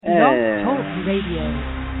Talk Radio.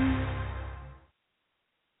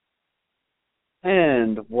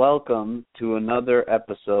 And welcome to another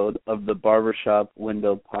episode of the Barbershop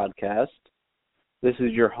Window Podcast. This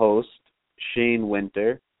is your host, Shane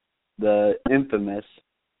Winter, the infamous,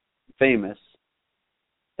 famous,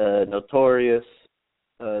 notorious,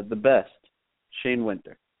 the best, Shane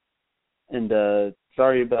Winter. And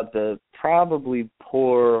sorry about the probably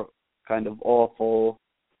poor, kind of awful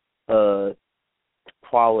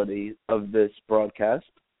quality of this broadcast.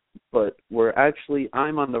 But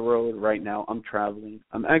I'm on the road right now. I'm traveling.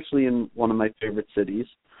 I'm actually in one of my favorite cities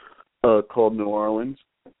called New Orleans.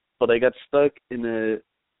 But I got stuck in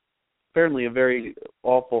apparently a very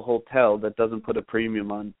awful hotel that doesn't put a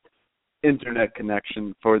premium on internet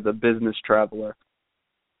connection for the business traveler.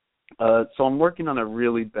 So I'm working on a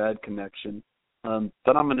really bad connection.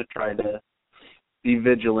 But I'm going to try to be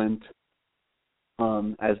vigilant,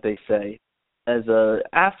 as they say. As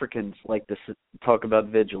Africans like to talk about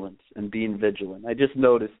vigilance and being vigilant. I just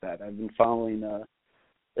noticed that. I've been following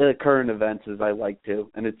current events as I like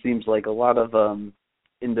to, and it seems like a lot of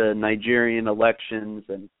in the Nigerian elections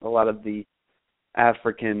and a lot of the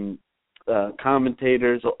African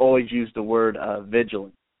commentators always use the word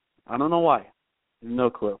vigilant. I don't know why.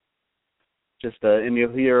 No clue. Just and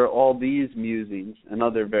you'll hear all these musings and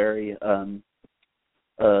other very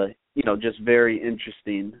just very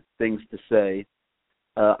interesting things to say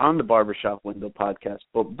on the Barbershop Window Podcast.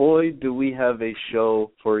 But boy, do we have a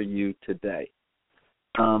show for you today.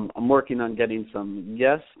 I'm working on getting some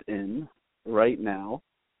guests in right now.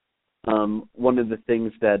 One of the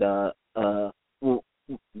things that,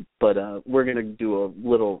 we're going to do a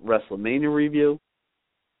little WrestleMania review.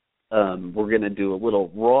 We're going to do a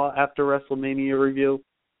little RAW-After-Wrestlemania review.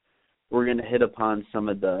 We're going to hit upon some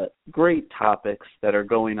of the great topics that are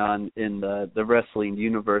going on in the wrestling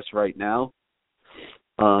universe right now.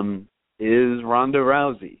 Is Ronda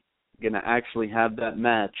Rousey going to actually have that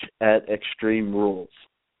match at Extreme Rules?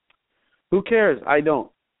 Who cares? I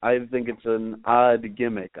don't. I think it's an odd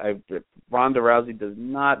gimmick. Ronda Rousey does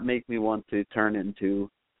not make me want to turn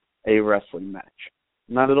into a wrestling match.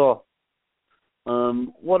 Not at all.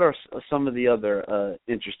 What are some of the other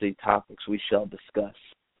interesting topics we shall discuss?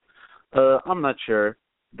 I'm not sure,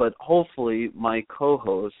 but hopefully my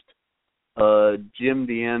co-host, Jim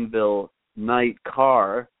the Anvil Knight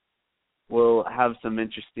Carr, will have some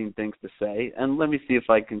interesting things to say. And let me see if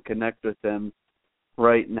I can connect with him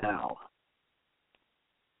right now.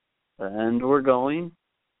 And we're going.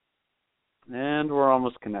 And we're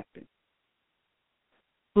almost connecting.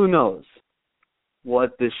 Who knows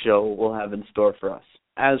what this show will have in store for us?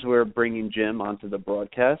 As we're bringing Jim onto the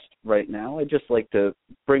broadcast right now, I'd just like to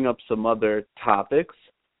bring up some other topics.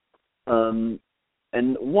 And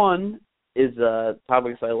one is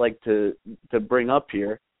topics I like to bring up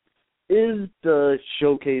here is the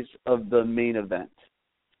showcase of the main event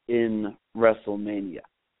in WrestleMania.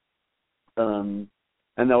 And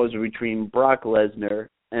that was between Brock Lesnar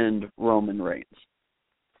and Roman Reigns.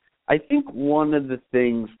 I think one of the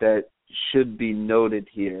things that should be noted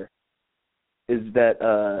here is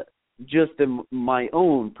that just in my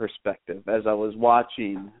own perspective, as I was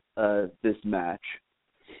watching this match,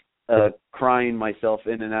 crying myself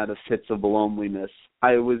in and out of fits of loneliness,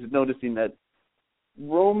 I was noticing that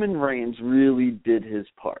Roman Reigns really did his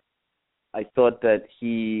part. I thought that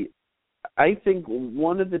I think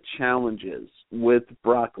one of the challenges with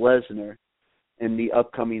Brock Lesnar in the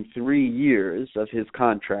upcoming 3 years of his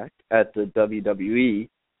contract at the WWE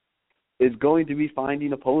is going to be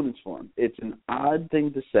finding opponents for him. It's an odd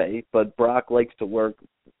thing to say, but Brock likes to work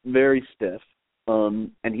very stiff.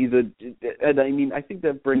 And I think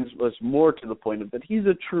that brings us more to the point of that he's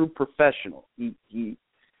a true professional. He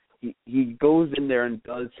goes in there and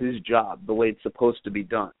does his job the way it's supposed to be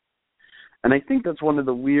done. And I think that's one of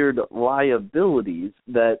the weird liabilities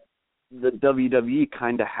that the WWE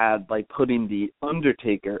kind of had by putting the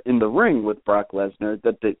Undertaker in the ring with Brock Lesnar.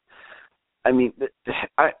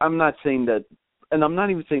 I'm not saying that, and I'm not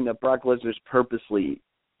even saying that Brock Lesnar's purposely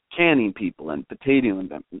canning people and potatoing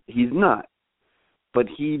them. He's not. But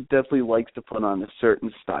he definitely likes to put on a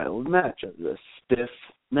certain style of match, a stiff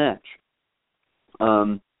match.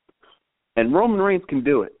 And Roman Reigns can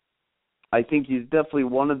do it. I think he's definitely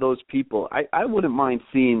one of those people. I wouldn't mind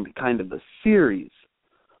seeing kind of a series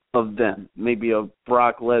of them, maybe a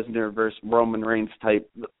Brock Lesnar versus Roman Reigns type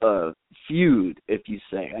feud, if you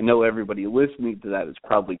say. I know everybody listening to that is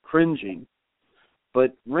probably cringing,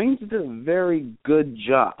 but Reigns did a very good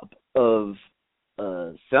job of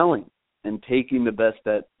selling and taking the best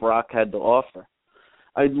that Brock had to offer.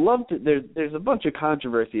 I'd love to. There's a bunch of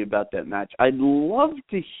controversy about that match. I'd love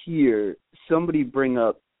to hear somebody bring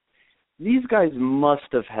up these guys must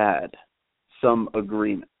have had some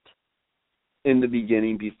agreement in the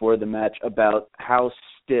beginning before the match about how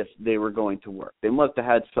stiff they were going to work. They must have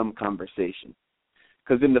had some conversation.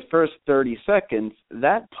 Because in the first 30 seconds,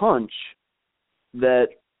 that punch that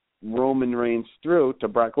Roman Reigns threw to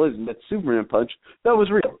Brock Lesnar, that Superman punch, that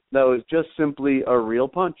was real. That was just simply a real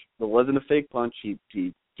punch. It wasn't a fake punch. He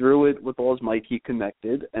threw it with all his might. He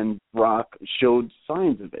connected, and Brock showed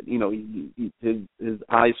signs of it. You know, his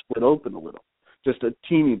eyes split open a little, just a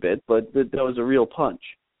teeny bit, but that was a real punch.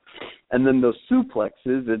 And then those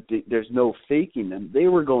suplexes, there's no faking them. They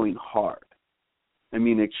were going hard. I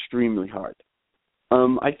mean, extremely hard.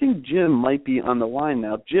 I think Jim might be on the line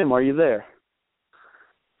now. Jim, are you there?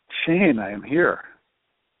 Shane, I am here.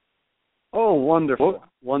 Oh, wonderful,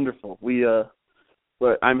 wonderful.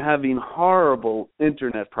 I'm having horrible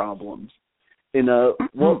internet problems in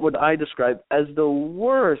what would I describe as the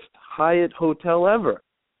worst Hyatt hotel ever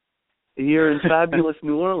here in fabulous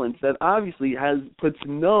New Orleans that obviously puts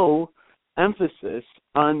no emphasis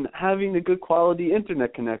on having a good quality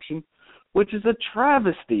internet connection, which is a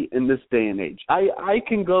travesty in this day and age. I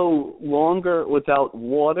can go longer without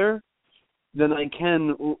water than I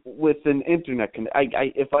can with an internet connection.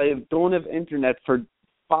 If I don't have internet for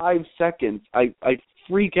 5 seconds, I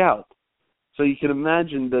freak out. So you can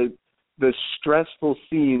imagine the stressful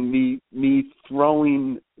scene, me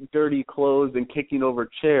throwing dirty clothes and kicking over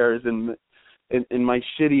chairs in my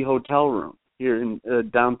shitty hotel room here in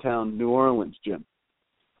downtown New Orleans, Jim.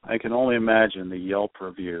 I can only imagine the Yelp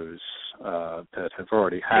reviews that have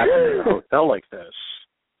already happened in a hotel like this,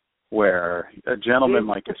 where a gentleman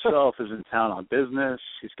like yourself is in town on business.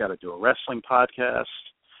 He's got to do a wrestling podcast.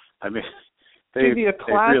 I mean, he'd be a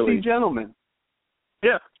classy gentleman.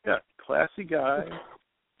 Yeah, classy guy.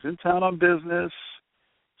 He's in town on business.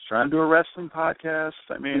 He's trying to do a wrestling podcast.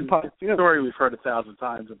 I mean, it's a story we've heard 1,000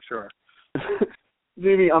 times, I'm sure.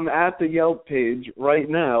 Jimmy, I'm at the Yelp page right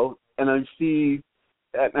now, and I see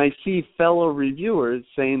fellow reviewers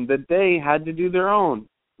saying that they had to do their own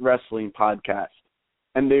wrestling podcast,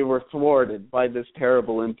 and they were thwarted by this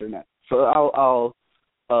terrible internet. So I'll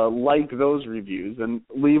like those reviews and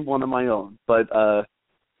leave one of my own. But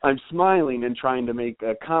I'm smiling and trying to make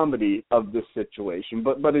a comedy of this situation,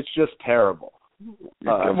 but it's just terrible.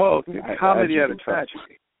 Comedy out of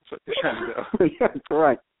tragedy. That's what you're trying to do. Yeah,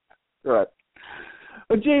 correct. Well,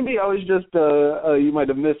 JB, I was just, you might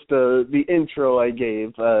have missed the intro I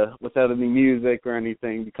gave without any music or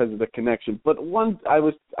anything because of the connection. But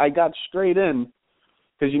I got straight in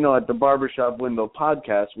because, at the Barbershop Window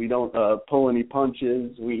podcast, we don't pull any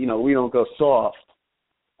punches. We don't go soft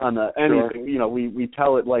on anything. Sure. We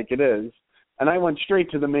tell it like it is. And I went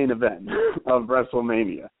straight to the main event of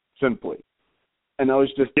WrestleMania, simply. And I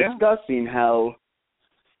was just discussing how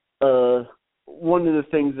one of the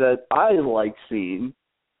things that I like seeing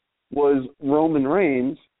was Roman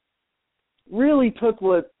Reigns really took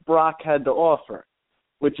what Brock had to offer,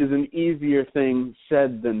 which is an easier thing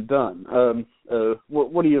said than done.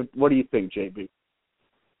 What do you think, JB?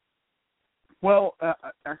 Well,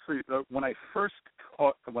 actually, when I first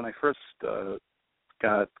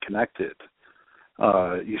got connected,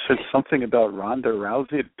 you said something about Ronda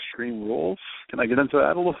Rousey at Extreme Rules. Can I get into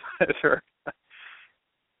that a little bit? Or?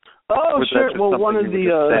 Oh, sure. Well, one of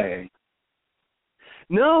the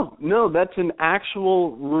No, that's an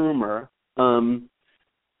actual rumor.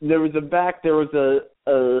 There was a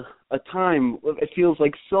time, it feels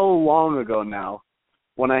like so long ago now,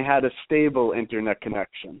 when I had a stable internet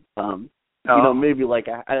connection. Maybe like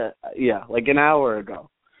like an hour ago.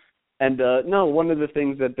 And one of the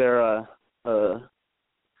things that they're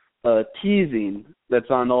teasing that's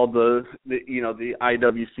on all the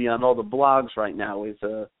IWC on all the blogs right now is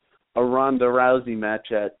a Ronda Rousey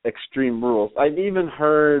match at Extreme Rules. I've even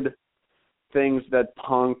heard things that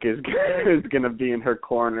Punk is going to be in her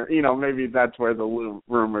corner. Maybe that's where the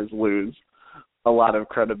rumors lose a lot of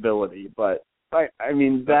credibility. But I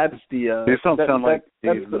mean, that's the. These don't sound like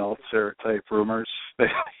Dave Meltzer type rumors.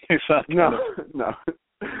 No.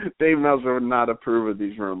 Dave Meltzer would not approve of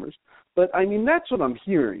these rumors. But I mean, that's what I'm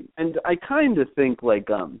hearing, and I kind of think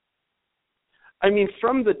from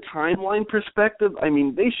the timeline perspective,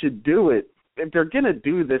 they should do it. If they're going to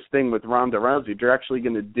do this thing with Ronda Rousey, they're actually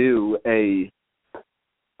going to do a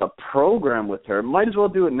program with her. Might as well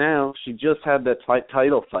do it now. She just had that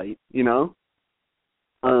title fight, They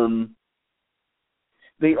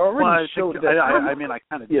already showed that. I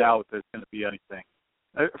kind of doubt there's going to be anything.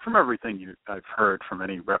 From everything I've heard from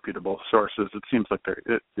any reputable sources, it seems like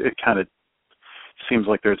it kind of seems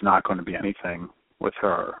like there's not going to be anything with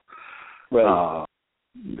her. Right.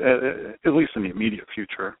 at least in the immediate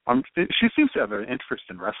future. She seems to have an interest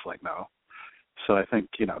in wrestling, though. So I think,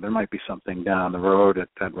 there might be something down the road at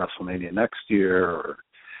WrestleMania next year or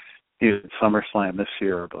even SummerSlam this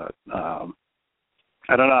year. But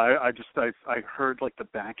I don't know. I heard like the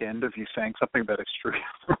back end of you saying something about Extreme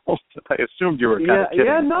Rules. I assumed you were kind of kidding.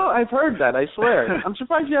 Yeah, no, I've heard that. I swear. I'm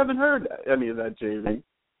surprised you haven't heard any of that, JV.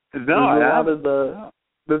 No, I haven't. Of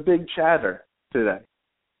the big chatter today.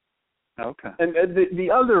 Okay. And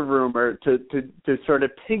the other rumor to sort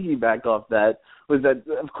of piggyback off that was that,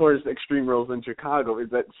 of course, Extreme Rules in Chicago is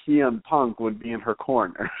that CM Punk would be in her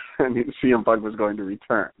corner. I mean, CM Punk was going to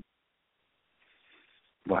return.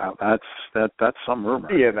 Wow, that's some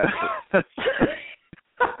rumor. Yeah, that's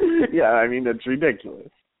yeah, I mean, it's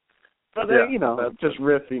ridiculous. But just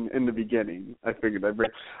riffing in the beginning, I figured I'd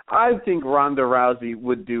bring. I think Ronda Rousey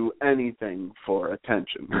would do anything for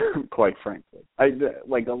attention. Quite frankly, a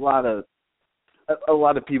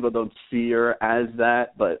lot of people don't see her as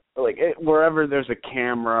that, but wherever there's a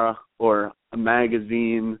camera or a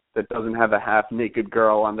magazine that doesn't have a half-naked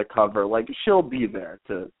girl on the cover, she'll be there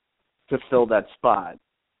to fill that spot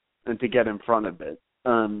and to get in front of it. I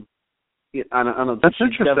don't. That's she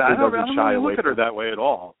interesting. Definitely I don't doesn't really shy look away at her from that way at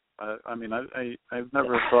all. I've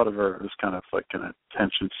never thought of her as kind of like an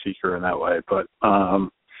attention seeker in that way, but I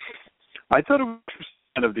thought it was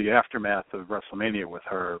kind of the aftermath of WrestleMania with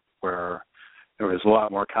her, where there was a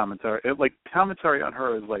lot more commentary. Commentary on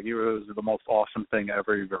her is like, it was the most awesome thing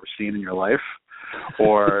you've ever seen in your life,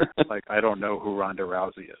 or like, I don't know who Ronda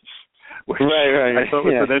Rousey is. Which right. I thought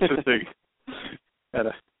was an interesting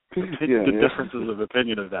the differences of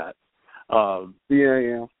opinion of that.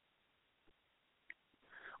 Yeah.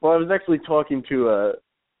 Well, I was actually talking to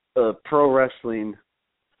a pro wrestling.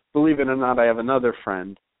 Believe it or not, I have another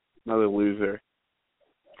friend, another loser,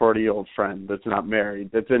 40-year-old friend that's not married,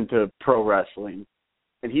 that's into pro wrestling,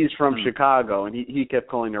 and he's from Chicago, and he kept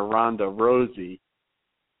calling her Ronda Rousey.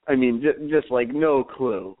 I mean, just like no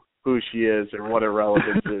clue who she is or what her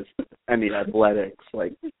relevance is to any athletics.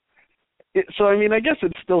 So I mean, I guess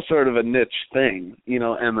it's still sort of a niche thing,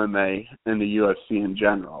 MMA and the UFC in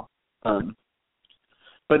general.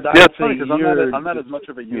 But it's funny because I'm not as much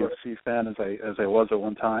of a UFC fan as I was at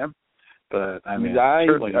one time. But I mean, I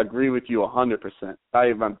certainly agree with you 100%.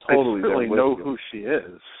 I'm totally I certainly there with know you. who she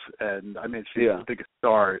is, and I mean, she's the biggest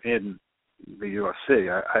star in the UFC.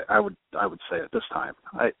 I would say at this time.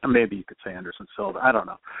 Maybe you could say Anderson Silva. I don't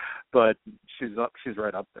know, but she's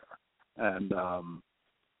right up there, and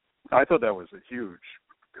I thought that was a huge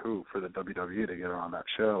coup for the WWE to get her on that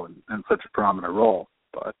show and such a prominent role.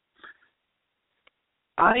 But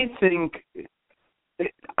I think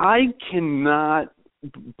I cannot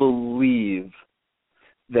believe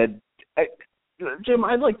that. Jim,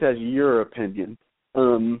 I'd like to have your opinion.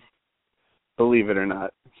 Believe it or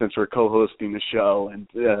not, since we're co-hosting the show, and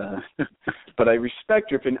but I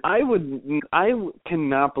respect your opinion. I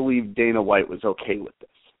cannot believe Dana White was okay with this.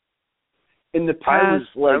 In the past,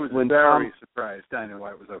 I was very surprised Dana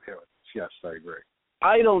White was okay with this. Yes, I agree.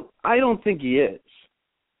 I don't think he is.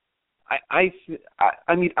 I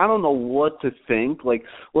mean, I don't know what to think. Like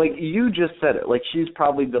you just said it. She's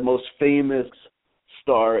probably the most famous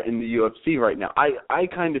star in the UFC right now. I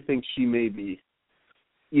kind of think she may be,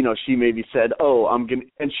 she maybe said, "Oh, I'm gonna,"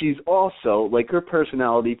 and she's also her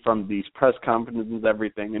personality from these press conferences,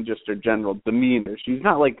 everything, and just her general demeanor. She's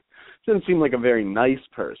not she doesn't seem like a very nice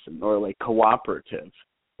person or cooperative.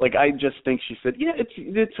 I just think she said, "Yeah,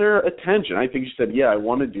 it's her attention." I think she said, "Yeah, I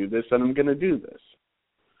want to do this, and I'm gonna do this."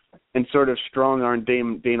 And sort of strong-armed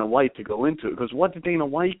Dana White to go into it. Because what did Dana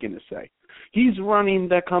White going to say? He's running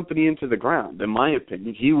that company into the ground, in my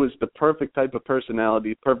opinion. He was the perfect type of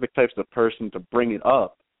personality, perfect type of person to bring it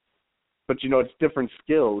up. But, it's different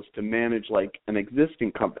skills to manage, an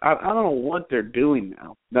existing company. I don't know what they're doing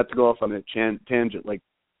now. Not to go off on a tangent,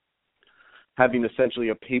 having essentially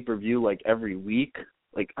a pay-per-view, every week.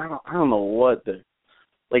 I don't know what the...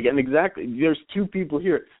 and exactly, there's two people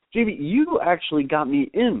here. JB, you actually got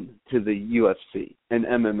me into the UFC and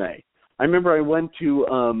MMA. I remember I went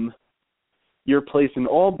to your place in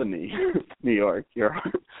Albany, New York.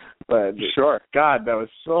 But sure. God, that was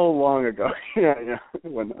so long ago. yeah.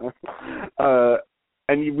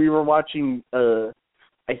 And we were watching, I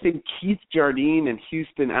think, Keith Jardine and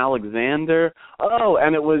Houston Alexander. Oh,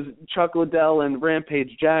 and it was Chuck Liddell and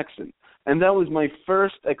Rampage Jackson. And that was my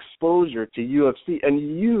first exposure to UFC.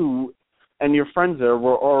 And you and your friends there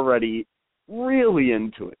were already really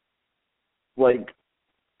into it. But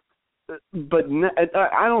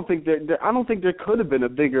I don't think there could have been a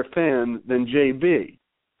bigger fan than JB.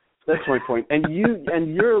 That's my point. And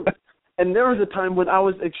And there was a time when I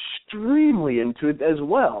was extremely into it as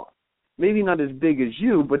well. Maybe not as big as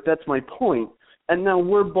you, but that's my point. And now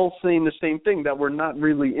we're both saying the same thing, that we're not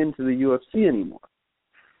really into the UFC anymore.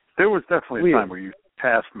 There was definitely a time where you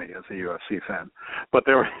passed me as a UFC fan. But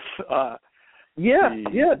there was...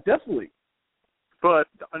 yeah, definitely. But,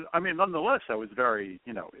 I mean, nonetheless, I was very,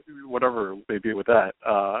 whatever may be with that,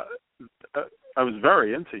 I was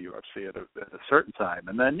very into UFC at a certain time.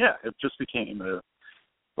 And then, it just became a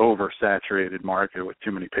oversaturated market with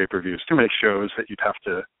too many pay-per-views, too many shows that you'd have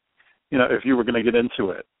to, if you were going to get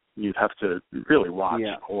into it, you'd have to really watch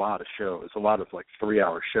a lot of shows, a lot of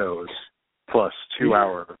 3-hour shows plus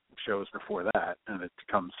 2-hour shows before that. And it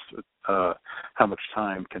becomes how much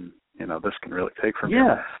time this can really take from you.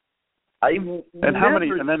 They did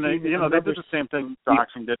the same thing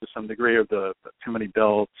boxing did to some degree of the too many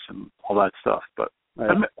belts and all that stuff. But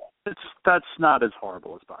that's not as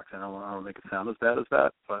horrible as boxing. I don't want to make it sound as bad as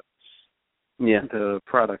that, but the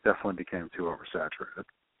product definitely became too oversaturated.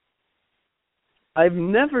 I've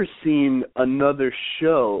never seen another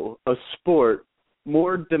show, a sport,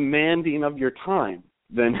 more demanding of your time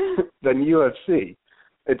than UFC.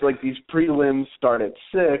 It's like these prelims start at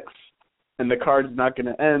 6. And the card's not going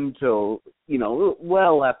to end till,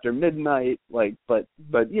 well after midnight. But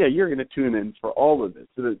you're going to tune in for all of this.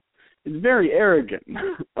 So it's very arrogant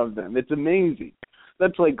of them. It's amazing.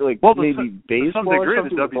 That's like maybe baseball. To some degree, or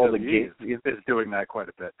the WWE is doing that quite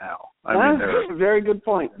a bit now. I mean, very good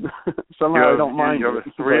point. Somehow I don't mind. You have a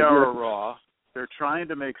 3-hour Raw. They're trying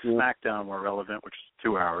to make SmackDown more relevant, which is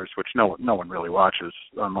 2 hours, which no one really watches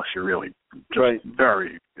unless you're really just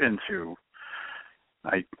very into.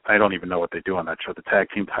 I don't even know what they do on that show, the tag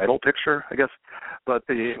team title picture, I guess. But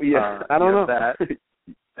I don't know that.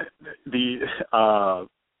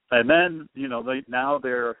 And then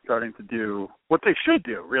they're starting to do what they should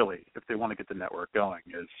do, really, if they want to get the network going,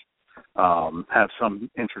 is have some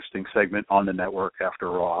interesting segment on the network after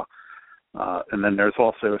Raw. And then there's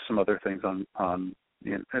also some other things on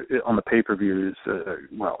the pay-per-views.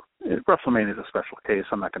 WrestleMania is a special case.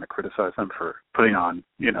 I'm not going to criticize them for putting on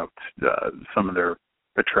some of their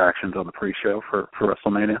attractions on the pre-show for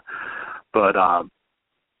WrestleMania, but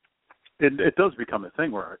it does become a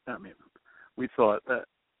thing where, we thought that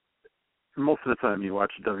most of the time you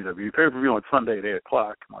watch the WWE pay-per-view on Sunday at 8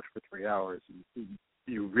 o'clock, watch for 3 hours, and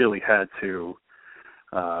you really had to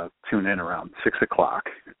tune in around 6 o'clock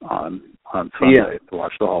on Sunday to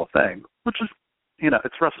watch the whole thing, which is,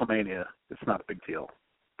 it's WrestleMania. It's not a big deal.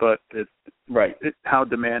 But how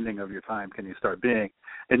demanding of your time can you start being?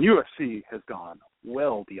 And UFC has gone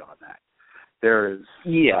well beyond that. There is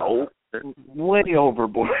way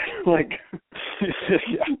overboard.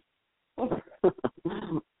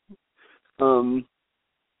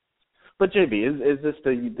 But JB, is this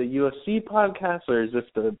the UFC podcast or is this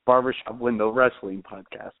the Barbershop Window Wrestling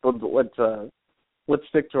podcast? Let's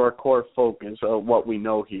stick to our core focus of what we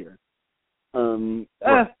know here.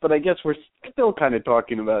 But I guess we're still kind of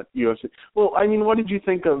talking about UFC. Well, I mean, what did you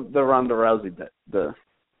think of the Ronda Rousey bit?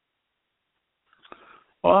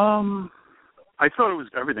 I thought it was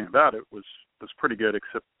everything about it was pretty good,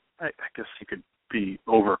 except I guess you could be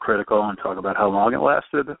overcritical and talk about how long it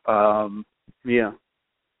lasted.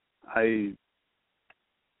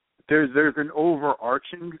 There's an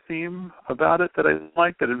overarching theme about it that I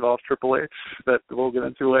like that involves Triple H that we'll get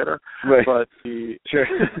into later. Right. But sure.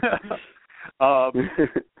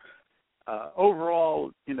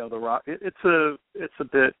 Overall, The Rock, it's a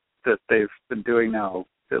bit that they've been doing now,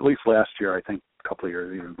 at least last year, I think a couple of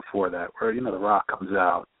years even before that, where, The Rock comes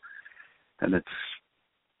out and it's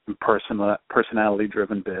a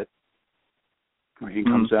personality-driven bit where he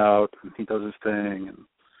comes out and he does his thing and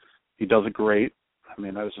he does it great. I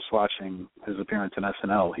mean, I was just watching his appearance in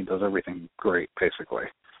SNL. He does everything great, basically.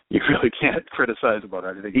 You really can't criticize about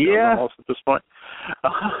anything he does almost at this point.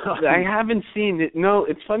 I haven't seen it. No,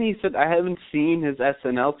 it's funny you said I haven't seen his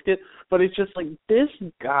SNL skit, but it's just this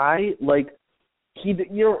guy,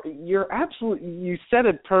 you're absolutely, you said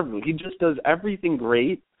it perfectly. He just does everything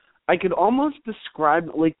great. I could almost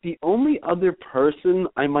describe, the only other person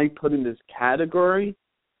I might put in this category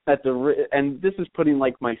and this is putting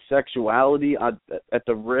my sexuality at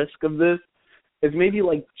the risk of this, is maybe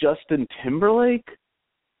Justin Timberlake.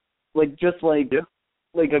 A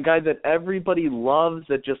guy that everybody loves,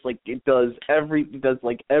 that just maybe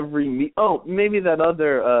that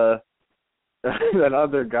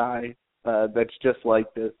other guy that's just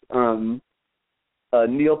like this,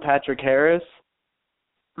 Neil Patrick Harris.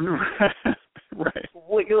 Right.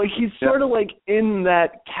 He's sort of in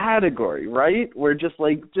that category, right? Where just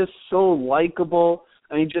so likable.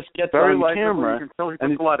 and he just gets very on likable. camera. You can tell he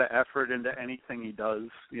puts a lot of effort into anything he does.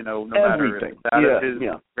 No matter if Everything. it's out of his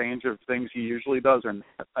range of things he usually does or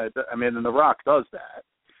not. And The Rock does that.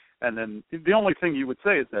 And then the only thing you would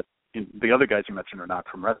say is that the other guys you mentioned are not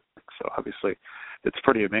from wrestling. So obviously, it's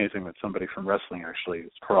pretty amazing that somebody from wrestling actually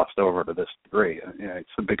has crossed over to this degree.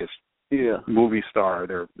 It's the biggest movie star.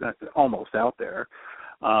 They're almost out there.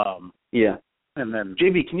 And then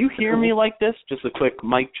JB, can you hear me like this? Just a quick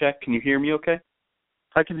mic check. Can you hear me okay?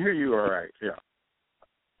 I can hear you all right, yeah.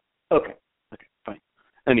 Okay, fine.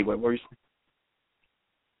 Anyway, what were you saying?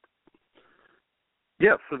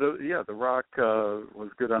 Yeah, so The Rock was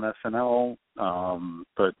good on SNL,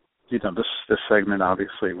 but this segment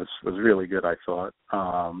obviously was really good. I thought.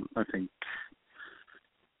 I think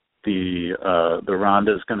the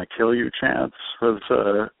Rhonda's gonna kill you chance was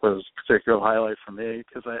a particular highlight for me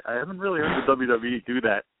because I haven't really heard the WWE do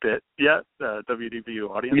that bit yet. WDBU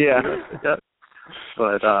audience do that bit yet.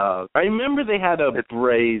 But I remember they had a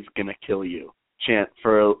Bray's gonna kill you chant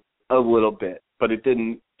for a little bit, but it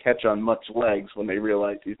didn't catch on much legs when they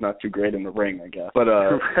realized he's not too great in the ring, I guess. But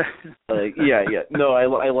no,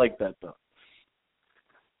 I like that though.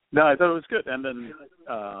 No, I thought it was good, and then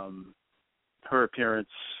her appearance,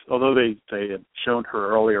 although they had shown her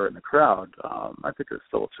earlier in the crowd, I think it was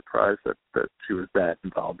still a surprise that she was that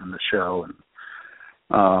involved in the show. And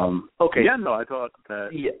I thought that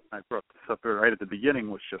I brought this up right at the beginning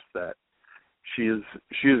was just that she is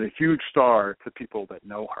a huge star to people that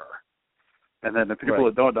know her. And then the people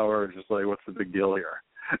that don't know her are just like, what's the big deal here?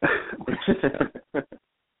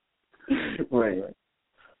 Right.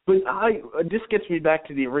 But this gets me back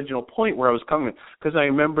to the original point where I was coming, because I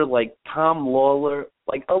remember, like, Tom Lawler,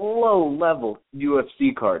 like, a low-level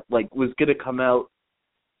UFC card, like, was going to come out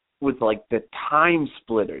with, like, the Time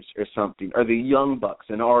Splitters or something, or the Young Bucks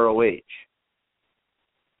in ROH.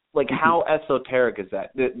 Like, how esoteric is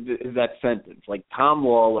that? Is that sentence? Like, Tom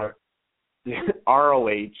Lawler,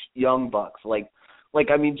 ROH, Young Bucks, like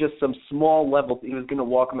I mean, just some small level. He was going to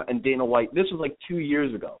walk him, and Dana White. This was like 2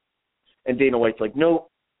 years ago, and Dana White's like, "No,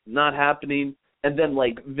 not happening." And then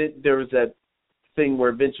like there was that thing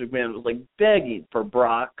where Vince McMahon was like begging for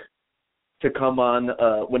Brock to come on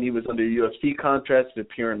when he was under UFC contract to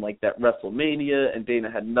appear in like that WrestleMania, and Dana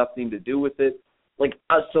had nothing to do with it. Like,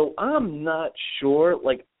 so I'm not sure.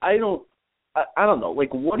 Like, I don't know.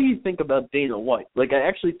 Like, what do you think about Dana White? Like, I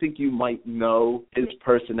actually think you might know his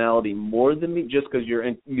personality more than me, just because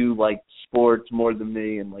you like sports more than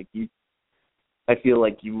me, and like you. I feel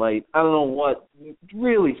like you might. I don't know what.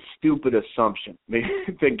 Really stupid assumption, maybe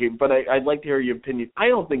thinking. But I'd like to hear your opinion. I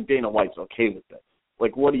don't think Dana White's okay with this.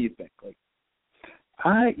 Like, what do you think? Like,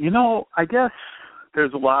 I guess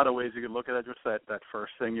there's a lot of ways you could look at it. Just that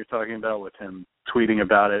first thing you're talking about with him tweeting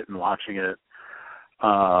about it and watching it.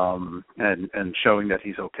 And showing that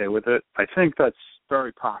he's okay with it. I think that's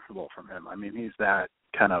very possible from him. I mean, he's that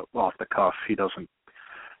kind of off the cuff. He doesn't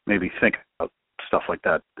maybe think about stuff like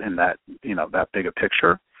that in that, that big a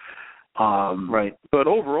picture. Right. But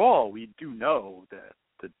overall, we do know that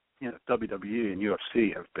the WWE and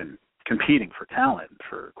UFC have been competing for talent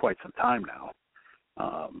for quite some time now,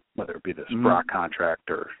 whether it be this Brock contract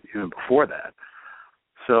or even before that.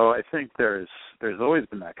 So I think there's always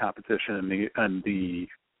been that competition, and the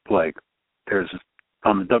there's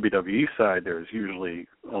on the WWE side there's usually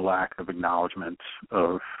a lack of acknowledgement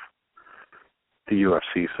of the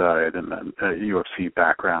UFC side and then UFC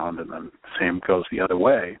background, and then same goes the other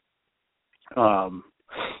way. WWE's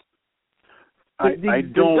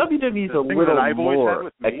a little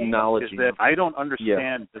more acknowledging. Is that I don't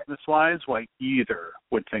understand business-wise why either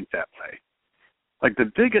would think that way. Like,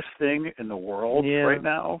 the biggest thing in the world right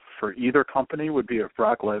now for either company would be if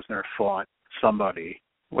Brock Lesnar fought somebody,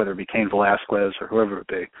 whether it be Cain Velasquez or whoever it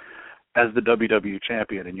be, as the WWE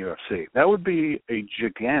champion in UFC. That would be a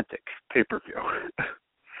gigantic pay-per-view.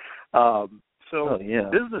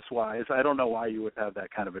 Business-wise, I don't know why you would have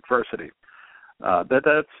that kind of adversity.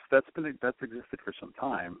 That's existed for some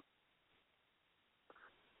time.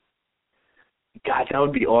 God, that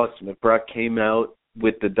would be awesome if Brock came out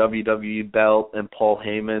with the WWE belt and Paul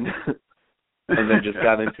Heyman and then just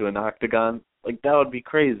got into an octagon. Like, that would be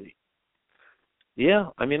crazy. Yeah,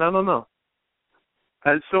 I mean, I don't know.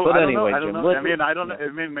 And so, but I anyway, don't know. I don't know. I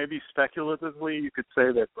mean, maybe speculatively you could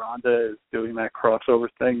say that Ronda is doing that crossover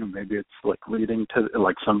thing, and maybe it's like leading to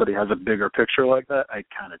like somebody has a bigger picture like that. I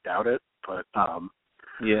kind of doubt it, but I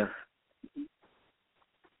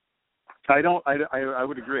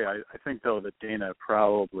would agree. I think though that Dana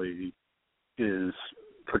probably is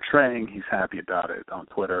portraying he's happy about it on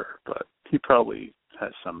Twitter, but he probably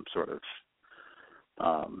has some sort of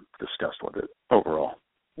disgust with it overall.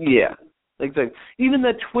 Yeah, Exactly. Even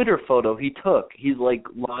that Twitter photo he took, he's like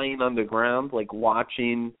lying on the ground, like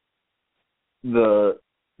watching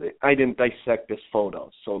I didn't dissect this photo,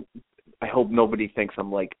 so I hope nobody thinks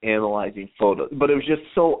I'm like analyzing photos. But it was just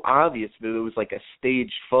so obvious that it was like a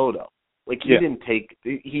staged photo. Like he didn't take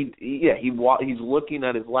he's looking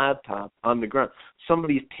at his laptop on the ground.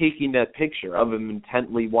 Somebody's taking that picture of him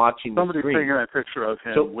intently watching the screen. Somebody's taking that picture of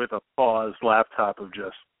him with a paused laptop of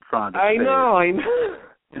just trying to I know.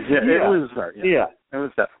 It was definitely.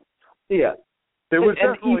 Yeah. There was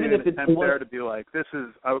definitely even if an attempt there to be like, this is,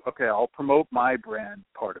 okay, I'll promote my brand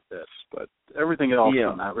part of this, but everything else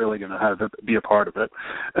I'm not really going to have to be a part of it.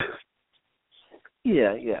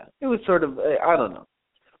 Yeah. It was sort of, I don't know.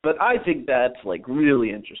 But I think that's, like, really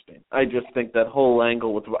interesting. I just think that whole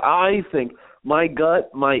angle with, I think my gut,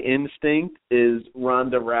 my instinct is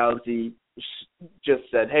Ronda Rousey just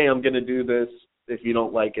said, hey, I'm going to do this. If you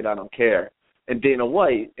don't like it, I don't care. And Dana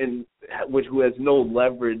White, who has no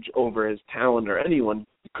leverage over his talent or anyone,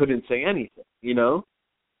 couldn't say anything, you know?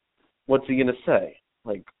 What's he going to say?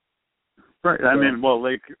 Like, right. I mean, well,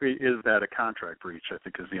 like, is that a contract breach, I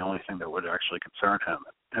think, is the only thing that would actually concern him.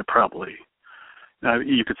 And probably,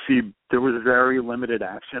 you could see there was very limited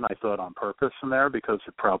action, I thought, on purpose in there, because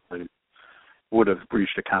it probably would have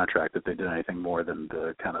breached a contract if they did anything more than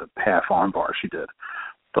the kind of half armbar she did.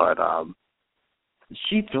 But,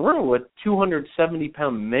 she threw a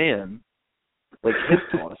 270-pound man, like, hip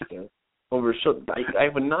tossed her over her shoulder. I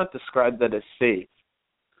would not describe that as safe.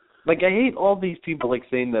 Like, I hate all these people, like,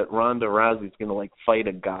 saying that Ronda Rousey's going to, like, fight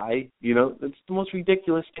a guy. You know, it's the most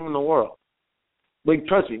ridiculous thing in the world. Like,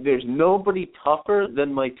 trust me, there's nobody tougher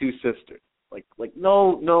than my two sisters. Like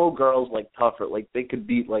no girls, like, tougher. Like, they could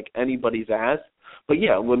beat, like, anybody's ass. But,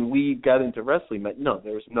 yeah, when we got into wrestling, no,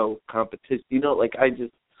 there was no competition. You know, like,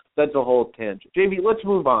 that's a whole tangent. JB, let's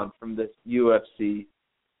move on from this UFC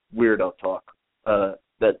weirdo talk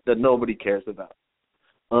that nobody cares about.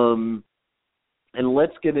 And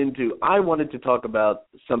let's get into, I wanted to talk about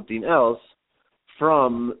something else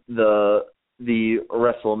from the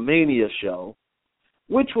WrestleMania show,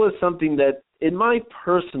 which was something that, in my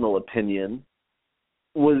personal opinion,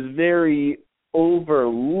 was very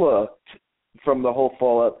overlooked from the whole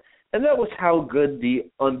fallout, and that was how good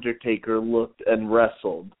The Undertaker looked and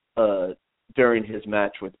wrestled during his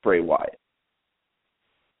match with Bray Wyatt.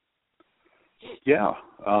 Yeah,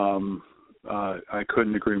 I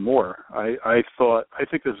couldn't agree more. I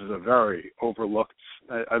think this is a very overlooked.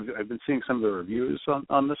 I've been seeing some of the reviews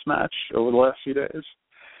on this match over the last few days.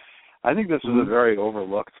 I think this is a very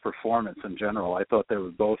overlooked performance in general. I thought they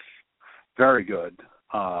were both very good.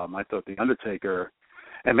 I thought The Undertaker,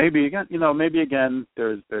 and maybe again,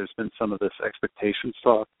 there's been some of this expectations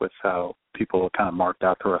talk with how people kind of marked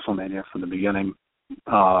out to WrestleMania from the beginning.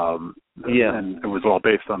 And it was all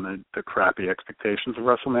based on the crappy expectations of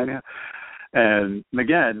WrestleMania. And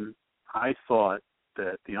again, I thought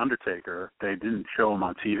that The Undertaker, they didn't show him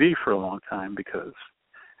on TV for a long time because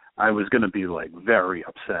I was going to be, like, very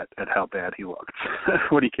upset at how bad he looked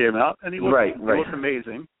when he came out. And he looked, He looked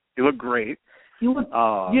amazing. He looked great. He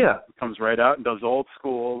comes right out and does old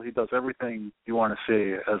school. He does everything you want to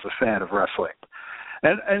see as a fan of wrestling.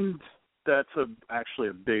 And that's actually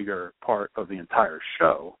a bigger part of the entire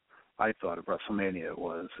show, I thought, of WrestleMania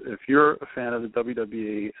was, if you're a fan of the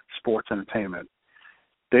WWE sports entertainment,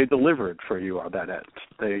 they delivered for you on that end.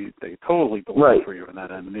 They totally delivered for you on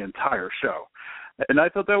that end in the entire show. And I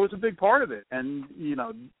thought that was a big part of it. And, you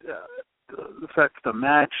know, the fact that the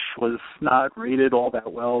match was not rated all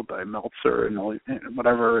that well by Meltzer and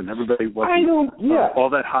whatever, and everybody wasn't all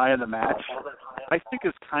that high in the match, I think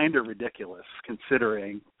is kind of ridiculous,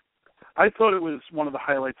 considering I thought it was one of the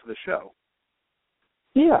highlights of the show.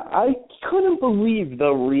 Yeah, I couldn't believe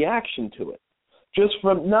the reaction to it. Just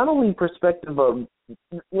from not only perspective of,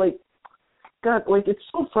 like, God, like, it's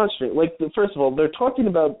so frustrating. Like, first of all, they're talking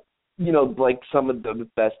about, you know, like, some of the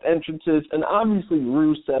best entrances, and obviously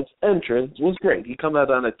Rusev's entrance was great. He come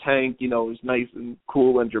out on a tank, you know, it was nice and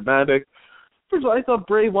cool and dramatic. First of all, I thought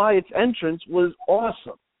Bray Wyatt's entrance was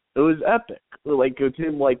awesome. It was epic. Like, with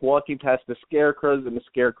him, like, walking past the scarecrows and the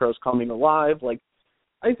scarecrows coming alive. Like,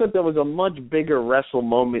 I thought that was a much bigger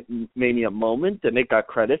WrestleMania moment than it got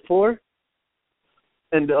credit for.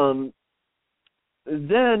 And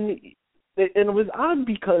then, and it was odd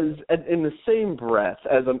because in the same breath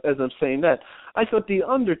as I'm saying that, I thought The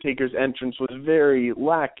Undertaker's entrance was very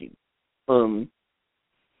lacking,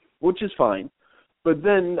 which is fine. But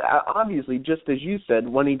then, obviously, just as you said,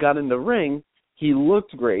 when he got in the ring, he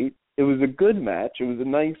looked great. It was a good match. It was a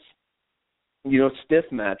nice, you know, stiff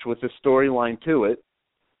match with a storyline to it.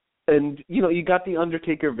 And, you know, you got the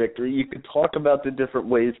Undertaker victory. You could talk about the different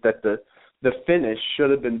ways that the the finish should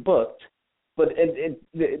have been booked. But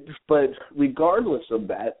but regardless of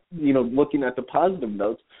that, looking at the positive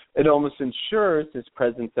notes, it almost ensures his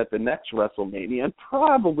presence at the next WrestleMania. And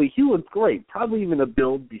probably he looked great. Probably even a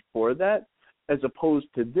build before that, as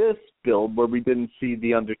opposed to this build where we didn't see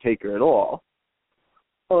The Undertaker at all.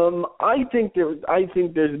 I think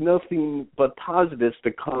there's nothing but positives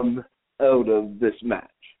to come out of this match,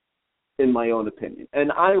 in my own opinion.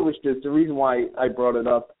 And I was just, the reason why I brought it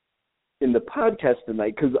up in the podcast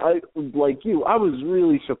tonight, because I was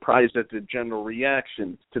really surprised at the general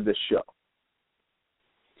reaction to this show.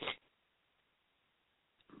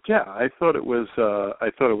 Yeah, I thought it was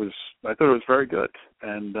very good,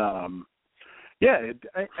 and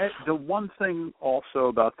the one thing also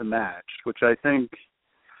about the match, which I think,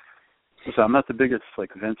 so I'm not the biggest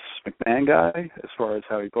Vince McMahon guy as far as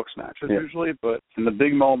how he books matches usually, but in the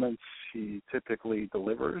big moments he typically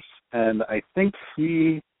delivers, and I think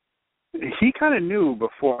he kind of knew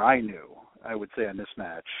before I knew, I would say, on this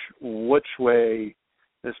match, which way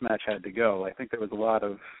this match had to go. I think there was a lot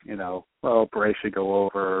of, Bray should go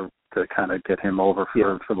over to kind of get him over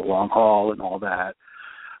for the long haul and all that.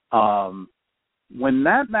 When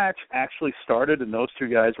that match actually started and those two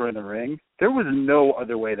guys were in the ring, there was no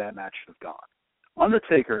other way that match should have gone.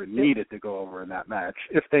 Undertaker needed to go over in that match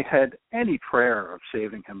if they had any prayer of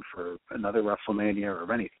saving him for another WrestleMania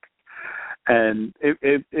or anything. And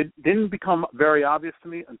it didn't become very obvious to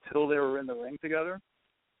me until they were in the ring together.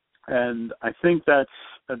 And I think there's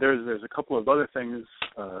a couple of other things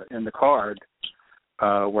in the card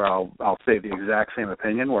where I'll say the exact same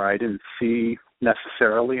opinion, where I didn't see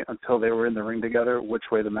necessarily until they were in the ring together which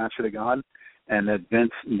way the match should have gone, and that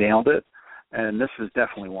Vince nailed it. And this is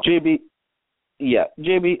definitely one.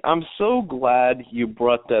 JB, I'm so glad you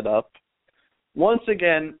brought that up. Once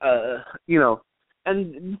again,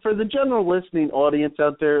 and for the general listening audience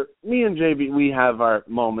out there, me and JB, we have our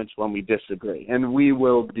moments when we disagree, and we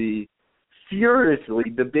will be furiously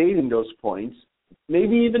debating those points,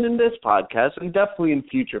 maybe even in this podcast, and definitely in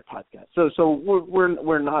future podcasts. So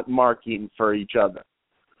we're not marking for each other.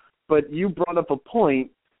 But you brought up a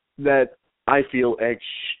point that I feel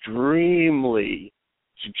extremely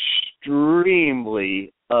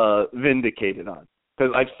vindicated on.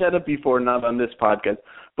 Because I've said it before, not on this podcast,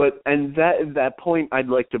 and that point I'd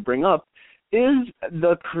like to bring up is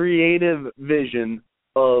the creative vision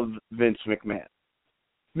of Vince McMahon.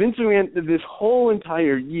 Vince McMahon, this whole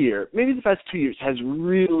entire year, maybe the past 2 years, has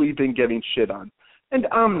really been getting shit on. And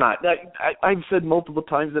I'm not. I've said multiple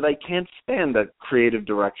times that I can't stand the creative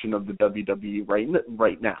direction of the WWE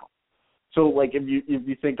right now. So, if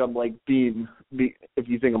you think I'm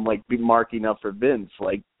marking up for Vince,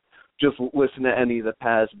 just listen to any of the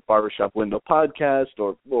past Barbershop Window podcast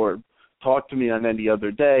or talk to me on any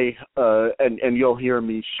other day, and you'll hear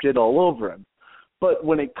me shit all over him. But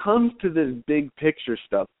when it comes to this big picture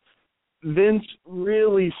stuff, Vince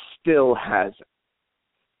really still hasn't.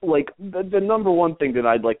 The number one thing that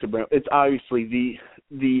I'd like to bring up, it's obviously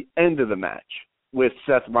the end of the match with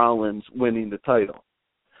Seth Rollins winning the title.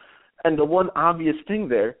 And the one obvious thing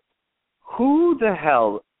there, who the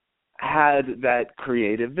hell had that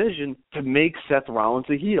creative vision to make Seth Rollins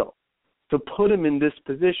a heel, to put him in this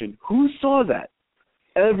position? Who saw that?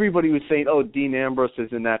 Everybody was saying, Dean Ambrose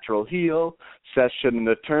is a natural heel. Seth shouldn't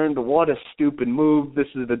have turned. What a stupid move. This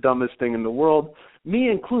is the dumbest thing in the world. Me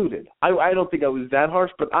included. I don't think I was that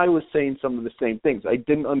harsh, but I was saying some of the same things. I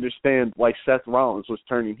didn't understand why Seth Rollins was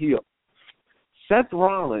turning heel. Seth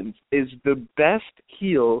Rollins is the best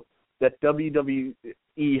heel that WWE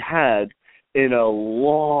had in a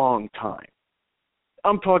long time.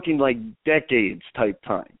 I'm talking decades type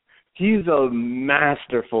time. He's a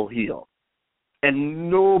masterful heel. And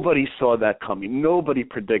nobody saw that coming. Nobody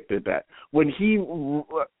predicted that.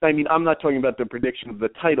 I'm not talking about the prediction of the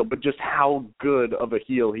title, but just how good of a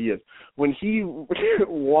heel he is. When he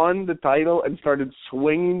won the title and started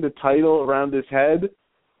swinging the title around his head,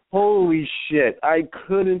 holy shit, I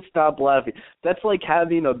couldn't stop laughing. That's like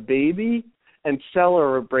having a baby and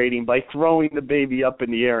celebrating by throwing the baby up in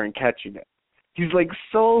the air and catching it. He's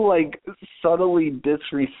so subtly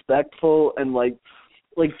disrespectful and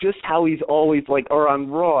just how he's always or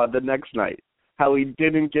on Raw the next night, how he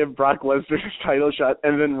didn't give Brock Lesnar his title shot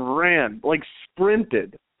and then ran,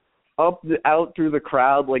 sprinted out through the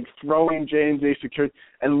crowd, throwing J&J security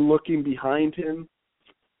and looking behind him.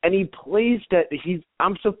 And he plays that.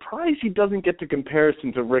 I'm surprised he doesn't get the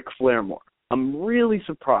comparison to Ric Flair more. I'm really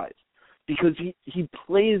surprised because he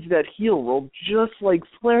plays that heel role just like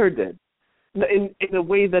Flair did. in a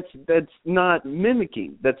way that's not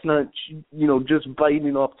mimicking, that's not, just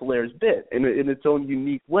biting off Flair's bit in its own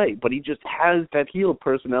unique way. But he just has that heel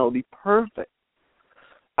personality perfect.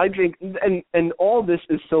 I think, and all this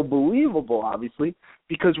is so believable, obviously,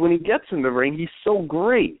 because when he gets in the ring, he's so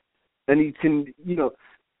great, and he can,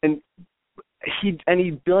 and he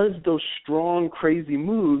does those strong, crazy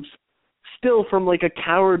moves, still from like a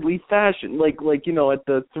cowardly fashion, like at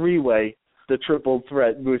the three-way, the triple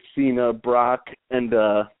threat with Cena, Brock, and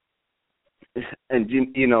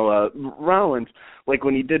Rollins, like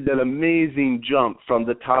when he did that amazing jump from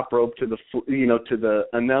the top rope to the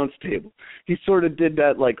announce table. He sort of did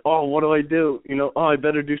that like, oh, what do I do? I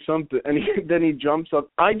better do something. And then he jumps up.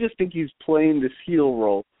 I just think he's playing this heel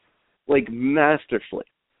role like masterfully.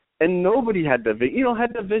 And nobody had the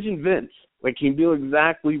vision Vince. Like he knew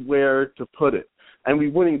exactly where to put it. And we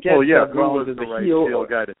wouldn't get Seth Rollins as a heel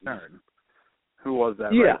guy to turn. Who was that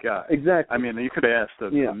right guy? Exactly. I mean, you could have asked a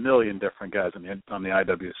million different guys on the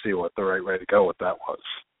IWC what the right way to go with that was.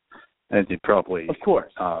 And you'd probably, of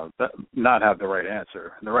course, not have the right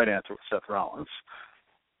answer. And the right answer was Seth Rollins.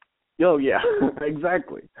 Oh, yeah,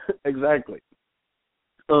 exactly.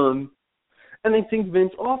 And I think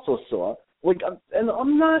Vince also saw,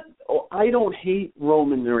 I don't hate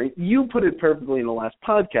Roman Reigns. You put it perfectly in the last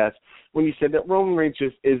podcast when you said that Roman Reigns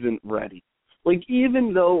just isn't ready. Like,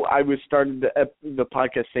 even though I was starting the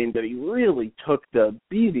podcast saying that he really took the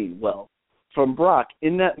beating well from Brock,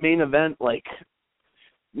 in that main event, like,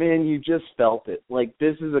 man, you just felt it. Like,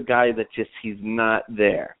 this is a guy that he's not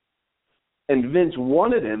there. And Vince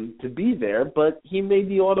wanted him to be there, but he made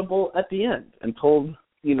the audible at the end and told,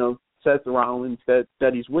 Seth Rollins that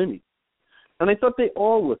he's winning. And I thought they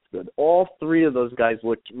all looked good. All three of those guys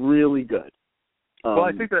looked really good. Well,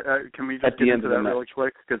 I think that can we just get into that really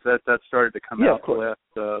quick, because that started to come out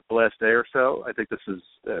the last day or so. I think this is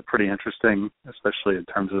pretty interesting, especially in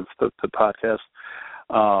terms of the podcast.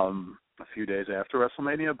 A few days after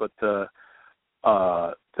WrestleMania, but the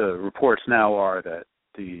reports now are that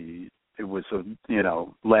it was a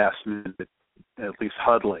last minute, at least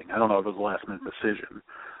huddling. I don't know if it was a last minute decision,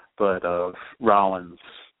 but of Rollins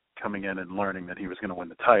coming in and learning that he was going to win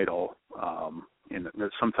the title.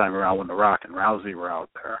 Sometime around when The Rock and Rousey were out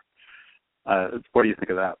there. What do you think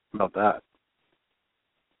about that?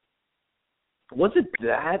 Was it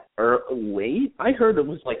that late? I heard it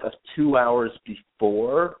was like 2 hours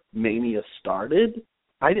before Mania started.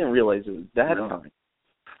 I didn't realize it was that time.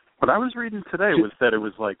 What I was reading today was that it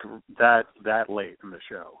was like that late in the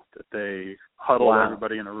show, that they huddled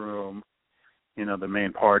everybody in a room, the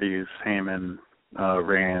main parties, Heyman,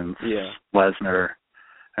 Reigns, Lesnar,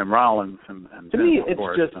 and Rollins, and to me, Vince, of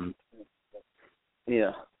course, To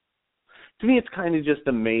me, it's kind of just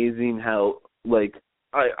amazing how, like,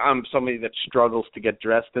 I'm somebody that struggles to get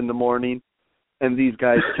dressed in the morning, and these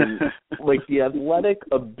guys can, like, the athletic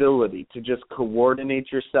ability to just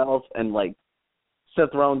coordinate yourself, and, like,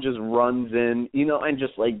 Seth Rollins just runs in, and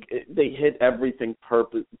just, like, they hit everything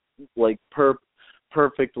perfectly. Like,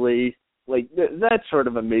 that sort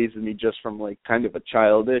of amazes me just from, like, kind of a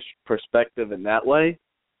childish perspective in that way.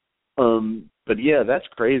 But yeah, that's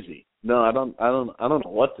crazy. No, I don't know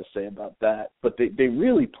what to say about that. But they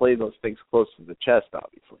really play those things close to the chest,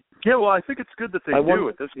 obviously. Yeah, well, I think it's good that they do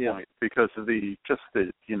at this point because of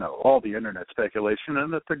all the internet speculation,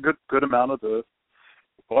 and that the good amount of the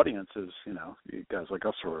audience is, you guys like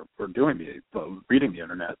us who are doing reading the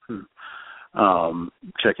internet and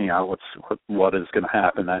checking out what is going to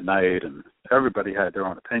happen that night, and everybody had their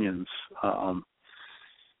own opinions.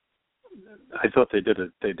 I thought they did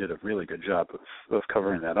a really good job of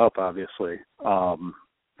covering that up, obviously. And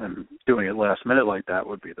doing it last minute like that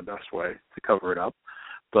would be the best way to cover it up.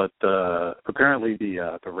 But apparently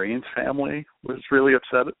the Reigns family was really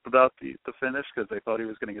upset about the finish because they thought he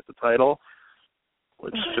was going to get the title,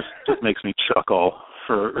 which just makes me chuckle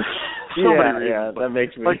for so many reasons. Yeah, that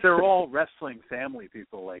makes me... Like, they're all wrestling family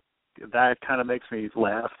people, like, that kind of makes me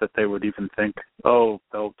laugh that they would even think,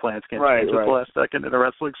 plans can't change at the last second in a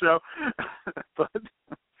wrestling show. But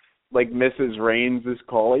like Mrs. Reigns is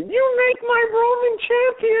calling, "You make my Roman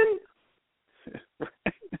champion."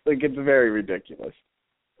 Like, it's very ridiculous.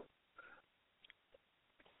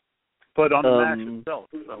 But on the match itself,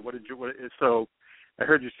 so I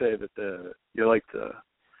heard you say that you liked the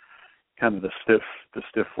kind of the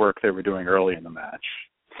stiff work they were doing early in the match.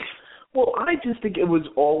 Well, I just think it was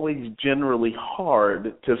always generally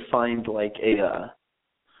hard to find like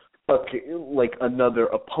another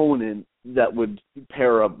opponent that would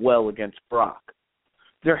pair up well against Brock.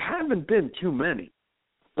 There haven't been too many.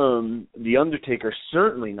 The Undertaker's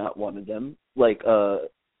certainly not one of them.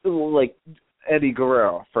 Eddie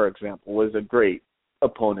Guerrero, for example, was a great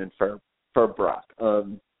opponent for Brock.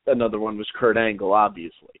 Another one was Kurt Angle,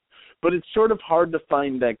 obviously. But it's sort of hard to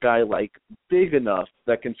find that guy like big enough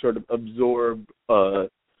that can sort of absorb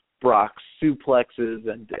Brock's suplexes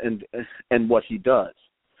and what he does.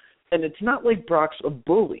 And it's not like Brock's a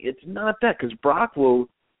bully. It's not that, because Brock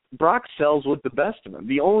sells with the best of them.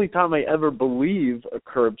 The only time I ever believe a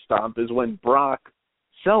curb stomp is when Brock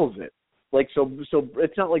sells it. Like so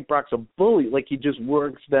it's not like Brock's a bully. Like, he just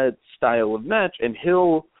works that style of match, and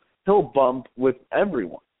he'll bump with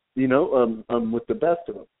everyone, with the best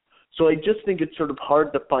of them. So I just think it's sort of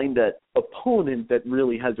hard to find that opponent that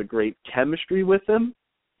really has a great chemistry with him,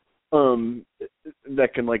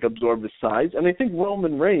 that can like absorb his size. And I think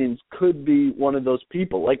Roman Reigns could be one of those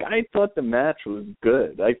people. Like, I thought the match was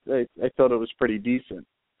good. I thought it was pretty decent.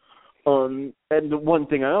 And the one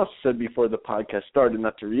thing I also said before the podcast started,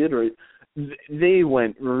 not to reiterate, they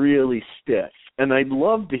went really stiff. And I'd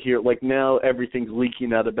love to hear, like, now everything's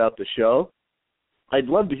leaking out about the show. I'd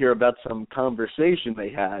love to hear about some conversation they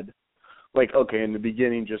had. Like, okay, in the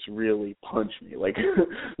beginning, just really punch me, like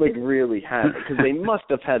really had it, because they must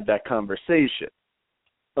have had that conversation,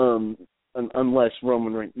 unless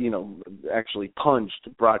Roman Reigns, actually punched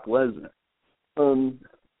Brock Lesnar, and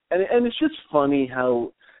it's just funny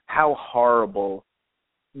how horrible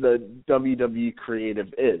the WWE creative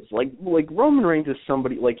is. Like Roman Reigns is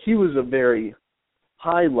somebody, like, he was a very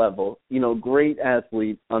high level, great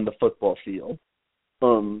athlete on the football field,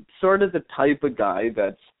 sort of the type of guy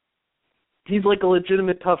he's like a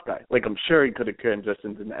legitimate tough guy. Like, I'm sure he could have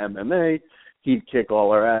transitioned into MMA. He'd kick all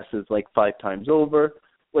our asses like 5 times over.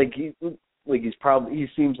 He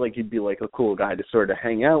seems like he'd be like a cool guy to sort of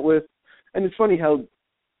hang out with. And it's funny how,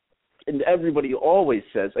 and everybody always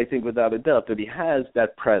says, I think without a doubt, that he has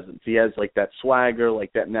that presence. He has like that swagger,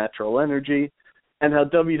 like that natural energy, and how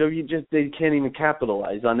WWE they can't even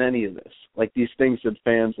capitalize on any of this. Like, these things that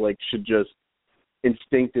fans like should just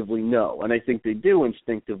instinctively know, and I think they do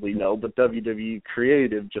instinctively know, but WWE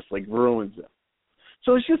creative just like ruins it.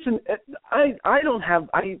 So it's just I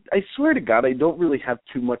swear to God, I don't really have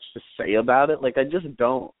too much to say about it. Like, I just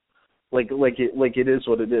don't. Like it is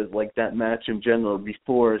what it is. Like, that match in general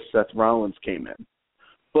before Seth Rollins came in,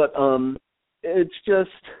 but it's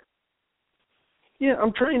just,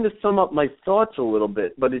 I'm trying to sum up my thoughts a little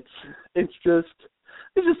bit, but it's just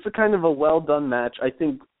a kind of a well done match. I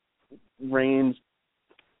think Reigns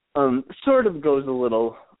sort of goes a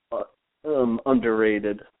little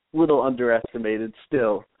underrated, little underestimated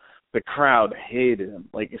still. The crowd hated him,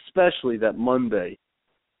 like, especially that Monday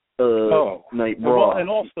Night Raw. Well, and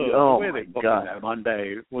also the way they booked that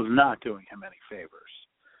Monday was not doing him any favors.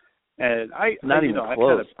 And I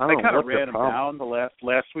kind of ran him down the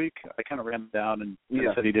last week. I kind of ran him down and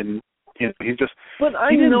said he didn't. He just but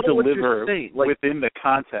he didn't know deliver like, within the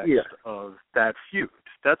context of that feud.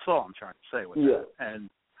 That's all I'm trying to say with that. And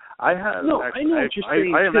I know what you're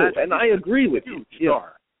saying too, and I agree with you.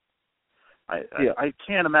 Star. I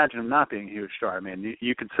can't imagine him not being a huge star. I mean,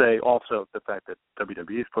 you could say also the fact that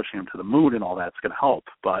WWE is pushing him to the moon and all that's going to help,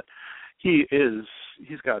 but he's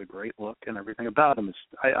got a great look and everything about him.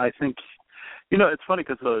 I think, it's funny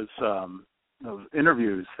because those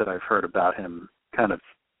interviews that I've heard about him kind of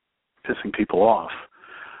pissing people off,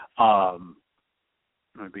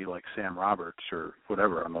 maybe like Sam Roberts or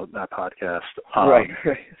whatever on that podcast. Right.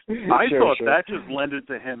 I thought that just lended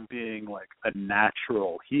to him being like a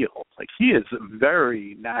natural heel. Like, he is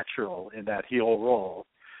very natural in that heel role.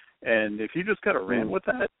 And if you just kind of ran with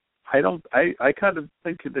that, I kind of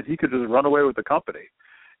think that he could just run away with the company.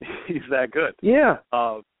 He's that good. Yeah.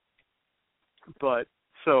 But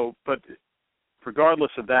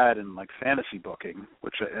regardless of that and like fantasy booking,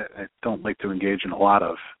 which I don't like to engage in a lot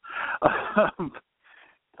of,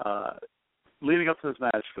 leading up to this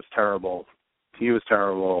match was terrible. He was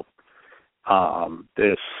terrible.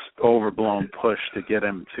 This overblown push to get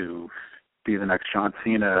him to be the next John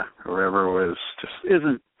Cena or whatever was just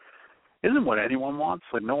isn't what anyone wants.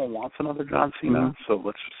 Like, no one wants another John Cena, so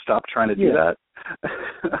let's just stop trying to do that.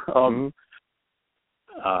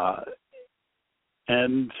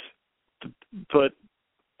 But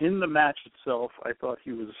in the match itself, I thought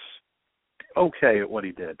he was okay at what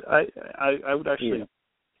he did. I would actually,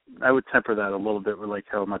 I would temper that a little bit with like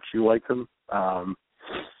how much you liked him.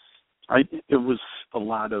 It was a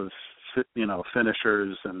lot of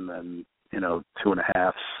finishers and then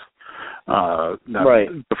 2.5s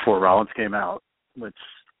before Rollins came out, which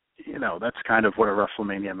that's kind of what a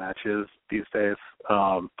WrestleMania match is these days.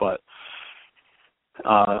 But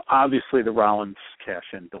obviously the Rollins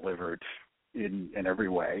cash-in delivered in every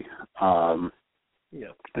way.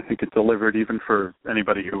 Yeah. I think it delivered even for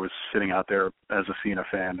anybody who was sitting out there as a Cena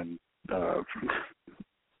fan and,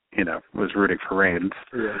 was rooting for Reigns.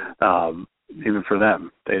 Yeah. Even for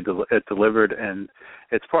them, it delivered, and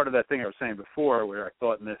it's part of that thing I was saying before, where I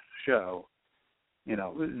thought in this show,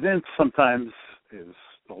 Vince sometimes is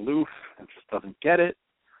aloof and just doesn't get it,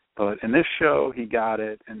 but in this show he got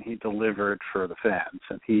it, and he delivered for the fans,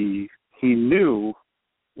 and he knew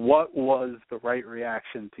what was the right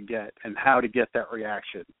reaction to get and how to get that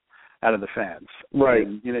reaction out of the fans. Right.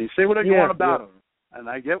 And, you say whatever you want about him, and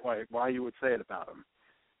I get why you would say it about him.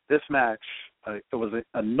 This match, it was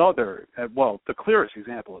another, the clearest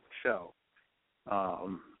example of the show.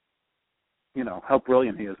 How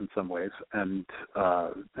brilliant he is in some ways, and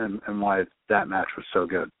why that match was so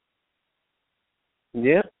good.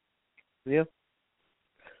 Yeah. Yeah.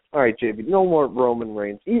 All right, JB, no more Roman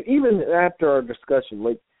Reigns. Even after our discussion,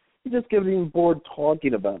 you just get even bored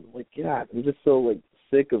talking about him. God, I'm just so,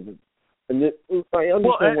 sick of it. And I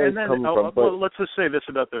understand where it's coming from. But let's just say this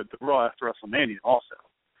about the Raw after WrestleMania also.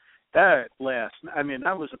 That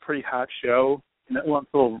was a pretty hot show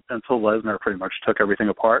until Lesnar pretty much took everything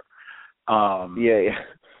apart. Yeah.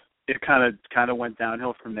 It kind of went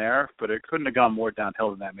downhill from there, but it couldn't have gone more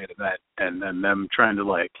downhill than that main event. And then them trying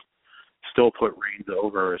to still put Reigns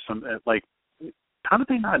over or something. How did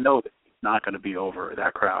they not know that he's not going to be over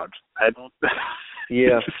that crowd? I don't.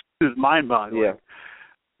 Yeah, it's mind-boggling. Yeah,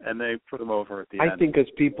 and they put him over at the end. I think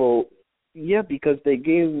because they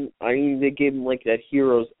gave him that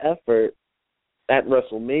hero's effort at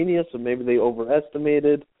WrestleMania, so maybe they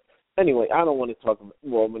overestimated. Anyway, I don't want to talk about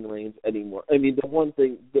Roman Reigns anymore. I mean, the one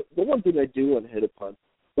thing I do want to hit upon,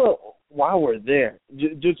 well, while we're there,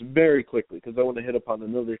 just very quickly, because I want to hit upon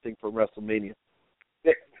another thing from WrestleMania.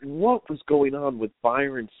 What was going on with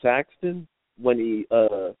Byron Saxton when he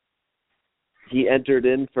entered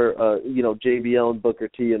in for JBL and Booker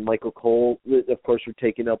T and Michael Cole, of course, were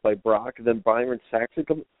taken out by Brock. Then Byron Saxton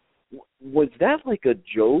comes. Was that a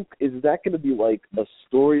joke? Is that going to be a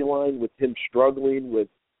storyline with him struggling with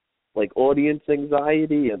audience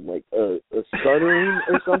anxiety and stuttering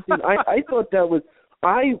or something?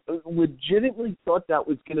 I legitimately thought that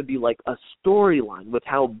was going to be a storyline with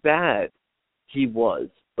how bad he was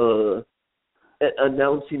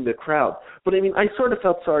announcing the crowd. But I sort of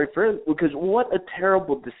felt sorry for him, because what a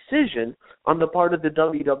terrible decision on the part of the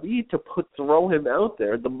WWE to throw him out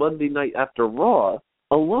there the Monday night after Raw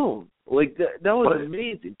alone. That was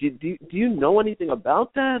amazing. Do you know anything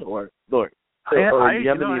about that, or I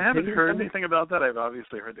haven't heard anything about that. I've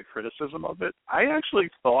obviously heard the criticism of it. I actually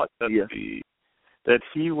thought that that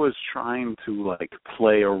he was trying to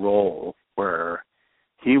play a role where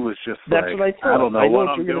he was just That's what I thought. I don't know what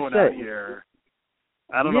I'm doing out here.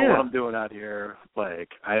 I don't know what I'm doing out here.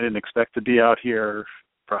 I didn't expect to be out here.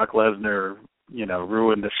 Brock Lesnar,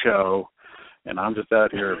 ruined the show, and I'm just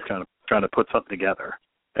out here kind of trying to put something together.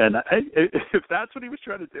 And if that's what he was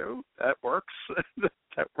trying to do, that works.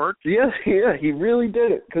 That works. Yeah, he really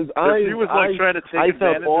did it. Because he was trying to take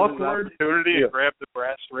advantage of his opportunity and grab the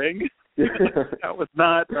brass ring. that was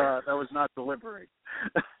not delivering.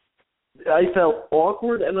 I felt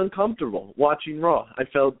awkward and uncomfortable watching Raw. I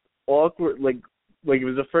felt awkward, like it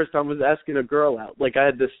was the first time I was asking a girl out. I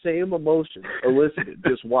had the same emotion elicited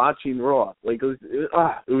just watching Raw. It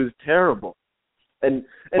was terrible. And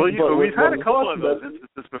we've had a couple of those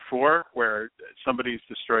instances before where somebody's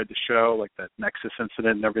destroyed the show, like that Nexus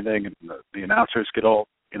incident and everything, and the announcers get all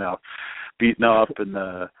beaten up, and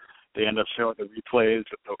they end up showing the replays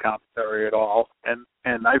with no commentary at all. And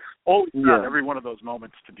I've always found every one of those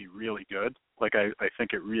moments to be really good. I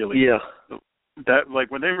think it really that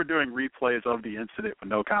when they were doing replays of the incident with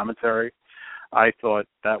no commentary, I thought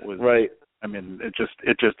that was right. I mean, it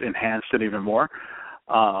just enhanced it even more.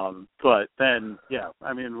 But then,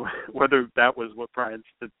 whether that was what Byron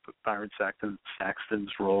Saxton's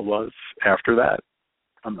role was after that,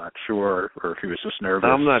 I'm not sure, or if he was just nervous.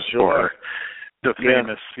 I'm not sure. Or the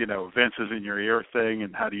famous, Vince is in your ear thing,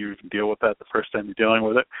 and how do you even deal with that the first time you're dealing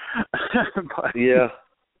with it?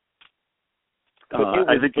 But,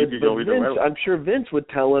 I think you could go either way. I'm sure Vince would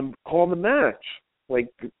tell him, call the match.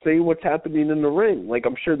 Say what's happening in the ring.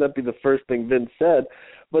 I'm sure that'd be the first thing Vince said.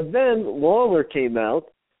 But then Lawler came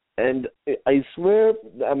out, and I swear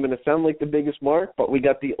I'm going to sound like the biggest mark, but we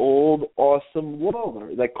got the old, awesome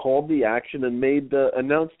Lawler that called the action and made the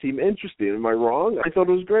announce team interesting. Am I wrong? I thought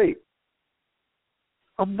it was great.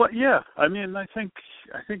 But I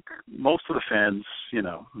think most of the fans,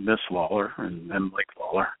 miss Lawler and like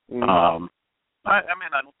Lawler. Mm-hmm. I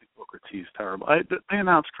don't think Booker T's terrible. The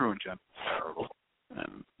announce crew in general is terrible,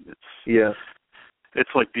 and it's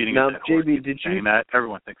like beating a dead horse. JB, did you saying that?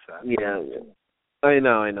 Everyone thinks that. Yeah. I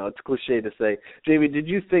know. It's cliche to say. Jamie, did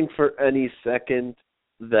you think for any second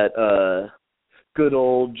that good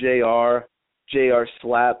old JR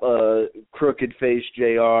slap, crooked face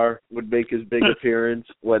JR would make his big appearance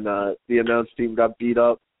when the announce team got beat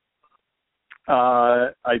up?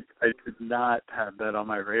 I did not have that on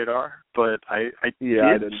my radar, but I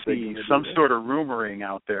did see some sort of rumoring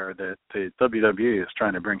out there that the WWE is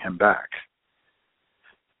trying to bring him back.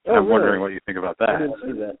 Oh, I'm really? wondering what you think about that. I didn't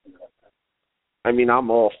see that. I mean, I'm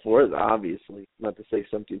all for it, obviously, not to say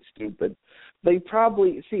something stupid. They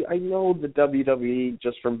probably, I know the WWE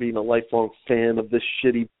just from being a lifelong fan of this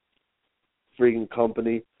shitty freaking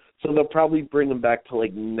company, so they'll probably bring him back to,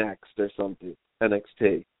 like, Next or something,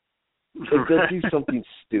 NXT. Like, they'll do something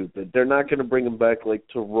stupid. They're not going to bring him back, like,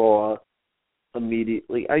 to Raw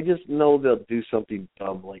immediately. I just know they'll do something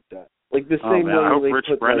dumb like that. Like the same way I hope they Rich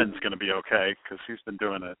put, Brennan's going to be okay, because he's been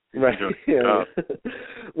doing it. Right, yeah.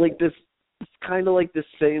 Like this, it's kind of like the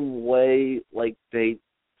same way, like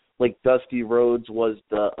Dusty Rhodes was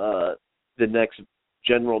the next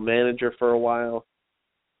general manager for a while.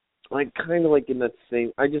 Like, kind of like in that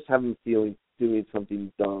same, I just have him doing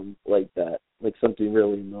something dumb like that, like something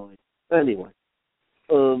really annoying. Anyway,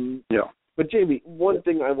 yeah. But Jamie, one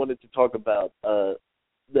thing I wanted to talk about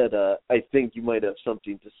that I think you might have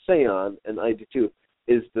something to say on, and I do too,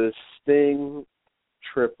 is the Sting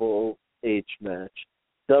Triple H match,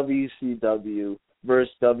 WCW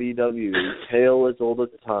versus WWE, tale as old as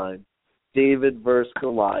time, David versus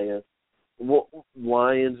Goliath,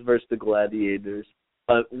 Lions versus the Gladiators.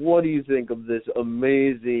 What do you think of this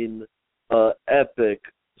amazing, epic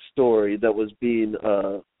story that was being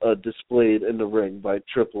displayed in the ring by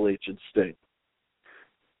Triple H and Sting?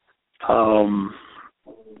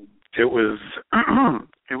 It was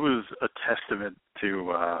a testament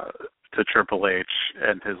to Triple H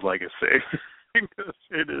and his legacy.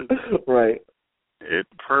 It is right. It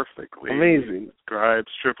perfectly amazing describes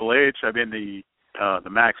Triple H. I mean, the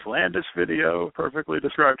Max Landis video perfectly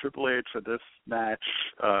described Triple H. So this match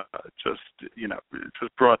just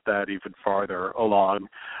brought that even farther along.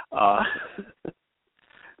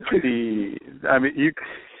 There's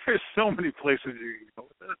so many places you can go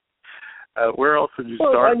with this. Where else would you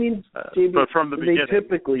start? I mean, Jamie, but from the beginning, they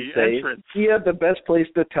typically say, entrance. the best place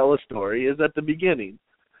to tell a story is at the beginning.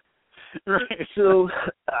 Right. So,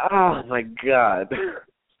 oh my God.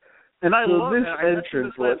 And I love this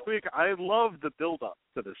entrance last week. I loved the build-up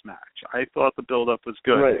to this match. I thought the build-up was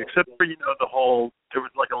good, right. except for the whole. There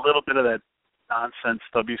was like a little bit of that nonsense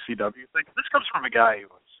WCW thing. This comes from a guy who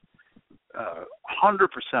was 100%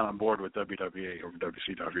 on board with WWE over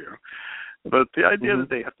WCW. But the idea that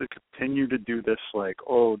they have to continue to do this, like,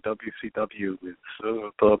 WCW is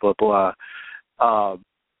blah, blah, blah,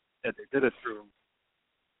 and they did it through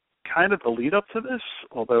kind of the lead-up to this,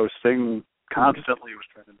 although Sting constantly was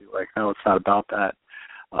trying to be like, no, it's not about that.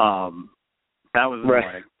 That was annoying.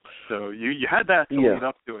 Right. So you had that to lead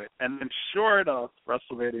up to it. And then sure enough,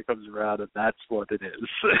 WrestleMania comes around, and that's what it is.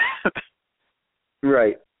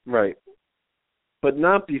 Right. But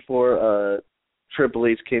not before Triple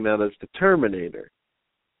H came out as the Terminator.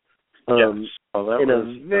 Yes. Well, in a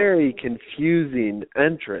very confusing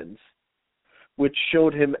entrance, which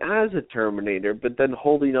showed him as a Terminator, but then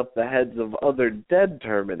holding up the heads of other dead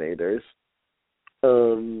Terminators,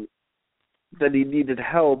 that he needed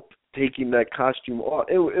help taking that costume off.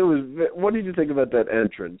 It was. What did you think about that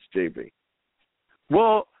entrance, JB?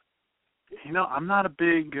 Well, I'm not a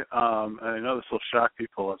big. I know this will shock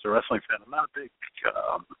people as a wrestling fan. I'm not a big,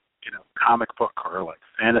 comic book or like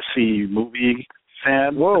fantasy movie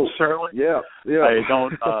fan necessarily. Yeah.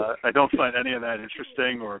 I don't find any of that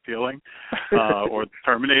interesting or appealing, or the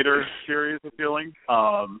Terminator series appealing.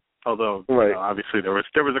 Although obviously there was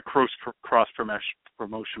a cross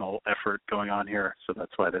promotional effort going on here, so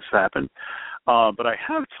that's why this happened. But I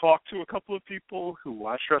have talked to a couple of people who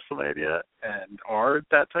watch WrestleMania and are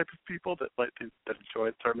that type of people that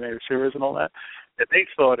enjoy the Terminator series and all that, and they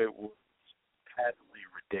thought it was patently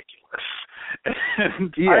ridiculous.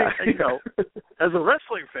 And as a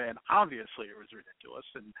wrestling fan, obviously it was ridiculous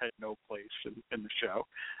and had no place in the show.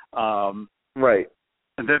 Right.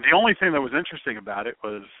 And then the only thing that was interesting about it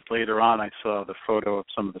was later on I saw the photo of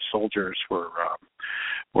some of the soldiers were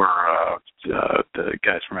the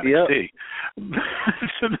guys from NXT.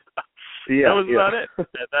 So that was about it.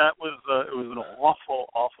 And that was it was an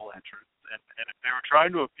awful entrance. And if they were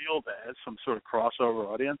trying to appeal to some sort of crossover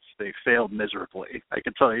audience, they failed miserably. I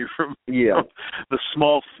can tell you from the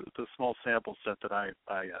small sample set that I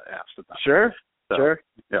asked about. Sure. So,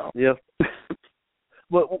 Yeah.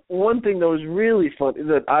 But one thing that was really funny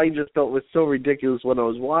that I just thought was so ridiculous when I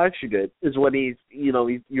was watching it is when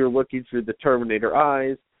you're looking through the Terminator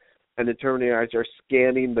eyes, and the Terminator eyes are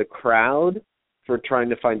scanning the crowd for trying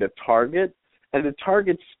to find a target, and the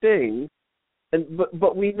target's Sting,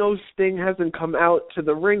 but we know Sting hasn't come out to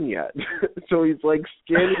the ring yet, so he's like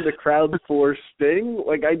scanning the crowd for Sting.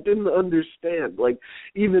 Like, I didn't understand. Like,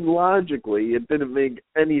 even logically, it didn't make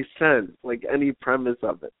any sense. Like, any premise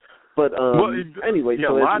of it. But anyway, yeah,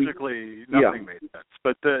 so logically nothing made sense.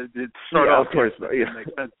 But it started off of course, it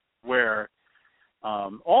makes sense. Where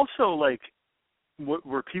also, like,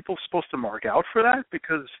 were people supposed to mark out for that?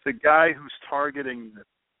 Because the guy who's targeting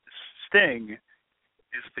Sting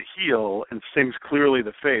is the heel, and Sting's clearly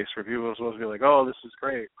the face. Where people are supposed to be like, "Oh, this is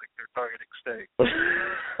great!" Like, they're targeting Sting.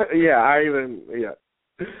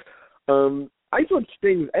 I thought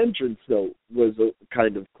Sting's entrance, though, was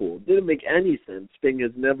kind of cool. Didn't make any sense. Sting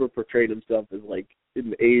has never portrayed himself as, like,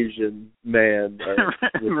 an Asian man.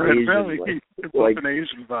 Really, he brought an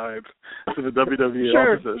Asian vibe to the WWE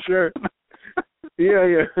offices. Sure.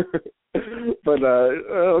 Yeah. But,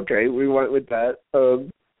 okay, we went with that.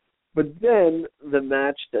 But then the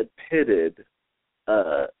match that pitted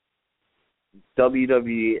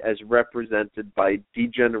WWE as represented by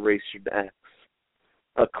D-Generation X,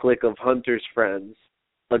 a clique of Hunter's friends,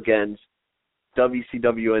 against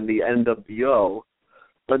WCW and the NWO,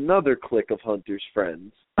 another clique of Hunter's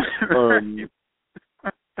friends,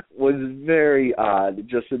 was very odd,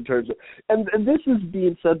 just in terms of... And this is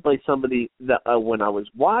being said by somebody that when I was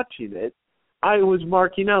watching it, I was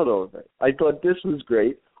marking out over it. I thought this was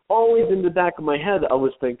great. Always in the back of my head, I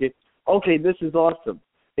was thinking, okay, this is awesome.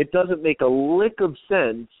 It doesn't make a lick of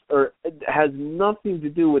sense, or it has nothing to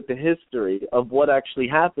do with the history of what actually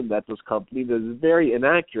happened at this company. That is very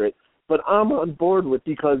inaccurate, but I'm on board with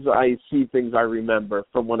because I see things I remember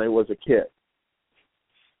from when I was a kid.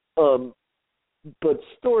 But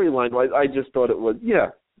storyline-wise, I just thought it was,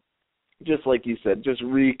 just like you said, just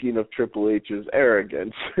reeking of Triple H's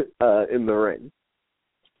arrogance in the ring.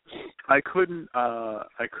 I couldn't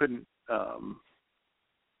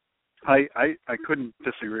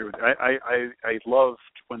disagree with you. I loved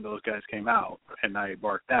when those guys came out, and I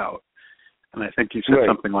marked out. And I think you said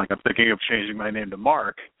something like, "I'm thinking of changing my name to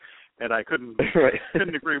Mark," and I couldn't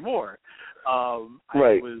agree more. I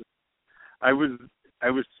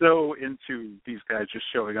was so into these guys just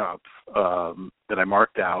showing up that I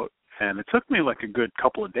marked out, and it took me like a good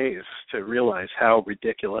couple of days to realize how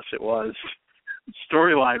ridiculous it was.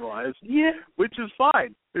 Storyline-wise, which is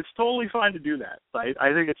fine. It's totally fine to do that.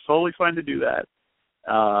 I think it's totally fine to do that.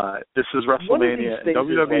 This is WrestleMania.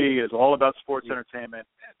 WWE is all about sports entertainment.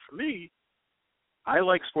 And for me, I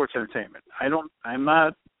like sports entertainment. I'm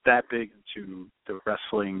not that big into the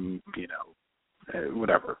wrestling,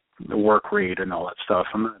 whatever, the work rate and all that stuff.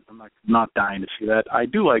 I'm not dying to see that. I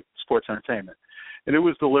do like sports entertainment, and it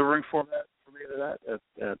was delivering for me to that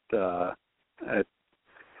at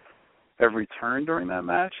every turn during that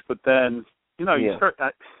match. But then, you start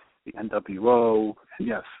at the NWO, and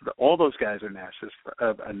yes, all those guys are Nash's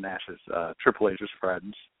Triple H's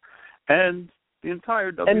friends, and the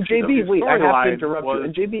entire WCW and JB, wait, I have to interrupt you.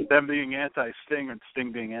 And JB, them being anti-Sting and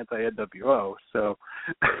Sting being anti-NWO. So,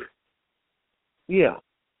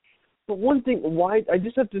 But one thing, why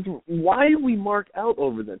do we mark out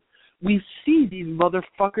over them? We see these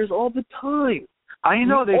motherfuckers all the time. I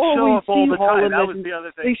know, they show up all the time. That was the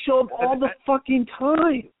other thing. They show up all the fucking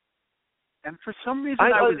time. And for some reason,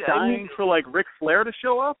 I was dying for like Ric Flair to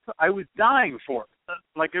show up. I was dying for it.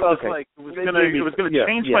 Like, it was gonna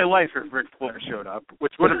change my life if Ric Flair showed up,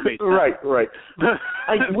 which would have made sense. Right.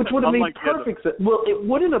 Which would have made perfect sense. Well, it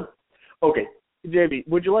wouldn't have. Okay, JB,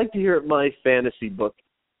 would you like to hear my fantasy book?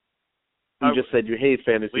 You just said you hate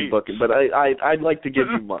fantasy booking, but I'd like to give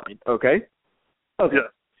you mine. Okay. Okay. Yeah.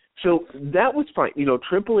 So that was fine.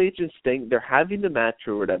 Triple H and Sting, they're having the match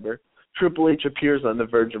or whatever. Triple H appears on the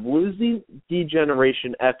verge of losing.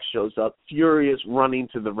 D-Generation X shows up, furious, running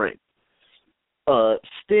to the ring.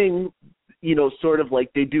 Sting, sort of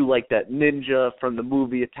like they do like that ninja from the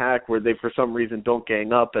movie Attack, where they for some reason don't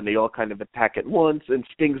gang up and they all kind of attack at once, and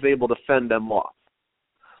Sting's able to fend them off.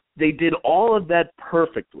 They did all of that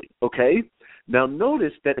perfectly, okay? Now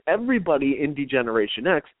notice that everybody in D-Generation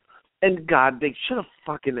X, and God, they should have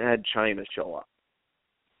fucking had China show up.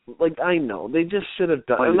 Like, I know. They just should have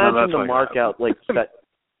done... Imagine the mark out, like, that...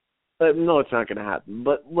 no, it's not going to happen.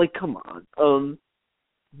 But, like, come on.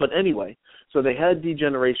 But anyway, so they had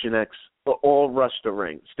D-Generation X all rushed the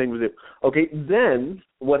ring. Sting was it. Okay, then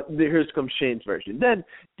here comes Shane's version. Then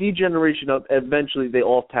D-Generation up. Eventually, they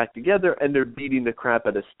all tack together and they're beating the crap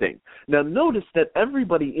out of Sting. Now, notice that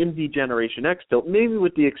everybody in D-Generation X, still, maybe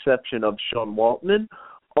with the exception of Sean Waltman,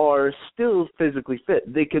 are still physically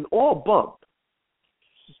fit. They can all bump.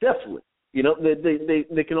 Definitely. You know,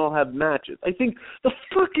 they can all have matches. I think the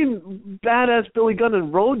fucking badass Billy Gunn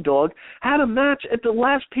and Road Dogg had a match at the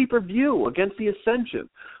last pay-per-view against the Ascension.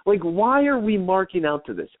 Like, why are we marking out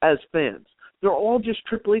to this as fans? They're all just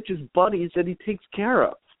Triple H's buddies that he takes care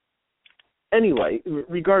of. Anyway,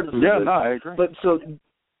 regardless of this. No, I agree. But so,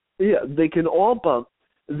 yeah, they can all bump.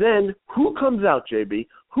 Then who comes out, JB?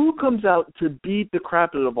 Who comes out to beat the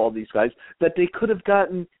crap out of all these guys that they could have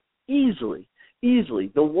gotten easily?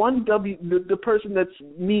 The person that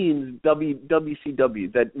means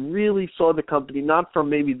WCW, that really saw the company not from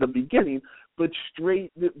maybe the beginning, but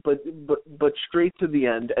straight to the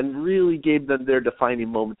end, and really gave them their defining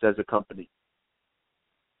moments as a company.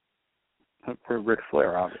 For Ric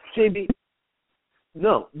Flair, obviously.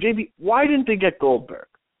 JB, why didn't they get Goldberg?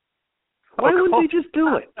 Why wouldn't they just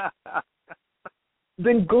do it?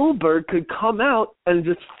 Then Goldberg could come out and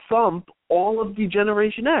just thump all of the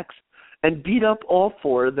Generation X and beat up all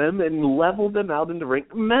four of them and level them out in the ring.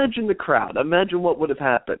 Imagine the crowd. Imagine what would have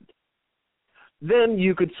happened. Then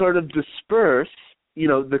you could sort of disperse,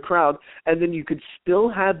 the crowd, and then you could still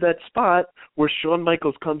have that spot where Shawn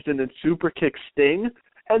Michaels comes in and super kicks Sting,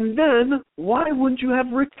 and then why wouldn't you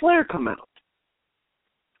have Ric Flair come out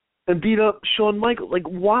and beat up Shawn Michaels? Like,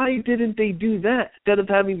 why didn't they do that instead of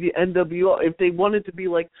having the NWO? If they wanted to be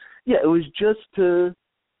like, yeah, it was just to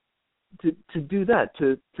do that,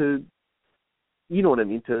 to you know what I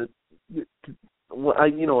mean? You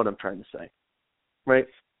know what I'm trying to say, right?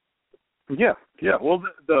 Yeah. Well,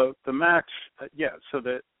 the match, So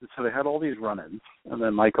they had all these run-ins, and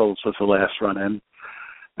then Michaels was the last run-in,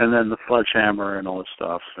 and then the sledgehammer and all this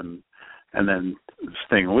stuff, and then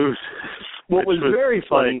Sting loses. What was very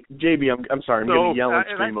funny, JB? I'm sorry, I'm going to yell and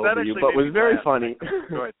scream over you, but was very funny. I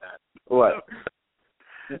enjoyed that. What?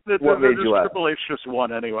 What made you laugh? Triple H just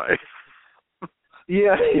won anyway.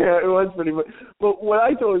 Yeah, it was funny. But what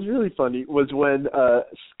I thought was really funny was when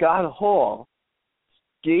Scott Hall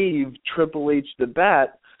gave Triple H the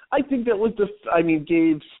bat. I think that was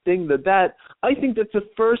gave Sting the bat. I think that's the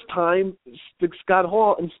first time Scott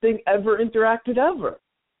Hall and Sting ever interacted ever.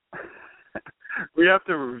 We have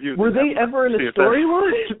to review. Were they ever in a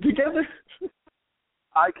storyline together?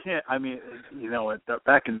 I can't.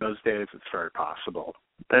 Back in those days, it's very possible.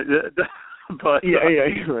 But yeah,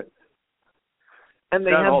 you're right. And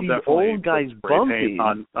they have these old guys bumping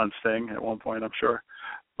on Sting at one point, I'm sure.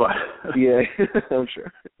 But yeah, I'm sure.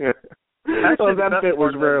 Yeah. Actually, that bit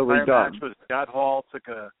was rarely done. Was Scott Hall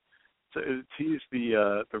teased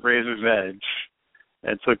the Razor's Edge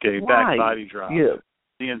and took a back body drop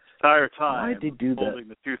the entire time. Why'd they do that? Holding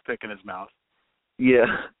the toothpick in his mouth. Yeah.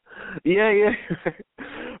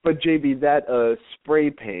 But JB, that spray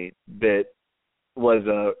paint bit was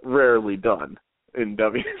rarely done in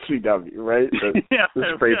WCW, right?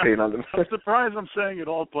 The spray paint on them. I'm surprised I'm saying it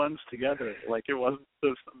all blends together. Like it wasn't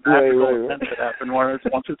just a magical event that happened once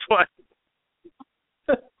or twice.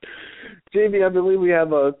 JB, I believe we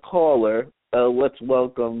have a caller. Let's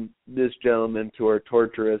welcome this gentleman to our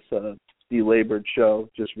torturous, belabored show,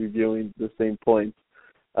 just reviewing the same points.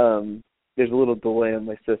 There's a little delay on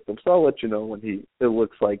my system, so I'll let you know when it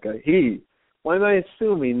looks like a he. Why am I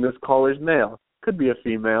assuming this caller's male? Could be a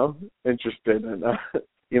female interested in,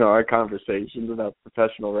 our conversations about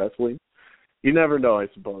professional wrestling. You never know, I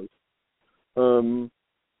suppose. But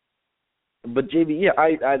JB,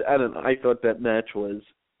 I don't know. I thought that match was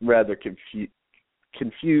rather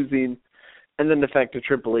confusing, and then the fact that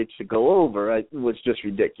Triple H to go over was just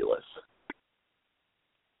ridiculous.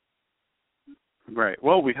 Right.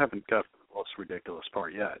 Well, we haven't got the most ridiculous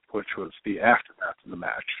part yet, which was the aftermath of the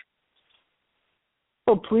match.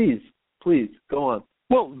 Oh, please, go on.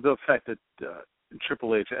 Well, the fact that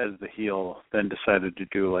Triple H, as the heel, then decided to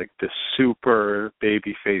do like this super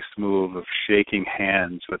baby-faced move of shaking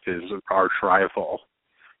hands with his arch rival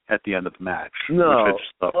at the end of the match. No.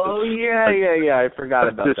 I forgot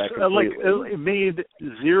about that completely. It made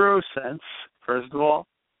zero sense, first of all.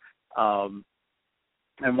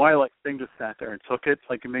 And why, Sting just sat there and took it,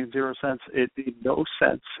 it made zero sense. It made no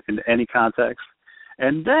sense in any context.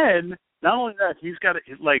 And then, not only that, he's got it,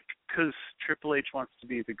 because Triple H wants to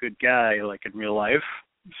be the good guy, in real life,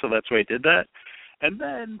 so that's why he did that. And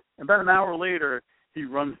then, about an hour later, he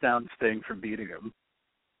runs down Sting for beating him.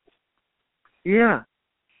 Yeah.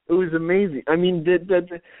 It was amazing. I mean,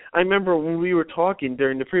 I remember when we were talking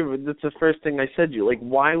during the preview, that's the first thing I said to you. Like,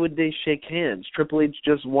 why would they shake hands? Triple H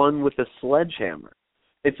just won with a sledgehammer.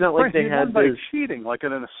 It's not like they had won by this cheating, like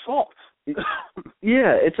in an assault.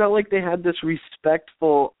 Yeah, it's not like they had this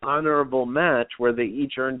respectful, honorable match where they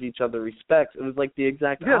each earned each other respect. It was like the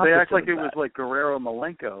exact opposite. They act like it was like Guerrero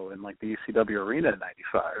Malenko in like the ECW arena in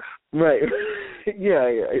 '95. Right.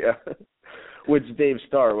 Yeah. Which Dave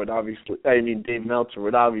Meltzer would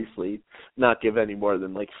obviously not give any more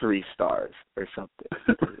than like 3 stars or something.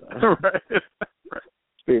 Right.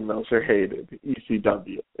 Dave Meltzer hated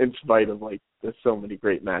ECW in spite of like there's so many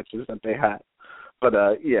great matches that they had. But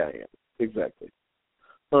yeah, exactly.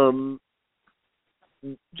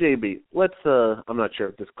 JB, let's I'm not sure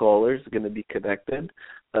if this caller is going to be connected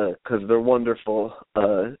because their wonderful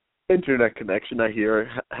internet connection I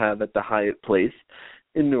have at the Hyatt Place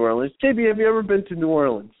in New Orleans. JB, have you ever been to New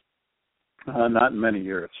Orleans? Not in many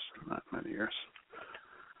years.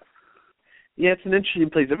 Yeah, it's an interesting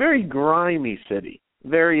place. A very grimy city.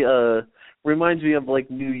 Very reminds me of like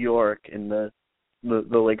New York in the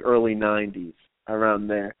like early '90s, around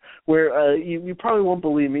there. Where you probably won't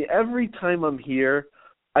believe me. Every time I'm here,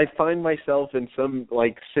 I find myself in some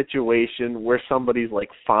like situation where somebody's like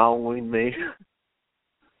following me.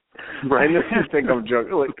 Right. I know you think I'm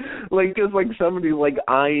joking. Like just like somebody like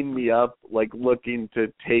eyeing me up, like looking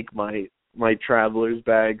to take my traveler's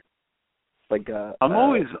bag. Like I'm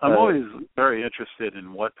always very interested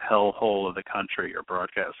in what hellhole of the country you're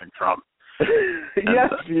broadcasting from.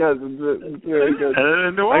 Yes, it's very good.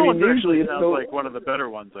 And New Orleans usually sounds like one of the better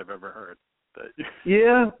ones I've ever heard.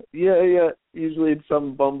 Yeah. Usually it's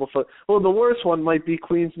some bumblefuck. Well, the worst one might be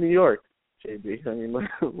Queens, New York, JB. I mean,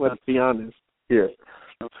 let's be honest here.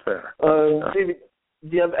 That's fair. JB,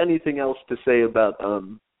 do you have anything else to say about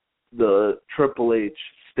the Triple H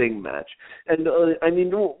Sting match? And I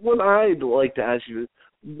mean, what I'd like to ask you is,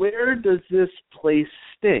 where does this place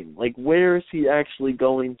Sting? Like, where is he actually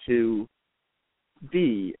going to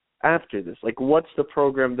be after this? Like, what's the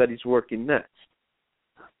program that he's working next?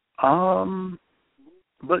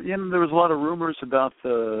 But there was a lot of rumors about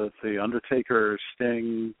the Undertaker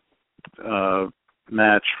Sting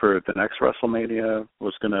match for the next WrestleMania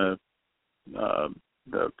was gonna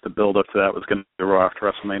the build up to that was gonna be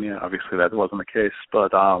RAW-After-Wrestlemania. Obviously, that wasn't the case,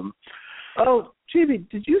 but Oh, JB,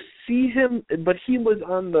 did you see him? But he was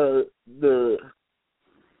on the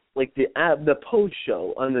post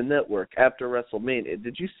show on the network after WrestleMania.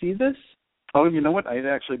 Did you see this? Oh, you know what? I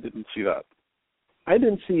actually didn't see that. I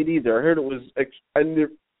didn't see it either. I heard it was.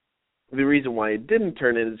 The reason why it didn't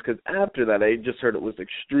turn in is because after that, I just heard it was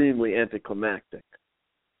extremely anticlimactic.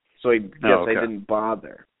 So I guess I didn't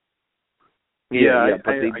bother. Yeah,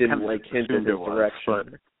 but they didn't like hint in his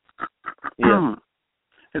direction. Yeah.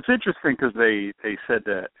 It's interesting because they said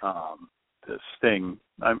that the Sting.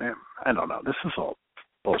 I mean, I don't know. This is all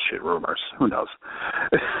bullshit rumors. Who knows?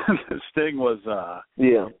 Sting was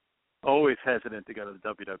always hesitant to go to the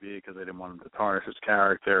WWE because they didn't want him to tarnish his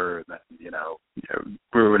character, and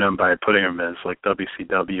ruin him by putting him as like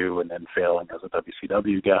WCW and then failing as a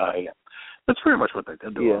WCW guy. That's pretty much what they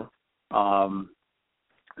did to him.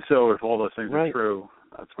 So if all those things are true,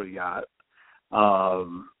 that's what he got.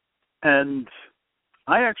 And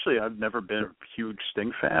I've never been a huge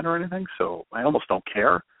Sting fan or anything, so I almost don't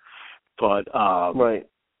care. But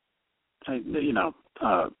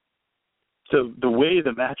so the way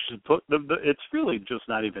the match is booked, it's really just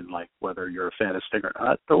not even like whether you're a fan of Sting or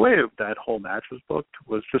not. The way that whole match was booked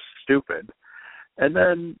was just stupid. And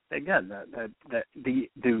then again, the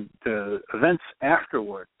events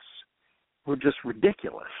afterwards were just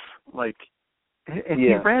ridiculous. Like,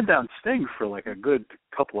 he ran down Sting for like a good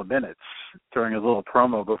couple of minutes during his little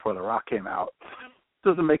promo before The Rock came out.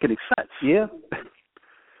 Doesn't make any sense.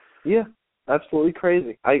 Yeah, absolutely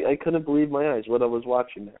crazy. I couldn't believe my eyes what I was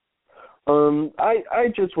watching there. I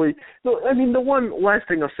just wait. No, I mean, the one last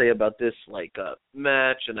thing I'll say about this like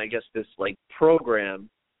match and I guess this like program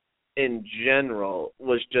in general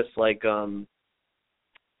was just like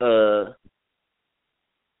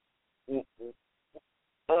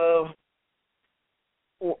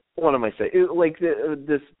what am I saying? Like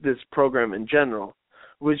this program in general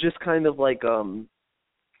was just kind of like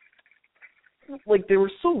they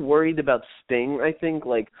were so worried about Sting. I think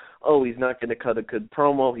like, oh, he's not going to cut a good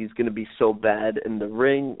promo. He's going to be so bad in the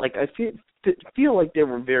ring. Like I feel like they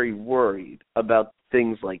were very worried about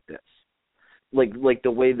things like this. Like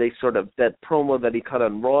the way they sort of that promo that he cut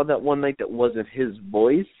on Raw that one night that wasn't his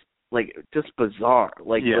voice. Like just bizarre.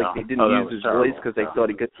 Like they didn't use his voice because they thought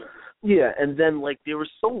he could. Yeah, and then like they were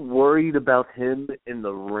so worried about him in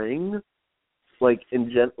the ring, like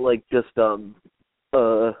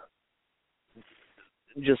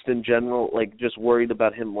just in general, like, just worried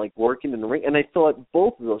about him, like, working in the ring. And I thought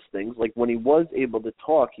both of those things, like, when he was able to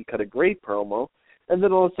talk, he cut a great promo. And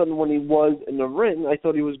then all of a sudden when he was in the ring, I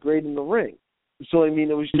thought he was great in the ring. So, I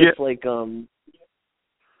mean, it was just like,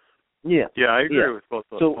 yeah. Yeah, I agree with both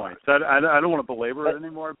those points. I don't want to belabor it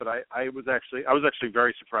anymore, but I was actually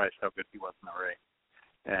very surprised how good he was in the ring.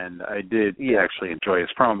 And I did actually enjoy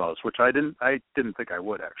his promos, which I didn't think I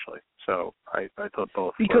would actually. So I thought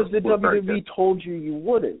both because were the very WWE good. told you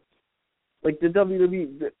wouldn't. Like the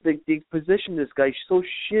WWE, they positioned this guy so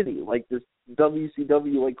shitty, like this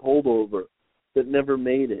WCW like holdover that never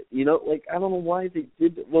made it. You know, like I don't know why they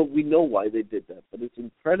did that. Well, we know why they did that, but it's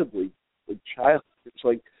incredibly like childish. It's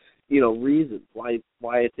like, you know, reasons why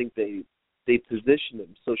I think they positioned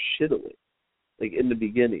him so shittily, like in the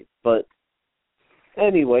beginning, but.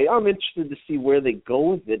 Anyway, I'm interested to see where they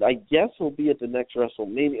go with it. I guess we'll be at the next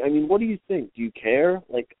WrestleMania. I mean, what do you think? Do you care?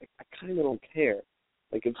 Like, I kind of don't care.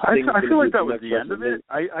 Like, if I feel like that was the end of it.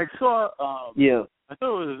 I saw. Yeah. I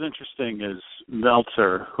thought it was as interesting as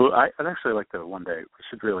Meltzer, who I'd actually like to one day. We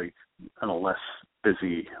should really, on a less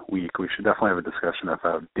busy week, we should definitely have a discussion of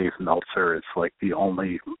how Dave Meltzer is like the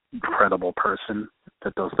only credible person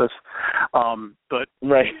that does this. But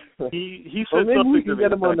right. He said maybe something we can to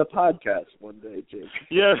get him on the podcast one day, Jake.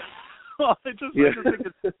 Yeah. Well, I just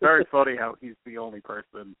think it's very funny how he's the only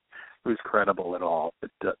person who's credible at all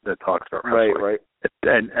that talks about wrestling. Right.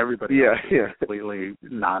 And everybody else is completely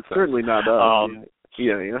nonsense. Certainly not us.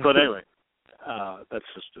 Yeah. But anyway, that's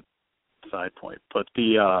just a side point. But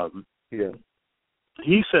he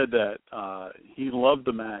said that he loved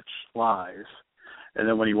the match live, and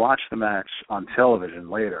then when he watched the match on television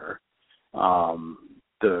later,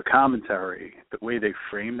 the commentary, the way they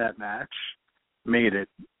framed that match, made it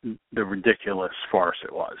the ridiculous farce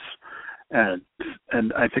it was. And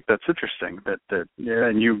I think that's interesting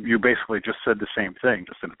and you basically just said the same thing,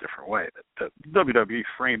 just in a different way, that WWE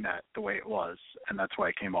framed that the way it was, and that's why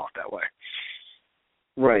it came off that way.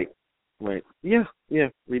 Right. Yeah,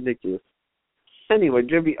 ridiculous. Anyway,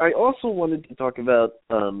 Jimmy, I also wanted to talk about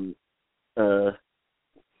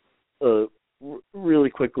really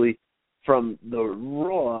quickly from the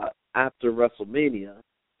Raw after WrestleMania.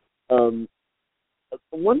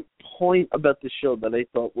 One point about the show that I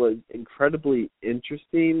thought was incredibly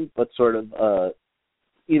interesting, but sort of,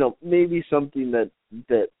 maybe something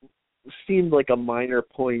that seemed like a minor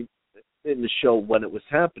point in the show when it was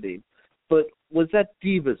happening, but was that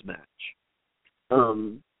Divas match.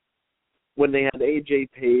 When they had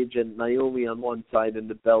AJ Page and Naomi on one side and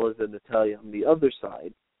the Bellas and Natalya on the other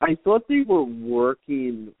side, I thought they were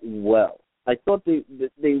working well. I thought they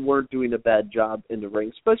weren't doing a bad job in the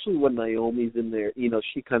ring, especially when Naomi's in there. You know,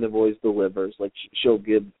 she kind of always delivers. Like, she'll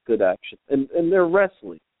give good action. And they're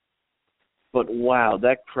wrestling. But, wow,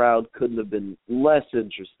 that crowd couldn't have been less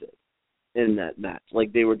interested in that match.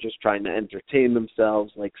 Like, they were just trying to entertain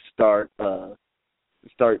themselves, like start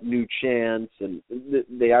new chants. And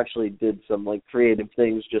they actually did some, like, creative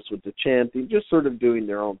things just with the chanting, just sort of doing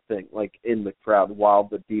their own thing, like, in the crowd while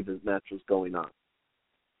the Divas match was going on.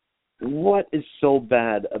 What is so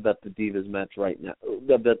bad about the Divas match right now,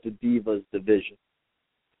 about the Divas division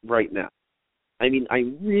right now? I mean,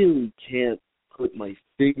 I really can't put my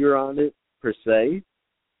finger on it, per se,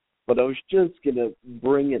 but I was just going to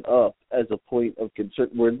bring it up as a point of concern,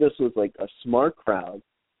 where this was like a smart crowd.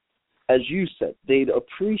 As you said, they'd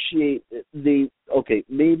appreciate, maybe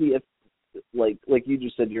if, like you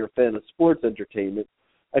just said, you're a fan of sports entertainment,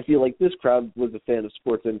 I feel like this crowd was a fan of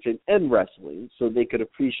sports entertainment and wrestling, so they could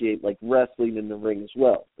appreciate, like, wrestling in the ring as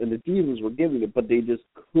well. And the Divas were giving it, but they just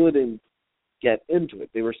couldn't get into it.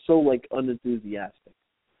 They were so, like, unenthusiastic.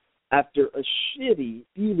 After a shitty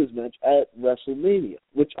Divas match at WrestleMania,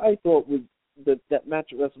 which I thought was, that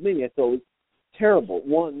match at WrestleMania I thought was terrible.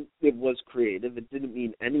 One, it was creative. It didn't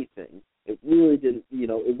mean anything. It really didn't,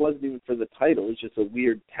 it wasn't even for the title. It was just a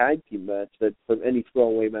weird tag team match that from any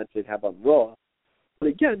throwaway match they'd have on Raw. But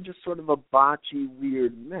again, just sort of a botchy,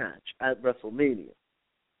 weird match at WrestleMania.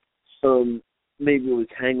 Maybe it was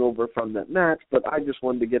hangover from that match, but I just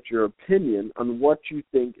wanted to get your opinion on what you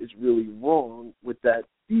think is really wrong with that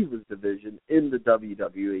Divas division in the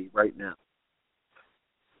WWE right now.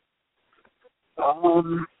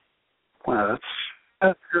 Well,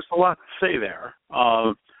 there's a lot to say there.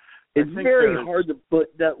 It's very hard to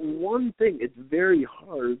put that one thing. It's very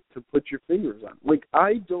hard to put your fingers on. Like,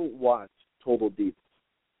 I don't watch Total Divas.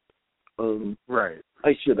 Right.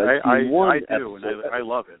 I should. I do, and I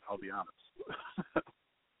love it, I'll be honest.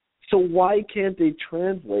 So why can't they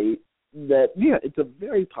translate that, yeah, it's a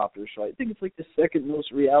very popular show. I think it's like the second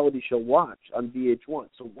most reality show watched on VH1.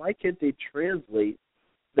 So why can't they translate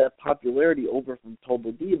that popularity over from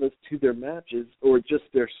Total Divas to their matches or just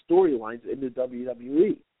their storylines into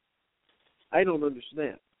WWE? I don't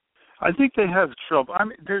understand. I think they have trouble. I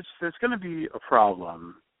mean, there's going to be a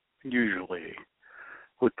problem usually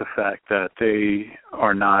with the fact that they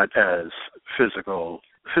are not as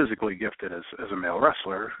physically gifted as a male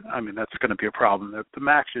wrestler. I mean, that's going to be a problem. The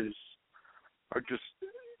matches are just,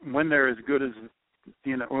 when they're as good as,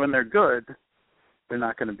 when they're good, they're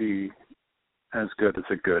not going to be as good as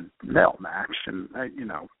a good male match. And, I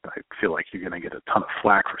feel like you're going to get a ton of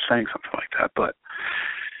flack for saying something like that. But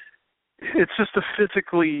it's just a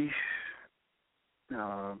physically,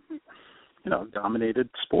 dominated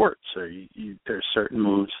sport. So there's certain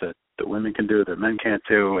moves that the women can do that men can't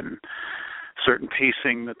do, and certain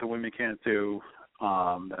pacing that the women can't do.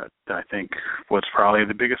 That I think was probably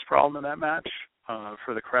the biggest problem in that match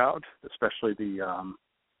for the crowd, especially the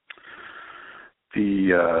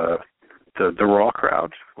Raw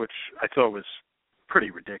crowd, which I thought was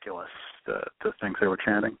pretty ridiculous. The things they were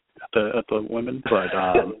chanting at the women, but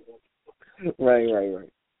right.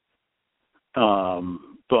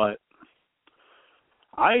 But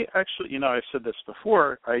I actually, I've said this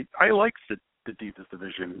before. I like the Divas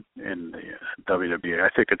division in the WWE. I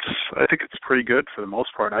think it's pretty good for the most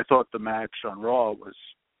part. I thought the match on Raw was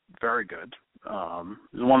very good. It was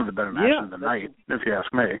one of the better matches of the night, if you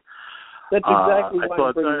ask me. That's exactly why I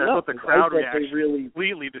thought the crowd reaction really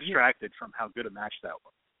completely distracted from how good a match that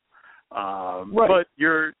was. Right. But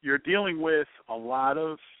you're dealing with a lot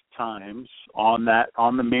of times on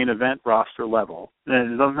the main event roster level,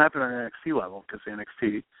 and it doesn't happen on NXT level because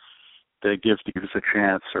NXT, they give Divas a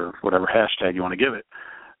chance, or whatever hashtag you want to give it.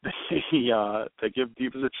 They give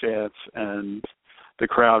Divas a chance, and the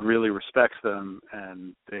crowd really respects them,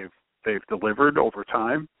 and they've delivered over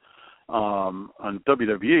time. On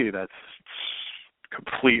WWE, that's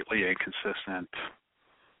completely inconsistent.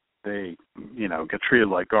 They, get treated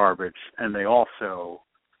like garbage, and they also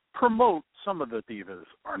promote some of the Divas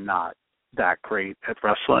are not that great at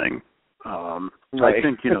wrestling. Right. I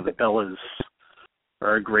think, the Bellas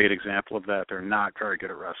are a great example of that. They're not very good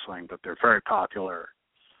at wrestling, but they're very popular.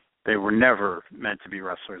 They were never meant to be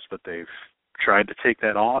wrestlers, but they've tried to take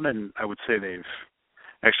that on, and I would say they've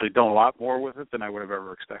actually done a lot more with it than I would have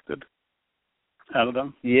ever expected out of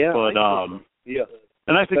them. Yeah. But yeah.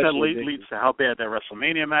 And I think Especially that leads to how bad that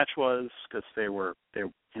WrestleMania match was, because they're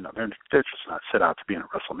just not set out to be in a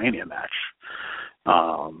WrestleMania match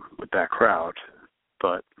with that crowd.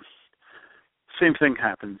 But same thing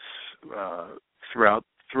happens throughout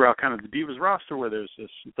kind of the Divas roster, where there's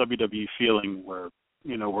this WWE feeling where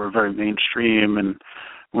we're very mainstream and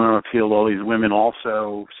we want to appeal to all these women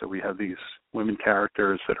also. So we have these women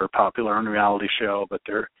characters that are popular on a reality show, but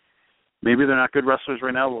maybe they're not good wrestlers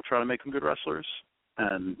right now. We'll try to make them good wrestlers.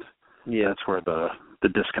 And that's where the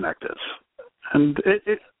disconnect is. And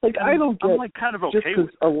I don't get, I'm kind of okay with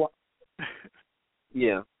it.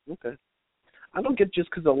 Yeah, okay. I don't get, just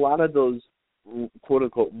because a lot of those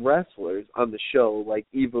quote-unquote wrestlers on the show, like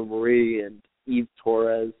Eva Marie and Eve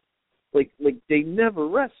Torres, like they never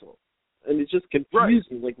wrestle. And it's just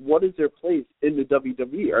confusing. Right. Like, what is their place in the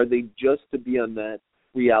WWE? Are they just to be on that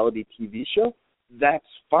reality TV show? That's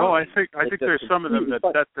fine. Oh, I think there's some of them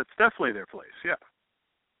that's definitely their place, yeah.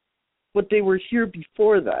 But they were here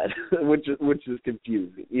before that, which is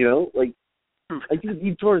confusing, I think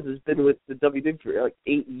Eve Torres has been with the WWE for like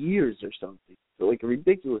 8 years or something, so like a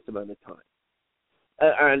ridiculous amount of time.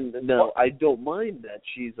 And no, I don't mind that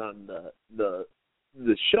she's on the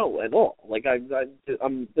show at all. Like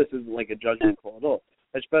this isn't like a judgment call at all,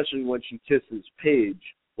 especially when she kisses Paige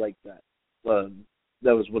like that. That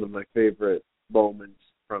was one of my favorite moments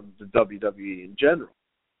from the WWE in general.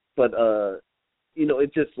 But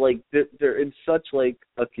it's just like they're in such like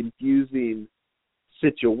a confusing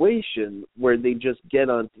situation where they just get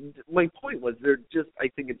on. My point was, they're just, I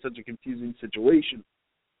think, in such a confusing situation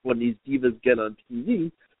when these divas get on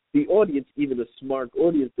TV. The audience, even a smart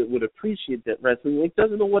audience that would appreciate that wrestling, like,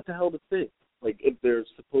 doesn't know what the hell to think. Like, if they're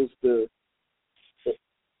supposed to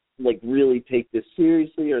like really take this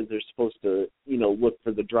seriously, or they're supposed to look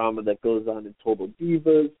for the drama that goes on in Total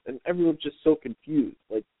Divas, and everyone's just so confused.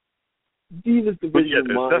 Like, Divas division. But yeah,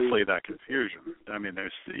 there's definitely that confusion. I mean,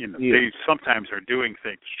 there's they sometimes are doing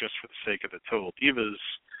things just for the sake of the Total Divas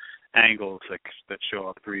angles that show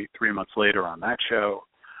up three months later on that show,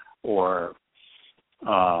 or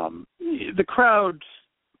the crowd.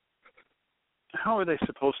 How are they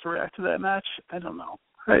supposed to react to that match? I don't know.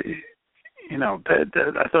 I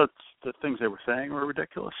thought the things they were saying were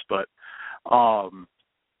ridiculous, but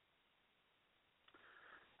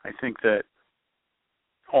I think that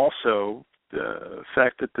also the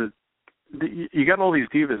fact that you got all these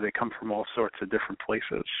divas that come from all sorts of different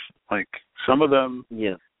places. Like some of them,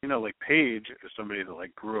 Yeah. you know, like Paige is somebody that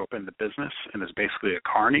like grew up in the business and is basically a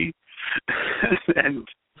carny, and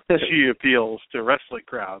she appeals to wrestling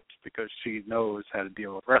crowds because she knows how to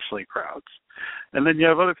deal with wrestling crowds. And then you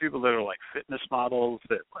have other people that are like fitness models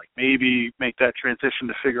that like maybe make that transition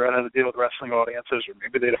to figure out how to deal with wrestling audiences, or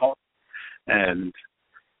maybe they don't. And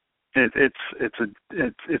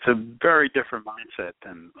it's a very different mindset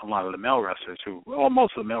than a lot of the male wrestlers who, well,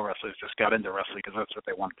 most of the male wrestlers just got into wrestling because that's what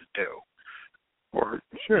they wanted to do. Or,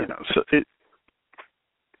 sure. You know, so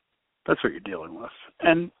that's what you're dealing with.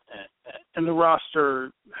 And the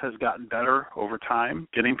roster has gotten better over time,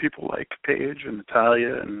 getting people like Paige and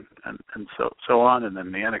Natalia and so on. And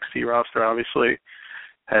then the NXT roster obviously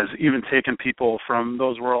has even taken people from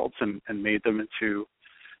those worlds and made them into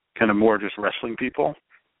kind of more just wrestling people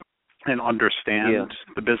and understand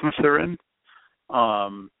the business they're in.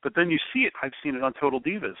 But then you see it, I've seen it on Total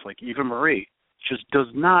Divas, like Eva Marie just does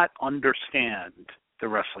not understand the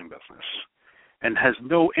wrestling business and has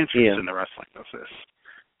no interest in the wrestling business.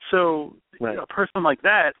 So a person like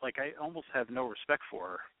that, like I almost have no respect for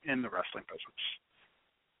her in the wrestling business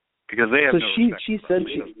because they have no respect she for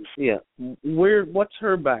said what's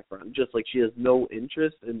her background? Just like she has no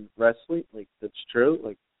interest in wrestling? Like that's true?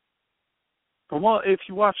 Like, well, if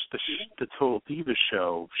you watch the Total Divas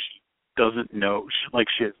show, she doesn't know,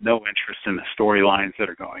 she has no interest in the storylines that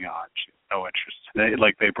are going on. She has no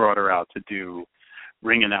interest. They brought her out to do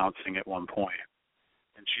ring announcing at one point,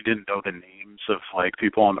 and she didn't know the names of like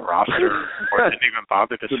people on the roster or didn't even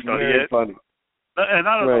bother to study it. Funny. And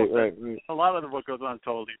I don't know. Right. A lot of what goes on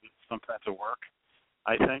Total Divas is sometimes a work,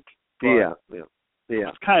 I think. But Yeah.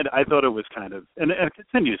 It's kind of, I thought it was kind of, and it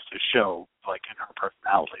continues to show like in her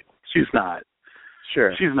personality. She's not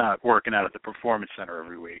working out at the Performance Center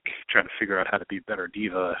every week trying to figure out how to be better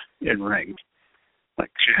diva in ring.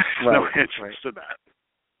 Like she has no interest in that.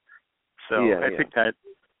 So I think that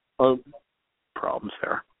problems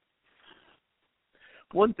there.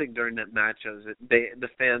 One thing during that match is that the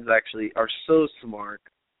fans actually are so smart.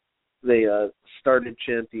 They started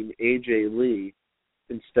chanting AJ Lee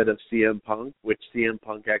instead of CM Punk, which CM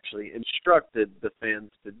Punk actually instructed the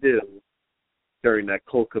fans to do during that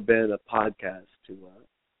Cole Cabana podcast to,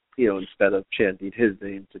 instead of chanting his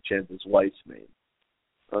name, to chant his wife's name.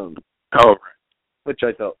 Which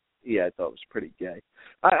I thought was pretty gay.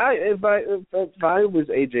 If I was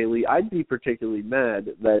AJ Lee, I'd be particularly mad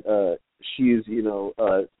that she's,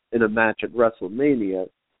 in a match at WrestleMania,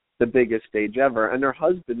 the biggest stage ever, and her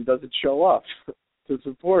husband doesn't show up to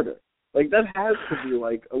support her. Like, that has to be,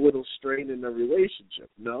 like, a little strain in their relationship,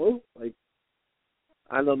 no? Like,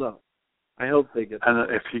 I don't know. I hope they get...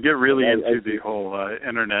 And if you get really into the whole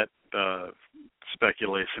internet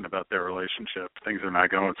speculation about their relationship, things are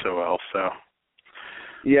not going so well, so...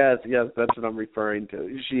 Yes, that's what I'm referring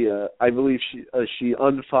to. I believe she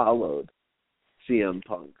unfollowed CM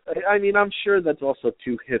Punk. I mean, I'm sure that's also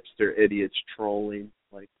two hipster idiots trolling,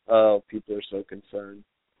 like, oh, people are so concerned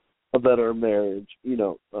about our marriage,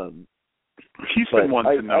 He's been one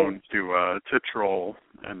known to troll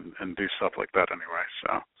and do stuff like that anyway,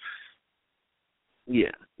 so.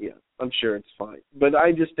 Yeah, I'm sure it's fine. But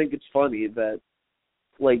I just think it's funny that,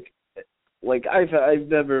 like I've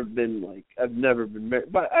never been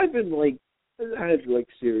married, but I've been had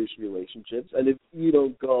serious relationships, and if you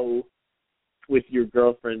don't go with your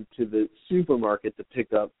girlfriend to the supermarket to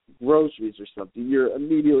pick up groceries or something, you're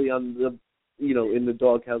immediately on the in the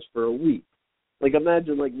doghouse for a week. Like,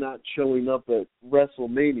 imagine not showing up at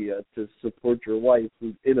WrestleMania to support your wife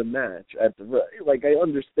who's in a match at the I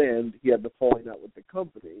understand he had the falling out with the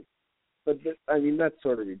company, but that's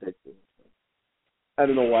sort of ridiculous. I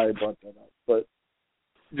don't know why I brought that up, but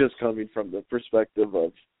just coming from the perspective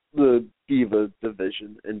of the Diva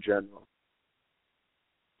division in general.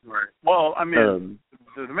 Right. Well, I mean,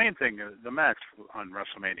 the main thing, the match on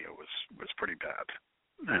WrestleMania was pretty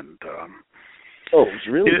bad, and it was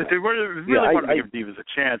really bad. They really wanted to give Divas a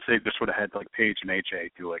chance. They just would have had Paige and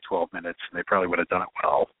AJ do 12 minutes, and they probably would have done it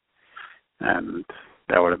well, and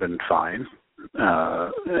that would have been fine.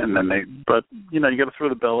 And then but you got to throw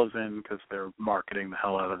the Bellas in because they're marketing the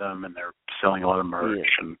hell out of them, and they're selling a lot of merch,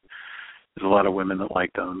 and there's a lot of women that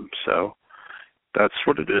like them, so that's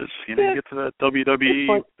what it is. You get to that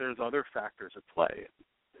WWE, there's other factors at play.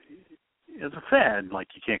 As a fan,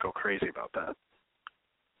 you can't go crazy about that.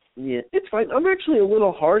 Yeah, it's fine. I'm actually a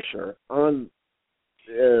little harsher on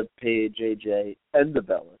Paige, AJ, and the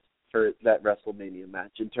Bellas for that WrestleMania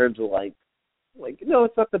match in terms of no,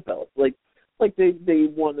 it's not the Bellas. like they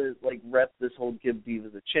want to like rep this whole give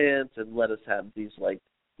divas a chance and let us have these like,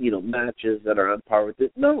 you know, matches that are on par with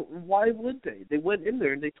it. No, why would they? They went in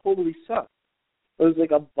there and they totally sucked. It was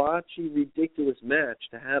like a botchy, ridiculous match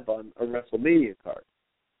to have on a WrestleMania card.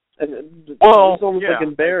 And it was almost like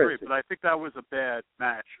embarrassing. I agree, but I think that was a bad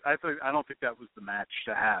match. I don't think that was the match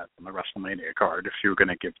to have on the WrestleMania card if you were going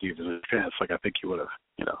to give divas a chance. Like, I think you would have,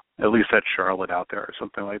 you know, at least had Charlotte out there or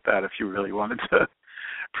something like that if you really wanted to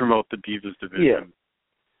promote the divas division. Yeah.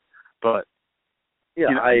 But yeah,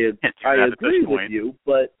 you know, I agree with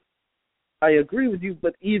you,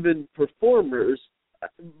 but even performers,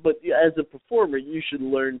 but as a performer, you should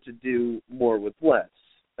learn to do more with less.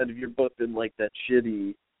 And if you're booked in like that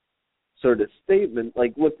shitty sort of statement,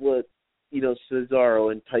 like look what, you know,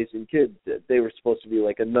 Cesaro and Tyson Kidd did. They were supposed to be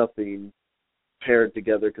like a nothing paired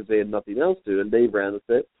together because they had nothing else to do, and they ran with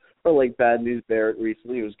it. Or like Bad News Barrett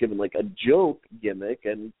recently was given like a joke gimmick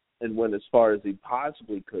and went as far as he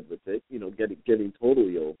possibly could with it, you know, getting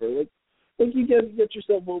totally over. Like you get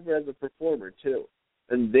yourself over as a performer too.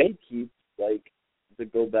 And they keep, like, to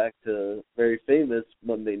go back to very famous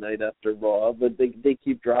Monday Night After Raw, but they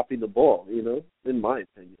keep dropping the ball, you know, in my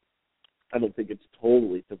opinion. I don't think it's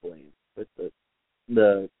totally to blame with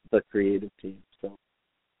the creative team. So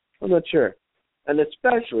I'm not sure. And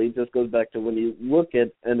especially it just goes back to when you look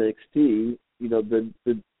at NXT, you know,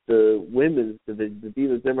 the women's division, the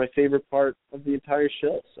divas, they're my favorite part of the entire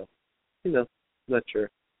show. So, you know, not sure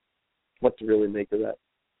what to really make of that.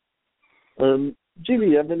 Jimmy,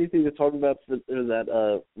 you have anything to talk about for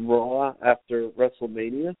that Raw after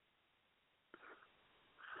WrestleMania?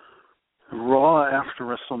 Raw after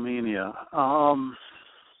WrestleMania. I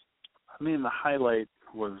mean, the highlight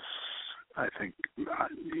was, I think,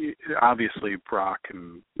 obviously Brock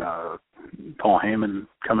and Paul Heyman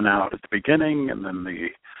coming out at the beginning, and then the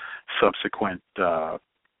subsequent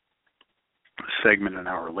segment an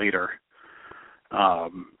hour later.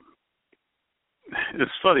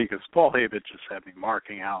 It's funny because Paul Heyman just had me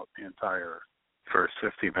marking out the entire first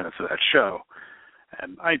 15 minutes of that show,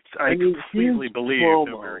 and I completely believed that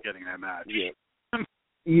we were getting that match.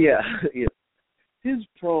 Yeah. His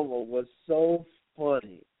promo was so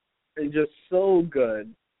funny and just so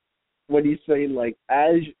good when he's saying, like,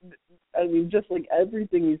 just like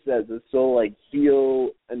everything he says is so, like, heel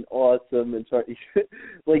and awesome, and so,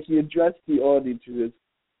 like, he addressed the audience with this,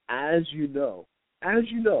 as you know,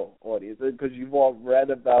 audience, because you've all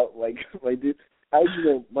read about, like, as you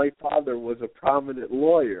know, my father was a prominent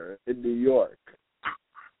lawyer in New York.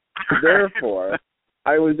 Therefore,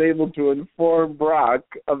 I was able to inform Brock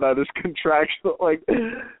about his contractual, like,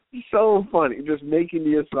 so funny, just making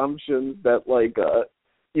the assumptions that, like,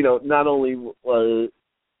 you know, not only,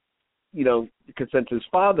 you know, because since his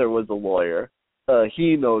father was a lawyer,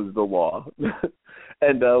 he knows the law.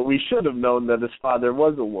 And we should have known that his father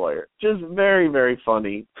was a lawyer. Just very, very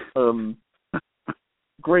funny.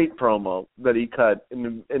 Great promo that he cut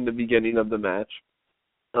in the beginning of the match.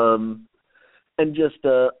 And just,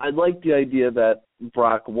 I like the idea that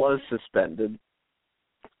Brock was suspended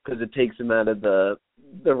because it takes him out of the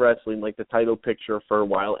wrestling, like the title picture for a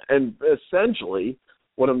while. And essentially,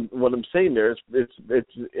 what I'm saying there is,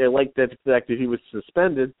 I like the fact that he was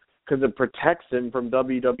suspended because it protects him from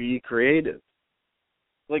WWE Creative.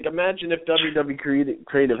 Like, imagine if WWE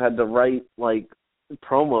Creative had the right, like,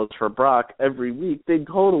 promos for Brock every week, they'd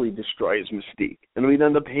totally destroy his mystique, and we'd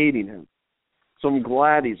end up hating him. So I'm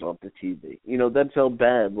glad he's off the TV. You know, that's how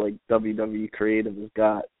bad, like, WWE Creative has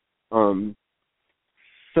got.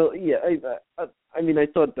 So, yeah, I mean, I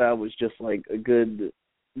thought that was just, like, a good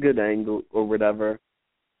angle or whatever.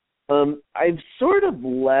 I've sort of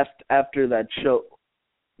left after that show,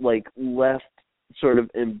 like, sort of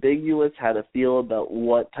ambiguous how to feel about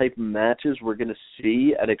what type of matches we're going to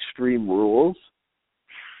see at Extreme Rules.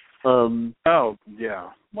 Oh, yeah.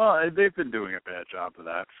 Well, they've been doing a bad job of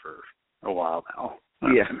that for a while now.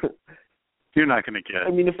 Yeah. You're not going to get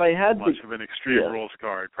if I had much of an Extreme Rules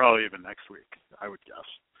card, probably even next week, I would guess.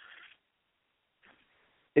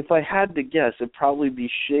 If I had to guess, it'd probably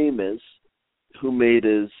be Sheamus, who made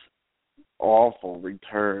his awful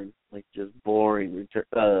return, like just boring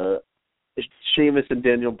return. Sheamus and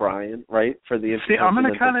Daniel Bryan, right? For the See, I'm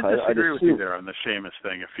going to kind of disagree with you there on the Sheamus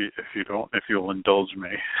thing, if you'll indulge me.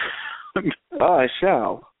 I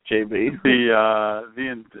shall, JB.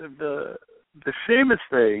 The Sheamus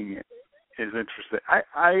thing is interesting.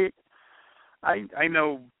 I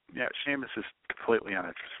know, yeah, Sheamus is completely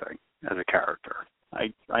uninteresting as a character.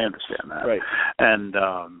 I understand that, right? And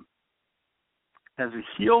as a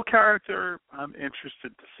heel character, I'm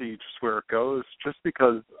interested to see just where it goes, just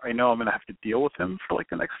because I know I'm going to have to deal with him for like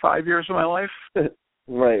the next 5 years of my life.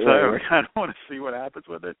 Right, So right. I kind of want to see what happens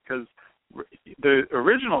with it, because the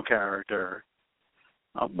original character,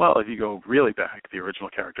 well, if you go really back, the original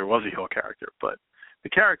character was a heel character, but the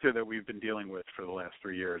character that we've been dealing with for the last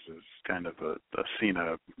 3 years is kind of a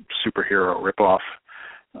Cena superhero ripoff.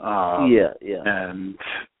 Yeah. And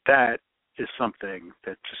that is something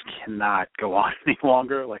that just cannot go on any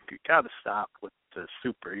longer. Like, you got to stop with the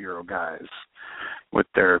superhero guys with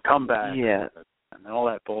their comeback and all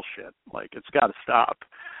that bullshit. Like, it's got to stop.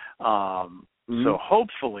 So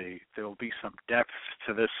hopefully there will be some depth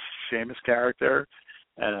to this Sheamus character,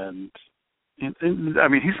 and I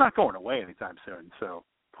mean, he's not going away anytime soon. So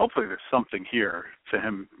hopefully there's something here to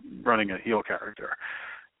him running a heel character.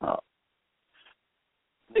 I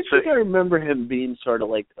think I remember him being sort of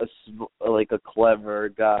like a clever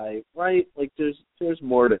guy, right? Like there's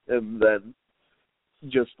more to him than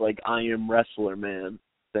just like I am wrestler man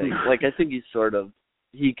thing. Like I think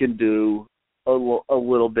he can do a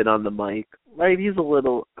little bit on the mic, right? He's a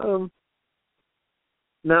little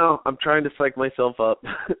now I'm trying to psych myself up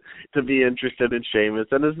to be interested in Sheamus,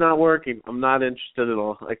 and it's not working. I'm not interested at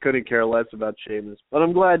all. I couldn't care less about Sheamus, but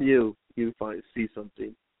I'm glad you see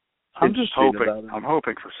something. I'm just hoping. I'm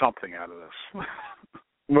hoping for something out of this.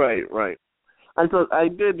 Right. I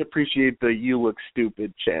did appreciate the "You look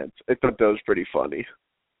stupid" chant. I thought that was pretty funny.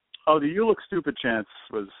 Oh, the "You look stupid" chant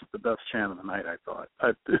was the best chant of the night, I thought.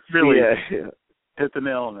 It really hit the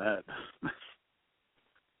nail on the head.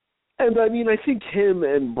 And I mean, I think him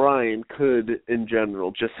and Bryan could, in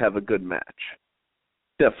general, just have a good match.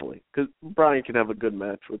 Definitely, because Bryan can have a good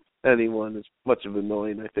match with anyone. As much of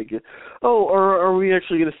annoying, I think. Or are we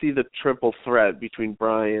actually going to see the triple threat between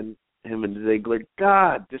Bryan, him, and Ziggler?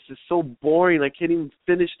 God, this is so boring. I can't even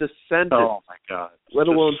finish the sentence. Oh my God! Let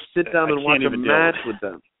alone sit down and watch a match with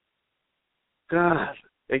them. God,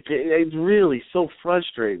 it's really so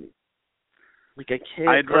frustrating. Like I can't.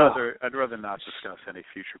 I'd rather not discuss any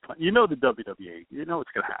future plan. You know the WWE. You know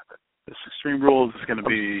what's going to happen. This Extreme Rules is going to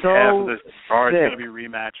be half of this card is going to be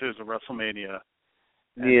rematches of WrestleMania.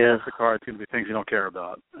 And half the card's going to be things you don't care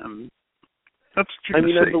about. And that's what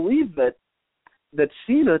you're I believe that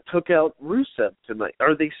Cena took out Rusev tonight.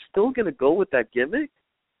 Are they still going to go with that gimmick?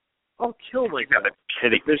 I'll kill myself. You gotta be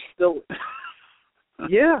kidding. They're still.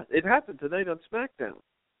 Yeah, it happened tonight on SmackDown.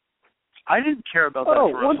 I didn't care about that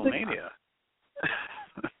for WrestleMania.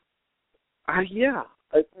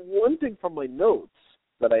 One thing from my notes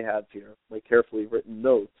that I have here, my carefully written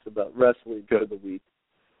notes about wrestling for the week,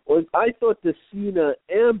 was I thought the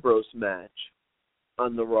Cena-Ambrose match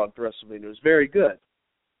on the RAW-After-Wrestlemania was very good.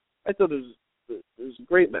 I thought it was a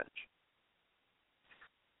great match.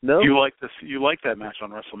 No? You like that match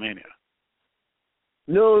on WrestleMania?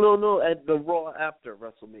 No. At the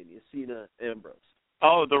RAW-After-Wrestlemania, Cena-Ambrose.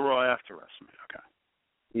 Oh, the RAW-After-Wrestlemania. Okay.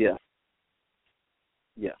 Yeah.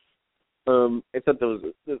 I thought that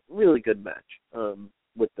was a really good match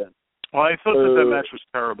with them. Well, I thought that match was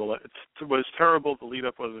terrible. It was terrible. The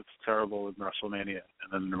lead-up was terrible in WrestleMania,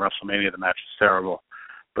 and then in WrestleMania the match was terrible.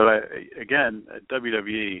 But again, at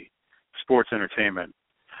WWE Sports Entertainment,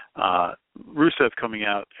 Rusev coming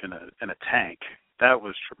out in a tank, that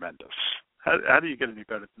was tremendous. How do you get any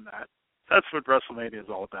better than that? That's what WrestleMania is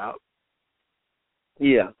all about.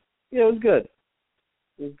 Yeah, it was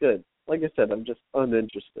good. Like I said, I'm just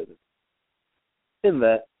uninterested in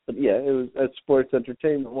that. But yeah, it was at sports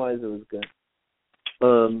entertainment wise, it was good.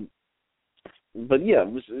 But yeah,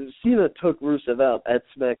 Cena took Rusev out at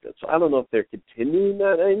SmackDown, so I don't know if they're continuing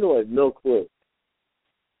that angle. I have no clue.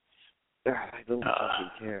 I don't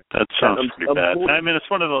fucking care. That sounds pretty bad. Bored. I mean, it's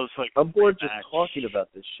one of those I'm bored just talking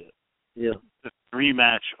about this shit. Yeah. The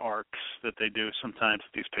 3-match arcs that they do sometimes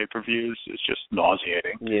at these pay-per-views is just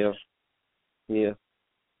nauseating. Yeah.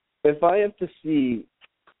 If I have to see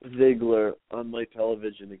Ziggler on my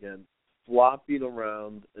television again, flopping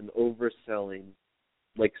around and overselling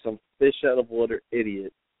like some fish out of water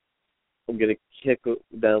idiot, I'm going to kick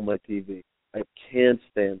down my TV. I can't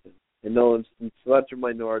stand him. I know it's such a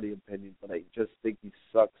minority opinion, but I just think he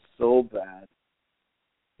sucks so bad.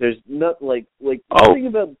 There's not the thing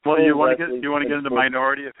about you want to get into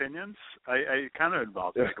minority opinions? I kind of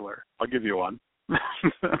involve Ziggler. I'll give you one.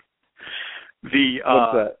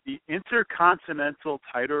 The Intercontinental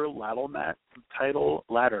title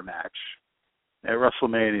ladder match at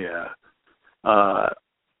WrestleMania.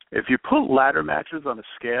 If you put ladder matches on a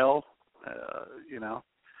scale,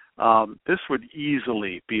 this would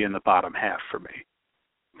easily be in the bottom half for me.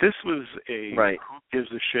 This was a who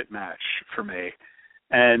gives a shit match for me.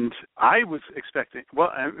 And I was expecting,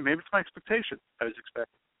 maybe it's my expectation. I was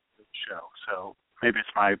expecting the show. So maybe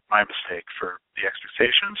it's my mistake for the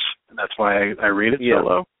expectations, and that's why I read it so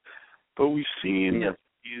low. but we've seen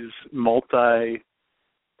these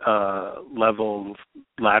multi-level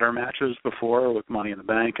ladder matches before with Money in the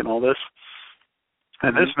Bank and all this.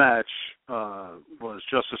 And this match was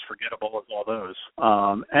just as forgettable as all those.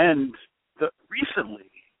 And recently,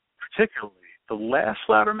 particularly, the last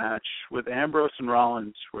ladder match with Ambrose and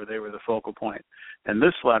Rollins, where they were the focal point, and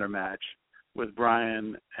this ladder match with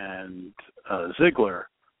Bryan and Ziggler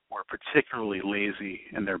were particularly lazy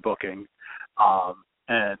in their booking.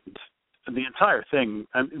 And the entire thing,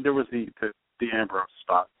 there was the Ambrose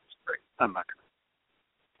spot. Was great. I'm not going to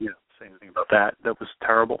say anything about that. That was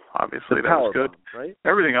terrible. Obviously, that was good. Bomb, right?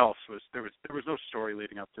 Everything else was there was no story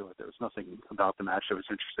leading up to it. There was nothing about the match that was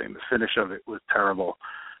interesting. The finish of it was terrible,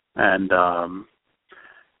 and I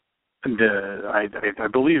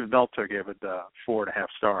believe Meltzer gave it 4.5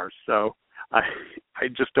 stars. So I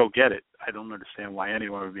just don't get it. I don't understand why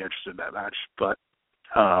anyone would be interested in that match. But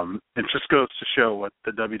it just goes to show what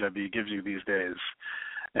the WWE gives you these days,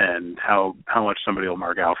 and how much somebody will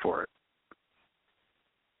mark out for it.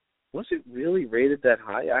 Was it really rated that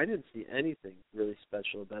high? I didn't see anything really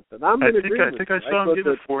special about that. I think I saw him give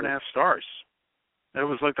it 4.5 stars. It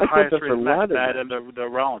was like the highest rated match, that and the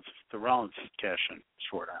Rollins cash-in,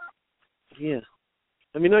 short out. Yeah.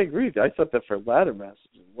 I mean, I agree. I thought that for ladder matches,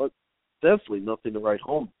 what definitely nothing to write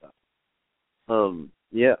home about.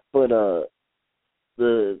 Yeah, but I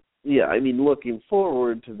mean, looking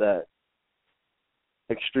forward to that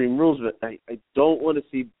Extreme Rules, but I don't want to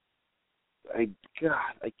see. I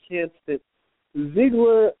can't stand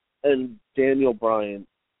Ziggler and Daniel Bryan.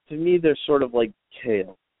 To me, they're sort of like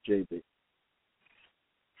kale, JB.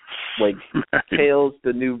 Like kale's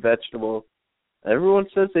the new vegetable. Everyone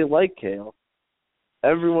says they like kale.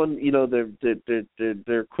 Everyone,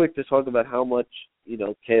 they're quick to talk about how much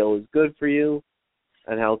kale is good for you,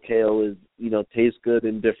 and how kale is tastes good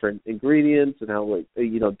in different ingredients, and how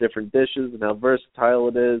different dishes, and how versatile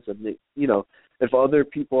it is, and if other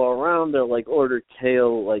people are around, they'll order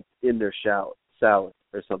kale in their salad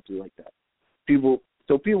or something like that. People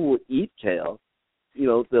will eat kale.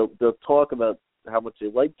 They'll talk about how much they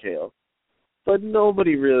like kale, but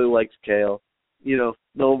nobody really likes kale.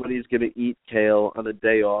 Nobody's gonna eat kale on a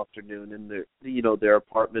day afternoon in their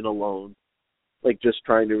apartment alone, just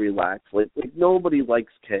trying to relax. Like nobody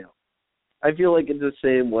likes kale. I feel like it's the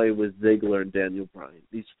same way with Ziggler and Daniel Bryan.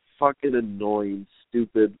 These fucking annoying,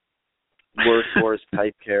 stupid workhorse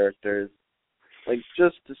type characters.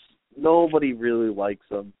 Nobody really likes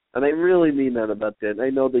them. And I really mean that about that. I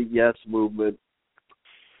know the Yes movement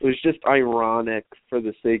was just ironic for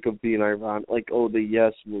the sake of being ironic. The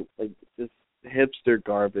Yes move. Just hipster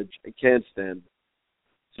garbage. I can't stand it.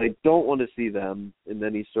 So I don't want to see them in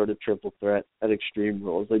any sort of triple threat at Extreme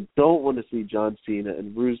Rules. I don't want to see John Cena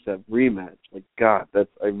and Rusev rematch.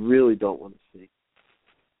 I really don't want to see.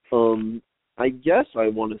 I guess I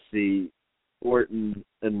want to see Orton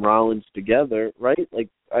and Rollins together, right? It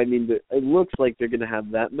looks like they're going to have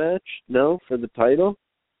that match, no, for the title?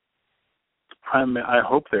 I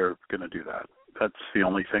hope they're going to do that. That's the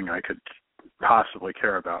only thing I could possibly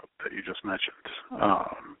care about that you just mentioned.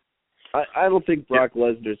 I don't think Brock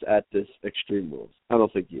Lesnar's at this Extreme Rules. I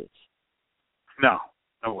don't think he is. No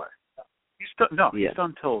way. He's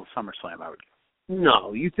done till SummerSlam, I would guess.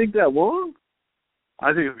 No, you think that long? I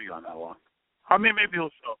think it'll be on that long. I mean, maybe he'll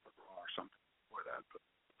show up for Raw or something before that, but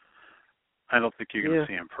I don't think you're going to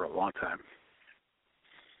see him for a long time.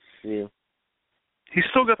 Yeah. He's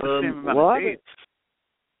still got the same amount of dates.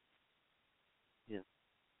 Yeah.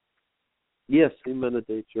 Yes, same amount of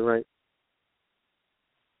dates. You're right.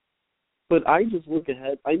 But I just look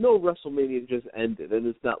ahead. I know WrestleMania just ended, and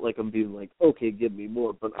it's not like I'm being like, okay, give me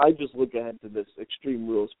more. But I just look ahead to this Extreme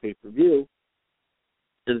Rules pay-per-view,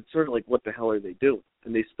 and it's sort of like, what the hell are they doing?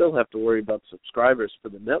 And they still have to worry about subscribers for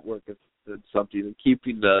the network and something, and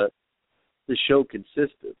keeping the show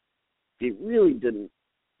consistent. It really didn't.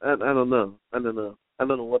 I don't know. I don't know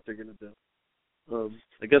what they're going to do.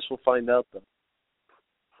 I guess we'll find out, though.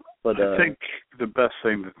 But I think the best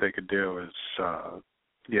thing that they could do is,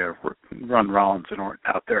 run Rollins and Orton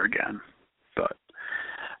out there again. But,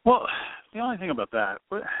 the only thing about that,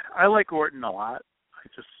 I like Orton a lot.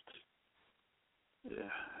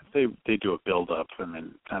 They do a build-up, and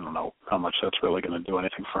then I don't know how much that's really going to do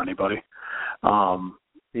anything for anybody.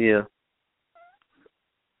 Yeah.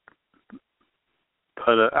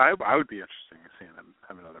 But I would be interested in seeing them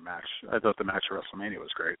have another match. I thought the match at WrestleMania was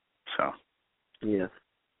great. So yeah,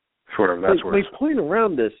 sort of that's where my point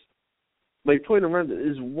around this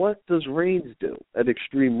is, what does Reigns do at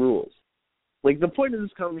Extreme Rules? The point of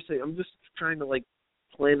this conversation, I'm just trying to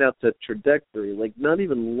plan out the trajectory, not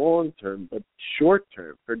even long term, but short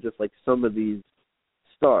term, for just some of these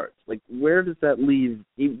stars. Like, where does that leave?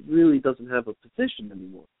 He really doesn't have a position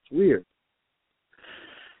anymore. It's weird.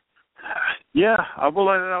 Yeah, well,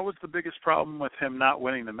 that was the biggest problem with him not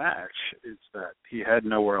winning the match, is that he had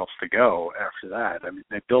nowhere else to go after that. I mean,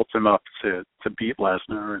 they built him up to beat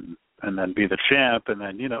Lesnar and then be the champ, and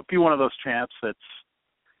then, be one of those champs that's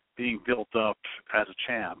being built up as a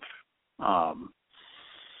champ.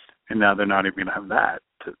 And now they're not even going to have that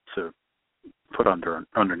to put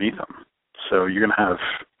underneath him. So you're going to have,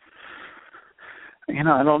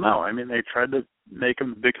 I don't know. I mean, they tried to make him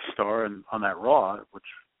the biggest star on that Raw, which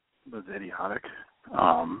was idiotic.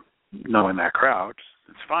 Knowing that crowd,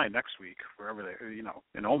 it's fine next week, wherever they,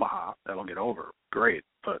 in Omaha, that'll get over. Great.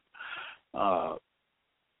 But I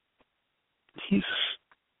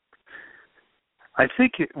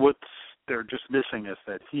think what they're just missing is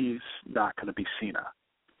that he's not going to be Cena.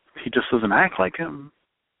 He just doesn't act like him.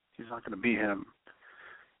 He's not going to be him.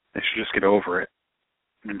 They should just get over it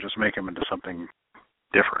and just make him into something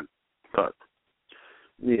different. But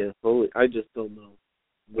yeah, I just don't know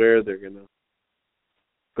where they're going to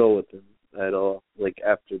go with him at all, like,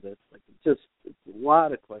 after this. Like, it's a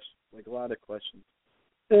lot of questions.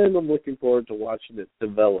 And I'm looking forward to watching it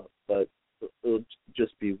develop, but it'll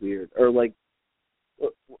just be weird. Or, like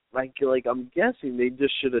I'm guessing they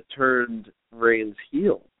just should have turned Reigns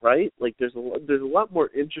heel, right? Like, there's a lot more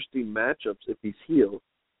interesting matchups if he's heel,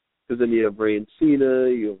 because then you have Reigns Cena,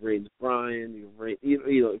 you have Reigns Bryan, you have Reigns,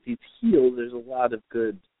 if he's heel, there's a lot of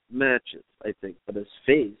good matches, I think. But as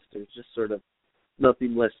face, there's just sort of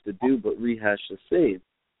nothing less to do but rehash the same.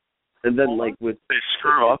 And then, they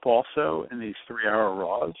screw up also in these 3-hour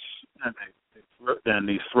Raws, and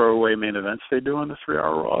these throwaway main events they do on the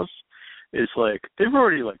 3-hour Raws. It's like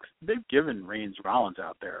they've given Reigns Rollins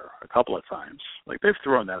out there a couple of times. Like, they've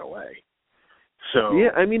thrown that away. So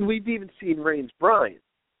yeah, I mean, we've even seen Reigns Bryan.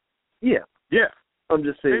 Yeah. I'm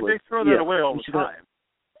just saying they throw that away all the time.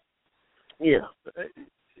 Yeah.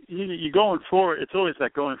 You going forward. It's always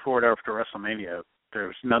that going forward after WrestleMania.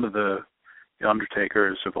 There's none of the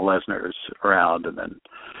Undertakers or the Lesnars around, and then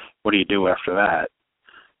what do you do after that?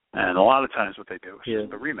 And a lot of times what they do is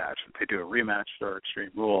just a rematch. They do a rematch for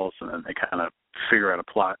Extreme Rules, and then they kind of figure out a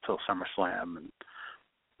plot till SummerSlam. And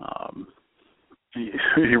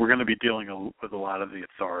we're going to be dealing with a lot of the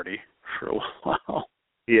Authority for a while.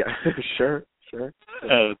 Yeah, sure.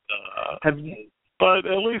 And, have you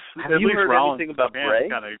heard Rollins anything about Bray?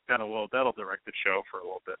 That'll direct the show for a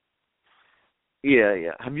little bit.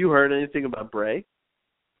 Yeah. Have you heard anything about Bray?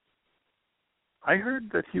 I heard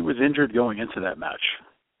that he was injured going into that match.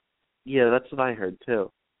 Yeah, that's what I heard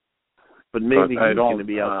too. But maybe he's going to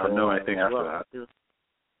be out for a while. Anything after that.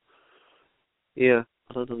 Yeah,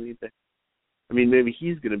 I don't know either. I mean, maybe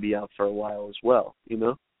he's going to be out for a while as well.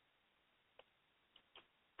 No,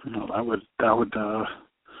 that would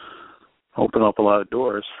open up a lot of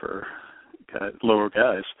doors for lower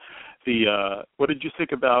guys. What did you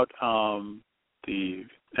think about the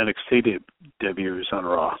NXT debuts on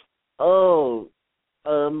Raw? Oh,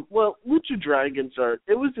 well, Lucha Dragons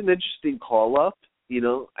it was an interesting call-up,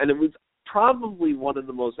 and it was probably one of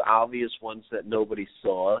the most obvious ones that nobody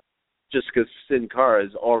saw, just because Sin Cara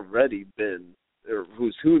has already been, or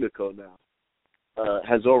who's Hunico now,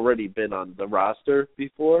 has already been on the roster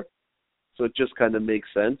before, so it just kind of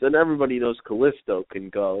makes sense. And everybody knows Kalisto can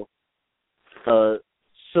go.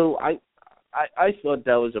 So I thought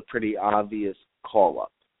that was a pretty obvious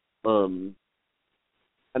call-up.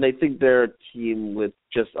 And I think they're a team with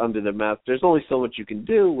just under the map. There's only so much you can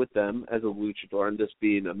do with them as a luchador, and this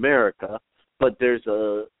being America. But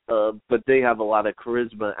but they have a lot of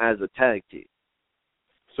charisma as a tag team.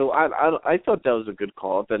 So I thought that was a good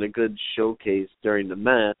call and a good showcase during the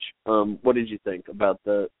match. What did you think about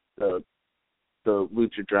the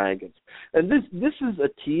Lucha Dragons? And this is a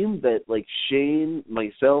team that, like, Shane,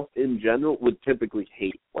 myself in general, would typically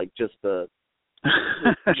hate, like, just the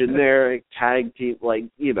generic tag team,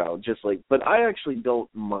 but I actually don't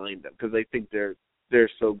mind them because I think they're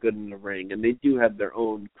so good in the ring, and they do have their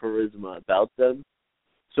own charisma about them.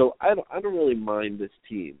 So I don't really mind this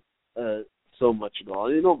team so much at all.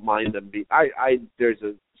 I don't mind them being. There's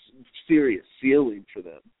a serious ceiling for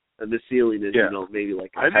them, and the ceiling is maybe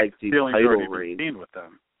like a tag team title reign with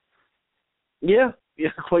them. Yeah,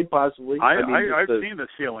 quite possibly. I've seen the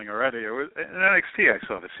ceiling already. It was in NXT. I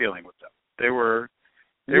saw the ceiling with them. They were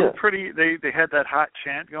pretty. They had that hot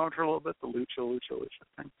chant going for a little bit, the lucha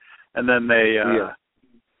thing, and then they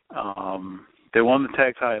won the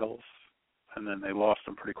tag titles, and then they lost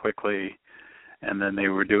them pretty quickly, and then they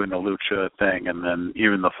were doing the lucha thing, and then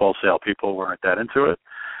even the Full Sail people weren't that into it.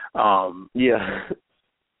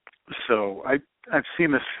 So I've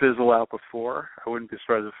seen this fizzle out before. I wouldn't be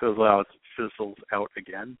surprised if it fizzles out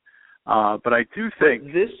again. But I do think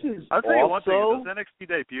I'll tell you one thing. Those NXT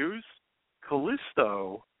debuts,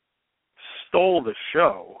 Kalisto stole the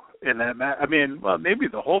show in that match. I mean, well, maybe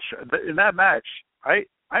the whole show. In that match,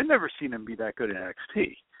 I've never seen him be that good in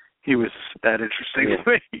NXT. He was that interesting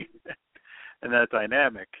to me, and that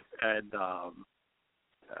dynamic, and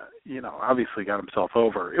obviously got himself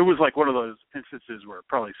over. It was like one of those instances where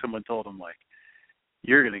probably someone told him, like,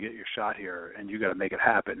 you're going to get your shot here, and you got to make it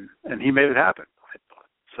happen, and he made it happen, I thought.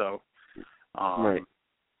 So, right.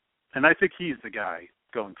 And I think he's the guy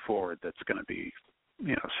going forward that's going to be,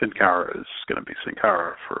 Sin Cara is going to be Sin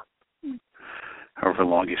Cara for however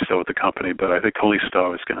long he's still with the company, but I think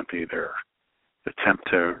Kalisto is going to be their attempt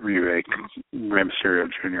to remake Rey Mysterio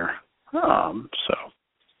Jr. So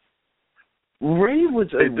Rey was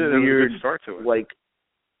a weird start to it. Like,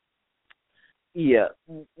 yeah,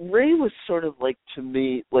 Rey was sort of like, to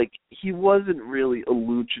me, like, he wasn't really a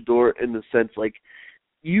luchador in the sense, like,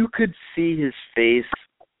 you could see his face,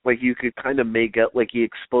 like, you could kind of make out, like, he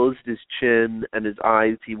exposed his chin and his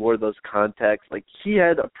eyes, he wore those contacts, like, he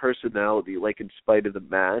had a personality, like, in spite of the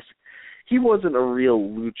mask. He wasn't a real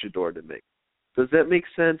luchador to me. Does that make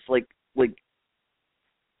sense? Like.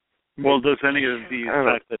 Well, does any of the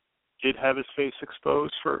fact that did have his face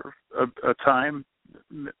exposed for a time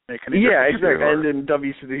make any difference? Yeah, exactly. And in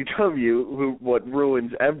WCW, what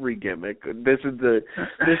ruins every gimmick. That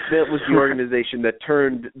was the organization that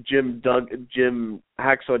turned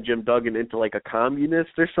Hacksaw Jim Duggan into like a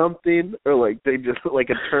communist or something, or like they just like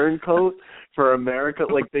a turncoat for America.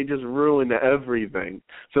 Like they just ruined everything.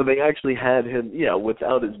 So they actually had him,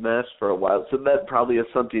 without his mask for a while. So that probably has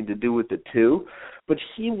something to do with it too. But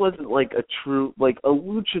he wasn't like a true, like a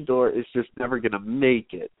luchador is just never going to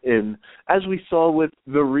make it. And as we saw with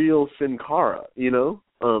the real Sin Cara,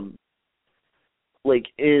 like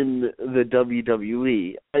in the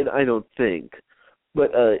WWE, I don't think.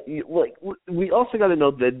 But like we also got to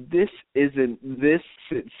know that this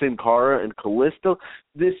Sin Cara and Kalisto.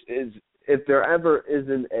 This is, if there ever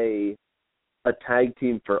isn't a tag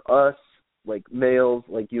team for us, like males,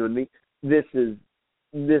 like you and me, this is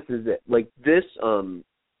it. Like this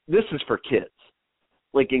is for kids.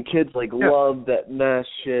 Like, and kids love that mask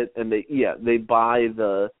shit, and they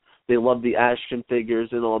love the action figures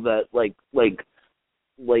and all that. Like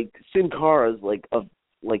Sin Cara's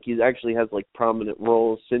he actually has like prominent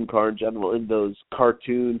roles, Sin Cara in general, in those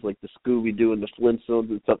cartoons like the Scooby Doo and the Flintstones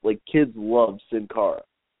and stuff. Like kids love Sin Cara,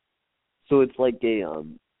 so it's like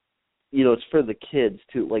it's for the kids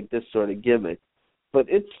too, like this sort of gimmick. But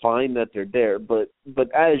it's fine that they're there. But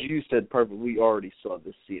as you said, perfect. We already saw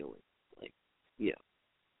the ceiling. Like, yeah.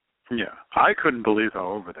 Yeah, I couldn't believe how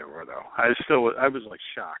over they were, though. I was like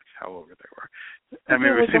shocked how over they were. I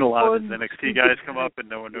mean, we've seen a lot of these NXT guys come up and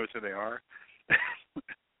no one knows who they are.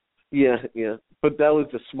 Yeah. But that was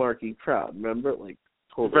the smarky crowd, remember? Like,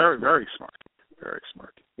 totally very, very smart. Very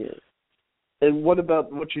smart. Yeah. And what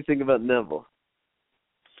you think about Neville?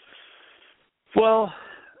 Well,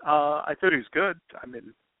 I thought he was good. I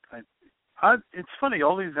mean, it's funny,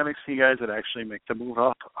 all these NXT guys that actually make the move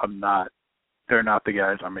up, they're not the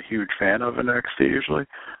guys I'm a huge fan of in NXT usually.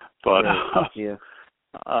 But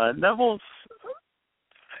Neville's,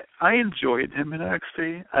 I enjoyed him in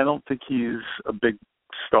NXT. I don't think he's a big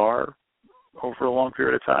star over a long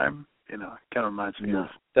period of time. Kind of reminds me of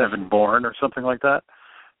Evan Bourne or something like that.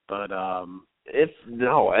 But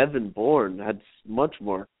Evan Bourne had much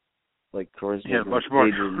more charisma. Yeah, much more.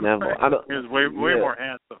 Adrian Neville. He was way more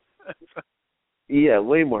handsome. Yeah,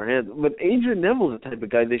 way more handsome. But Adrian Neville's the type of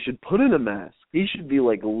guy they should put in a mask. He should be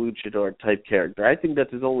like a luchador type character. I think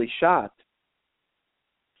that's his only shot.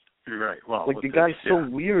 You're right. Well, the guy's so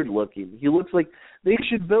weird looking. He looks like they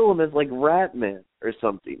should bill him as like Rat Man or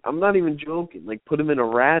something. I'm not even joking. Like put him in a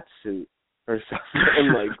rat suit or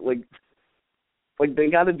something. Like they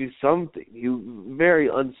got to do something. He's very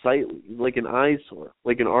unsightly. He's like an eyesore,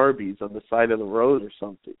 like an Arby's on the side of the road or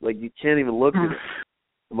something. Like you can't even look at him.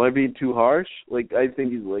 Am I being too harsh? Like I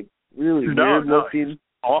think he's like really weird looking. He's an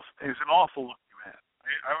awful looking man.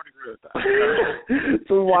 I would agree with that.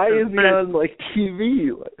 So why is he on like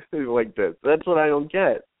TV like this? That's what I don't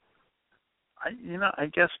get. I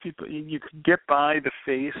guess people, you could get by the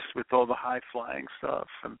face with all the high flying stuff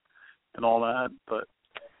and all that, but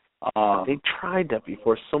they tried that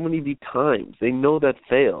before so many times. They know that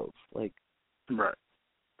fails. Like, right.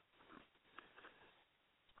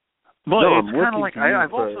 Well, it's kind of like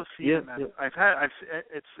I've also seen that.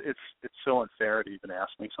 It's so unfair to even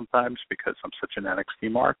ask me sometimes because I'm such an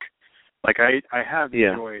NXT mark. Like I have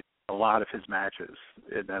enjoyed a lot of his matches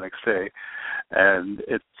in NXT, and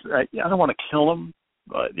I don't want to kill him,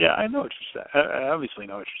 but yeah, I know what you're saying. I obviously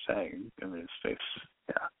know what you're saying. I mean, his face,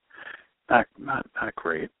 yeah, not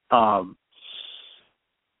great.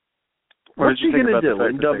 What's he gonna do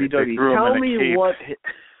in WWE? Tell me what.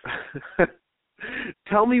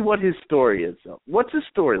 Tell me what his story is, though. What's his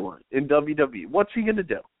storyline in WWE? What's he gonna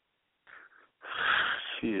do?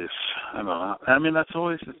 Jeez, I don't know. I mean, that's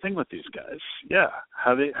always the thing with these guys. Yeah,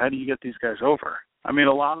 how do you get these guys over? I mean,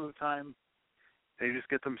 a lot of the time, they just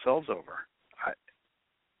get themselves over.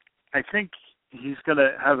 I think he's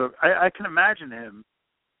gonna have I can imagine him,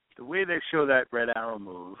 the way they show that Red Arrow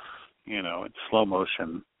move, in slow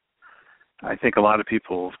motion. I think a lot of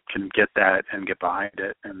people can get that and get behind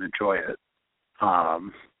it and enjoy it.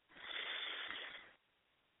 Kind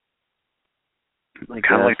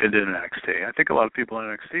of like they did in NXT. I think a lot of people in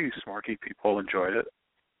NXT, smarky people, enjoyed it.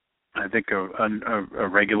 I think a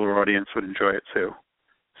regular audience would enjoy it too.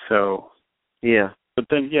 So yeah. But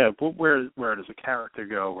then where does a character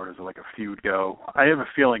go? Where does a feud go? I have a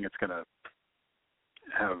feeling it's gonna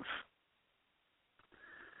have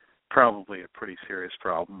probably a pretty serious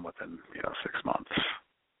problem within 6 months.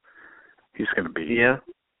 He's gonna be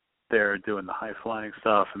there doing the high flying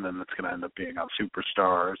stuff, and then it's gonna end up being on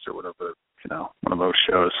Superstars or whatever. One of those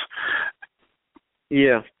shows.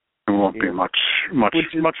 Yeah. It won't be much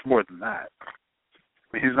more than that. I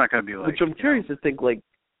mean, he's not going to be like... Which I'm curious to think,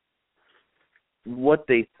 what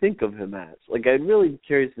they think of him as. I'm really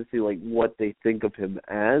curious to see, what they think of him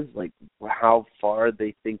as, how far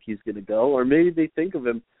they think he's going to go. Or maybe they think of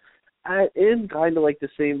him in kind of the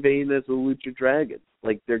same vein as the Lucha Dragons.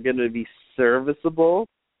 They're going to be serviceable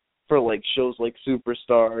for shows like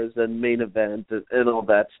Superstars and Main Event and all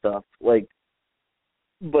that stuff. But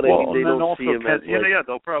I mean, they don't see him as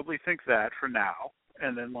they'll probably think that for now,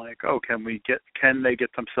 and then can they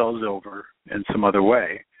get themselves over in some other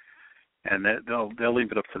way, and they'll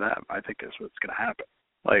leave it up to them. I think is what's going to happen.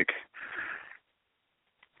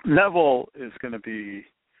 Neville is going to be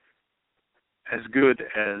as good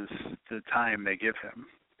as the time they give him.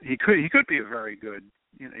 He could be a very good.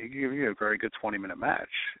 He could give you a very good 20-minute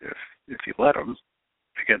match if you let him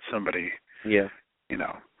against somebody. Yeah.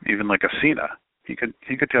 Even like a Cena, he could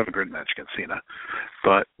have a good match against Cena,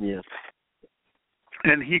 but yeah.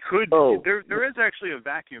 And he could. There is actually a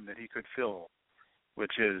vacuum that he could fill,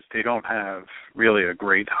 which is they don't have really a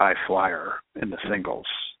great high flyer in the singles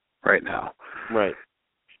right now. Right.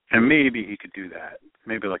 And maybe he could do that.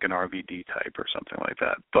 Maybe like an RVD type or something like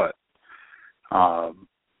that. But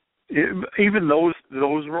even those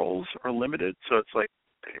roles are limited, so it's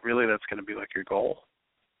really that's going to be your goal.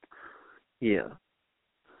 Yeah.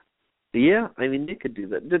 Yeah, I mean, they could do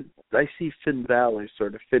that. I see Finn Balor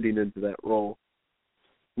sort of fitting into that role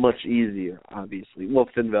much easier, obviously. Well,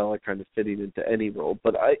 Finn Balor kind of fitting into any role,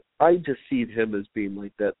 but I just see him as being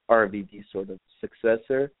that RVD sort of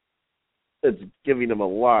successor. It's giving him a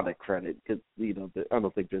lot of credit because, I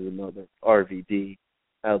don't think there's another RVD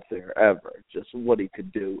out there ever. Just what he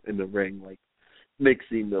could do in the ring,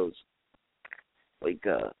 mixing those,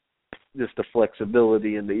 just the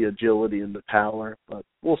flexibility and the agility and the power. But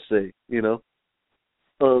we'll see, You're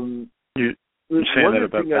saying that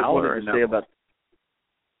about Balor or no? About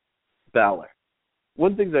Balor.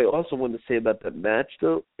 One thing I also want to say about that match,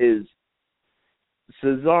 though, is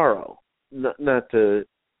Cesaro, not to,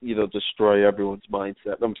 destroy everyone's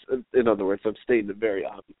mindset. In other words, I'm stating it very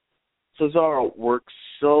obvious. Cesaro works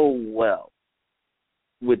so well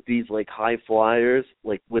with these high flyers,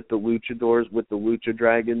 with the luchadors, with the Lucha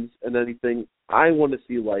Dragons and anything. I want to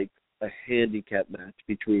see a handicap match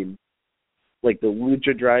between the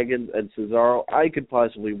Lucha Dragons and Cesaro. I could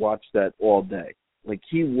possibly watch that all day.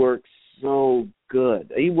 He works so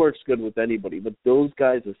good. He works good with anybody, but those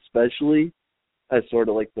guys especially as sort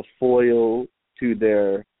of the foil to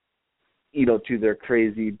their to their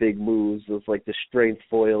crazy big moves. It's the strength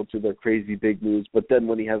foil to their crazy big moves. But then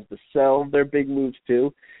when he has to sell their big moves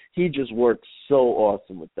too, he just works so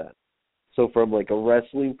awesome with that. So from a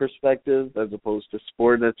wrestling perspective, as opposed to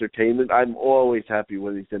sport and entertainment, I'm always happy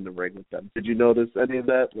when he's in the ring with them. Did you notice any of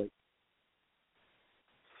that?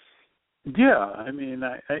 Yeah, I mean,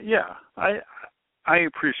 I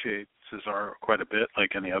appreciate Cesaro quite a bit,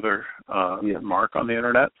 like any other mark on the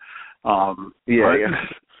internet.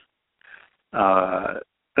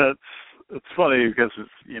 It's funny because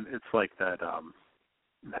it's like that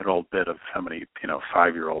that old bit of how many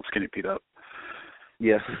 5-year-olds can you beat up.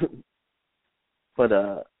 Yeah. But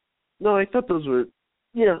no, I thought those were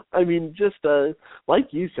I mean just like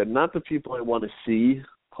you said, not the people I want to see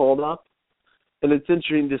called up. And it's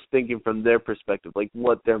interesting just thinking from their perspective,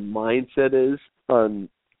 what their mindset is on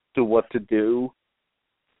to what to do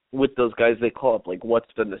with those guys they call up. Like, what's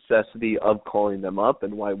the necessity of calling them up,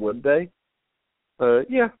 and why would they?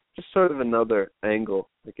 Yeah, just sort of another angle,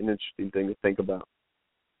 like an interesting thing to think about.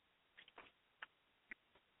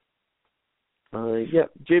 Yeah,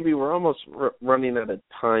 JB, we're almost running out of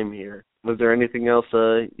time here. Was there anything else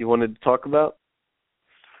you wanted to talk about?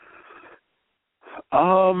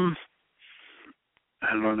 I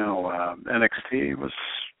don't know. NXT was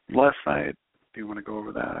last night. Do you want to go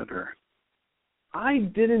over that, or? I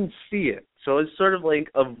didn't see it, so it's sort of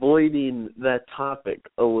like avoiding that topic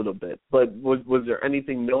a little bit. But was there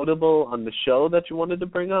anything notable on the show that you wanted to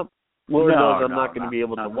bring up? Lord knows I'm not going to be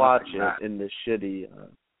able to watch it in this shitty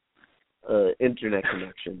internet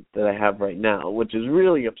connection that I have right now, which is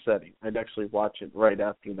really upsetting. I'd actually watch it right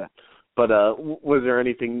after that. But was there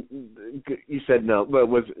anything? You said no, but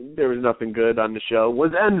there was nothing good on the show?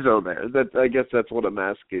 Was Enzo there? I guess that's what I'm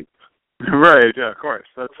asking. Right, yeah, of course.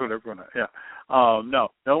 That's what everyone. Yeah, no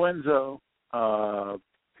Enzo.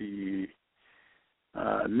 The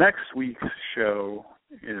next week's show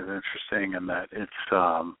is interesting in that it's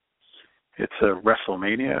a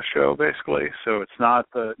WrestleMania show basically. So it's not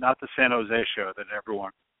the San Jose show that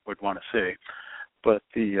everyone would want to see, but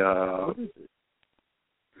they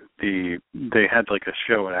had like a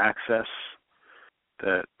show at Access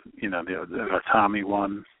that the Tommy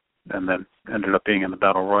won and then ended up being in the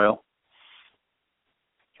Battle Royal.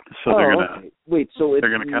 So they're gonna wait. So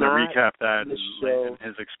they're gonna kind of recap that and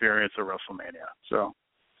his experience at WrestleMania. So,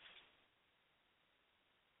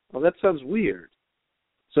 well, that sounds weird.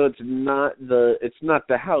 So it's not the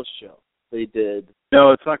house show they did.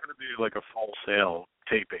 No, it's not going to be like a full sale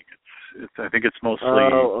taping. It's I think it's mostly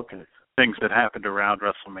things that happened around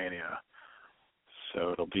WrestleMania.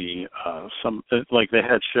 So it'll be some like they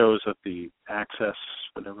had shows at the Access,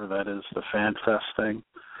 whatever that is, the Fan Fest thing.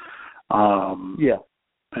 Yeah.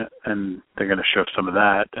 And they're going to show some of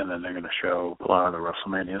that, and then they're going to show a lot of the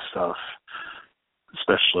WrestleMania stuff,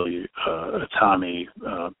 especially Tommy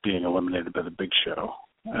being eliminated by the Big Show,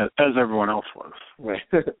 as everyone else was. Right,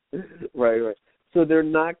 right. So they're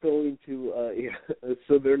not going to.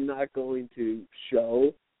 So they're not going to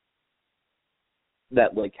show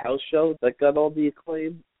that like house show that got all the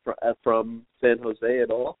acclaim from San Jose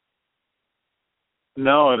at all.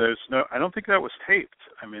 No, there's no. I don't think that was taped.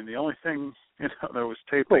 I mean, the only thing that was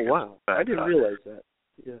taped. Oh wow! I didn't realize that.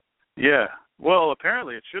 Yeah. Yeah. Well,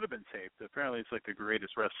 apparently it should have been taped. Apparently it's like the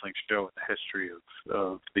greatest wrestling show in the history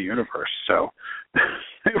of the universe. So.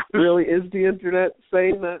 Really, is the internet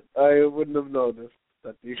saying that? I wouldn't have noticed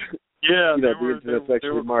that. Yeah, the internet's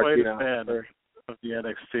actually marking out of the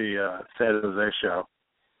NXT San Jose show.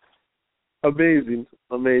 Amazing.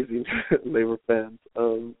 They were fans.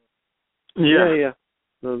 Yeah.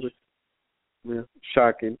 Yeah.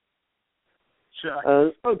 Shocking.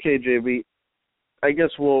 Okay, JB. I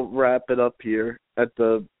guess we'll wrap it up here at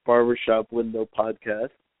the Barbershop Window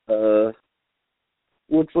podcast.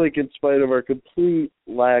 Looks like in spite of our complete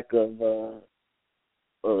lack of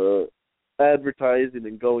advertising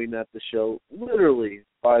and going at the show, literally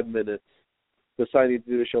 5 minutes, deciding to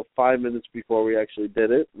do the show 5 minutes before we actually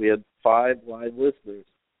did it, we had 5 live listeners.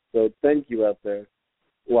 So thank you out there,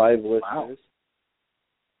 live listeners. Wow.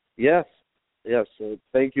 Yes. So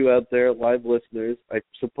thank you out there, live listeners. I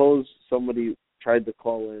suppose somebody tried to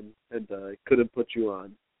call in and I couldn't put you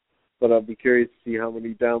on, but I'll be curious to see how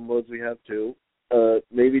many downloads we have too.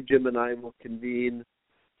 Maybe Jim and I will convene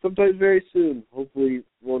sometime very soon. Hopefully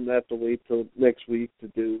won't have to wait till next week to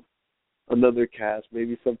do another cast.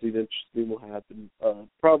 Maybe something interesting will happen.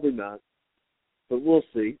 Probably not, but we'll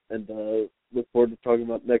see. And look forward to talking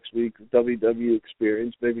about next week's WWE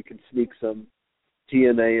experience. Maybe we can sneak some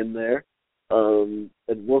TNA in there. And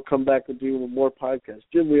we'll come back and do more podcasts.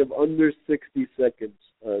 Jim, we have under 60 seconds.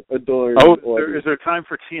 Adoring audience. Is there time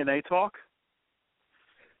for TNA talk?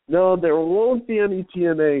 No, there won't be any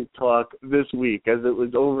TNA talk this week as it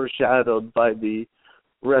was overshadowed by the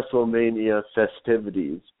WrestleMania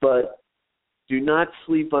festivities. But do not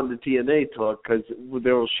sleep on the TNA talk because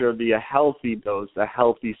there will sure be a healthy dose, a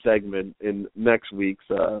healthy segment in next week's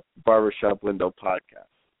Barbershop Window podcast.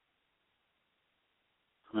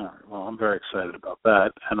 All right. Well, I'm very excited about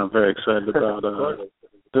that, and I'm very excited about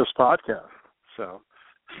this podcast. So,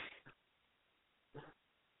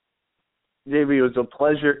 JB, it was a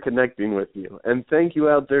pleasure connecting with you, and thank you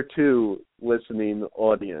out there too, listening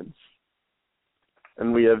audience.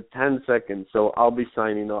 And we have 10 seconds, so I'll be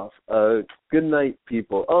signing off. Good night,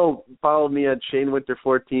 people. Oh, follow me at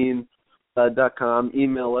ShaneWinter14.com.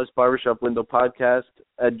 Email us,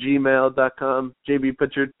 barbershopwindowpodcast@gmail.com. JB,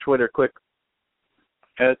 put your Twitter quick.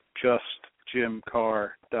 at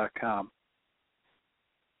justjimcarr.com.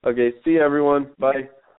 Okay, see you, everyone. Bye.